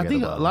easy to forget. I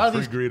think about a lot of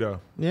these Greedo.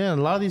 Yeah, a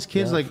lot of these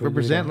kids like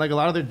represent like a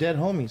lot of their dead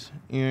homies.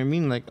 You know what I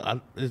mean? Like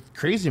it's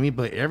crazy to me,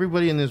 but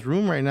everybody in this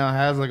room right now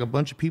has like a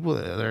bunch of people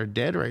that are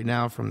dead right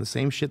now from the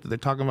same shit that they're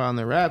talking about in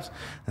their raps,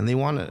 and they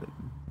want to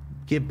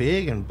get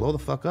big and blow the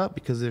fuck up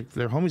because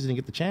their homies didn't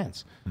get the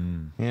chance. You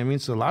know what I mean?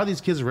 So a lot of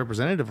these kids are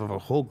representative of a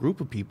whole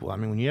group of people. I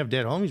mean, when you have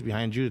dead homies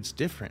behind you, it's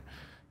different.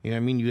 You know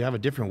what I mean? You have a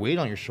different weight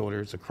on your shoulder.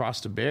 It's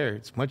across the bear.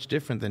 It's much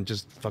different than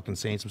just fucking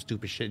saying some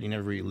stupid shit. You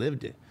never really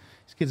lived it.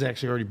 These kids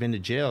actually already been to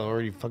jail,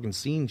 already fucking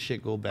seen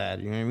shit go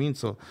bad. You know what I mean?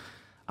 So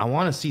I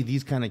want to see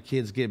these kind of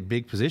kids get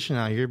big position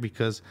out here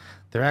because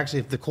they're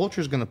actually, if the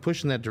culture is going to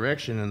push in that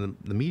direction and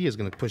the media is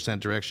going to push in that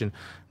direction,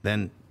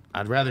 then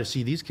I'd rather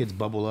see these kids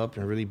bubble up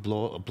and really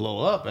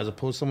blow up as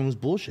opposed to someone who's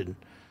bullshitting.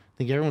 I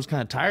think everyone's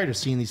kind of tired of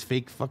seeing these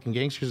fake fucking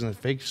gangsters and the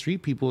fake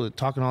street people that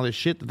talking all this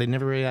shit that they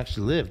never really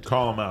actually lived.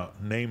 Call them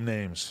out. Name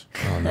names.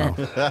 Oh no.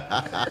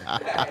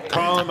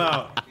 Call them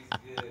out.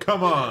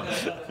 Come on.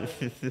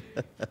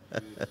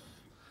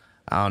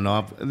 I don't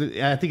know.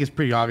 I think it's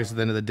pretty obvious at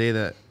the end of the day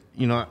that,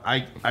 you know,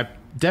 I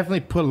definitely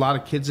put a lot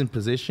of kids in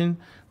position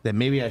that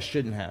maybe I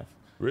shouldn't have.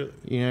 Really?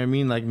 You know what I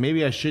mean? Like,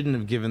 maybe I shouldn't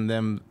have given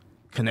them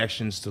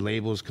connections to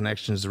labels,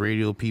 connections to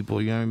radio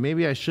people. You know what I mean?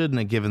 Maybe I shouldn't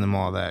have given them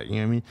all that. You know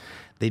what I mean?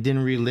 They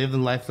didn't really live the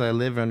life that I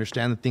live or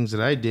understand the things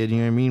that I did. You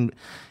know what I mean?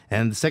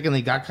 And the second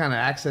they got kind of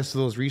access to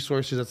those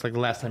resources, that's like the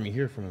last time you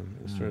hear from them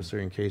in a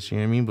certain case. You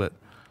know what I mean? But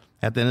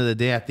at the end of the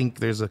day, I think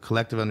there's a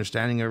collective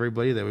understanding of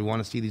everybody that we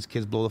want to see these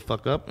kids blow the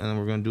fuck up, and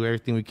we're going to do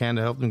everything we can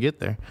to help them get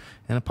there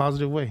in a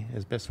positive way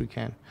as best we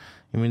can.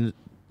 I mean,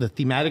 the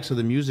thematics of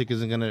the music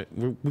isn't going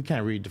to, we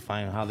can't really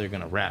define how they're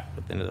going to rap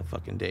at the end of the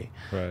fucking day.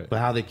 Right. But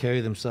how they carry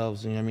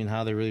themselves, you know what I mean,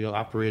 how they're really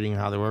operating and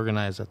how they're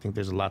organized, I think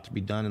there's a lot to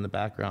be done in the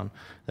background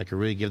that could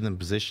really give them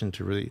position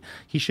to really,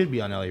 he should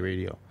be on LA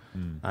radio.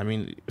 I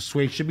mean,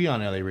 Sway should be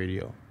on LA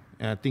radio.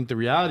 And I think the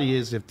reality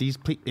is if the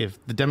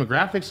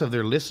demographics of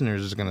their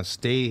listeners is going to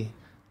stay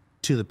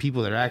to the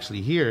people that are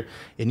actually here,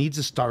 it needs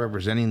to start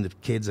representing the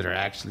kids that are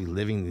actually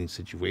living these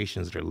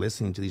situations, that are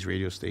listening to these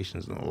radio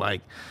stations and the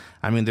like.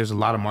 I mean, there's a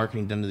lot of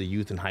marketing done to the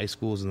youth in high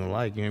schools and the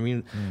like. You know what I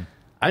mean?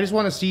 I just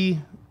want to see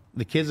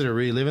the kids that are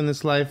really living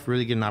this life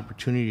really get an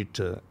opportunity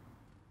to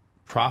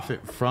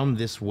profit from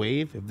this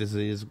wave. If this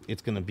is,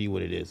 it's going to be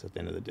what it is at the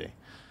end of the day.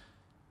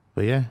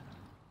 But yeah,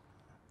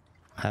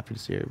 happy to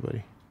see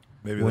everybody.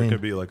 Maybe there could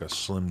be like a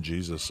Slim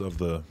Jesus of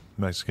the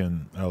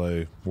Mexican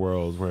LA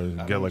world where you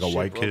get like a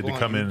white kid to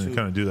come in and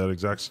kind of do that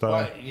exact style.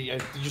 Well, you're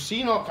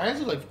seeing all kinds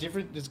of like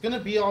different, it's going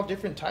to be all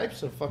different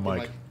types of fucking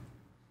Mike, like.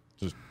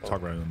 just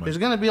talk right in the mic. There's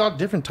going to be all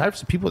different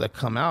types of people that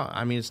come out.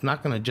 I mean, it's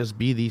not going to just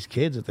be these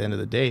kids at the end of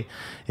the day.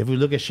 If we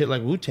look at shit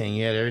like Wu-Tang,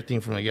 you had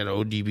everything from like, you had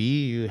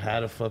ODB, you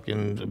had a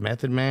fucking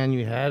Method Man,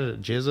 you had a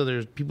GZA.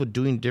 There's people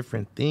doing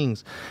different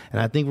things.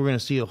 And I think we're going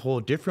to see a whole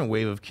different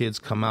wave of kids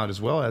come out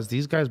as well. As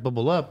these guys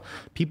bubble up,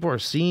 people are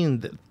seeing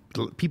that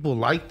people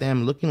like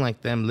them, looking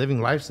like them, living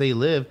lives they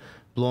live,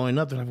 blowing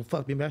up. They're like, well,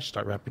 fuck, maybe I should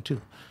start rapping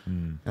too.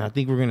 And I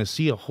think we're going to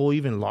see a whole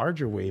even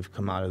larger wave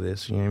come out of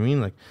this. You know what I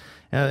mean? Like,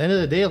 at the end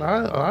of the day, a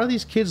lot of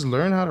these kids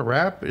learn how to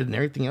rap and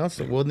everything else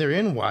when they're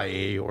in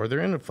YA or they're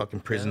in a fucking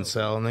prison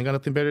cell and they got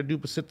nothing better to do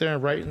but sit there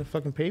and write in the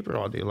fucking paper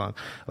all day long.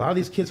 A lot of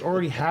these kids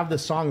already have the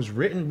songs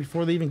written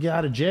before they even get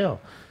out of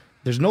jail.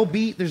 There's no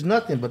beat, there's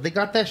nothing, but they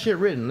got that shit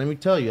written. Let me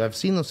tell you, I've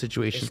seen those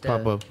situations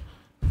pop up.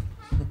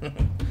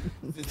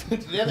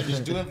 Yeah, they're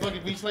just doing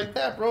fucking beats like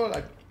that, bro.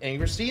 Like, and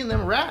you're seeing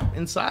them rap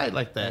inside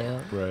like that. Yeah.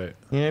 Right.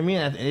 You know what I mean?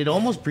 And it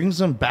almost brings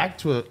them back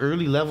to an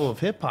early level of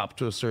hip hop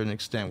to a certain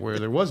extent, where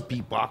there was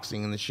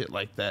beatboxing and the shit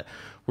like that.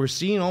 We're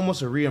seeing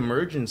almost a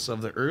reemergence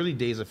of the early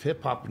days of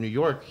hip hop in New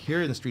York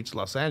here in the streets of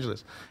Los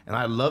Angeles, and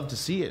I love to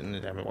see it. And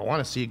I mean, I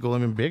want to see it go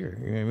even bigger.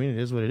 You know what I mean? It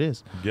is what it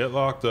is. Get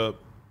locked up,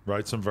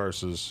 write some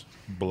verses,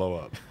 blow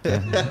up.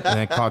 And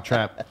then call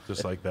Trap.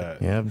 Just like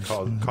that. Yeah.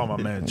 Call my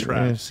man Yeah,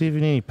 Trap. see if you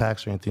need any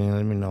packs or anything.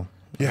 Let me know.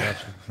 Yeah,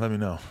 let me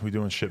know. We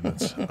doing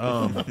shipments.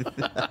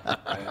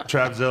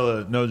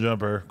 Trapzilla, No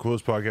Jumper,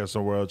 coolest podcast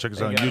in the world. Check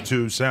us out on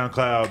YouTube,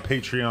 SoundCloud,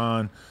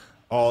 Patreon,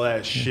 all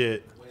that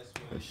shit.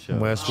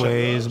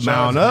 Westways, Shout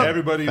mount out to up.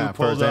 everybody who Fat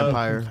pulled First up.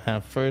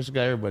 Empire. First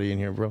got everybody in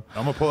here, bro.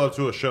 I'm gonna pull up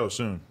to a show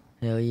soon.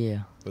 Hell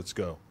yeah, Let's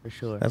go. for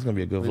sure. That's gonna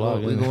be a good we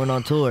vlog. we isn't it? going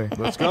on tour.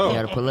 Let's go. You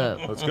gotta pull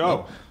up. Let's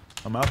go.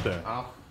 I'm out there.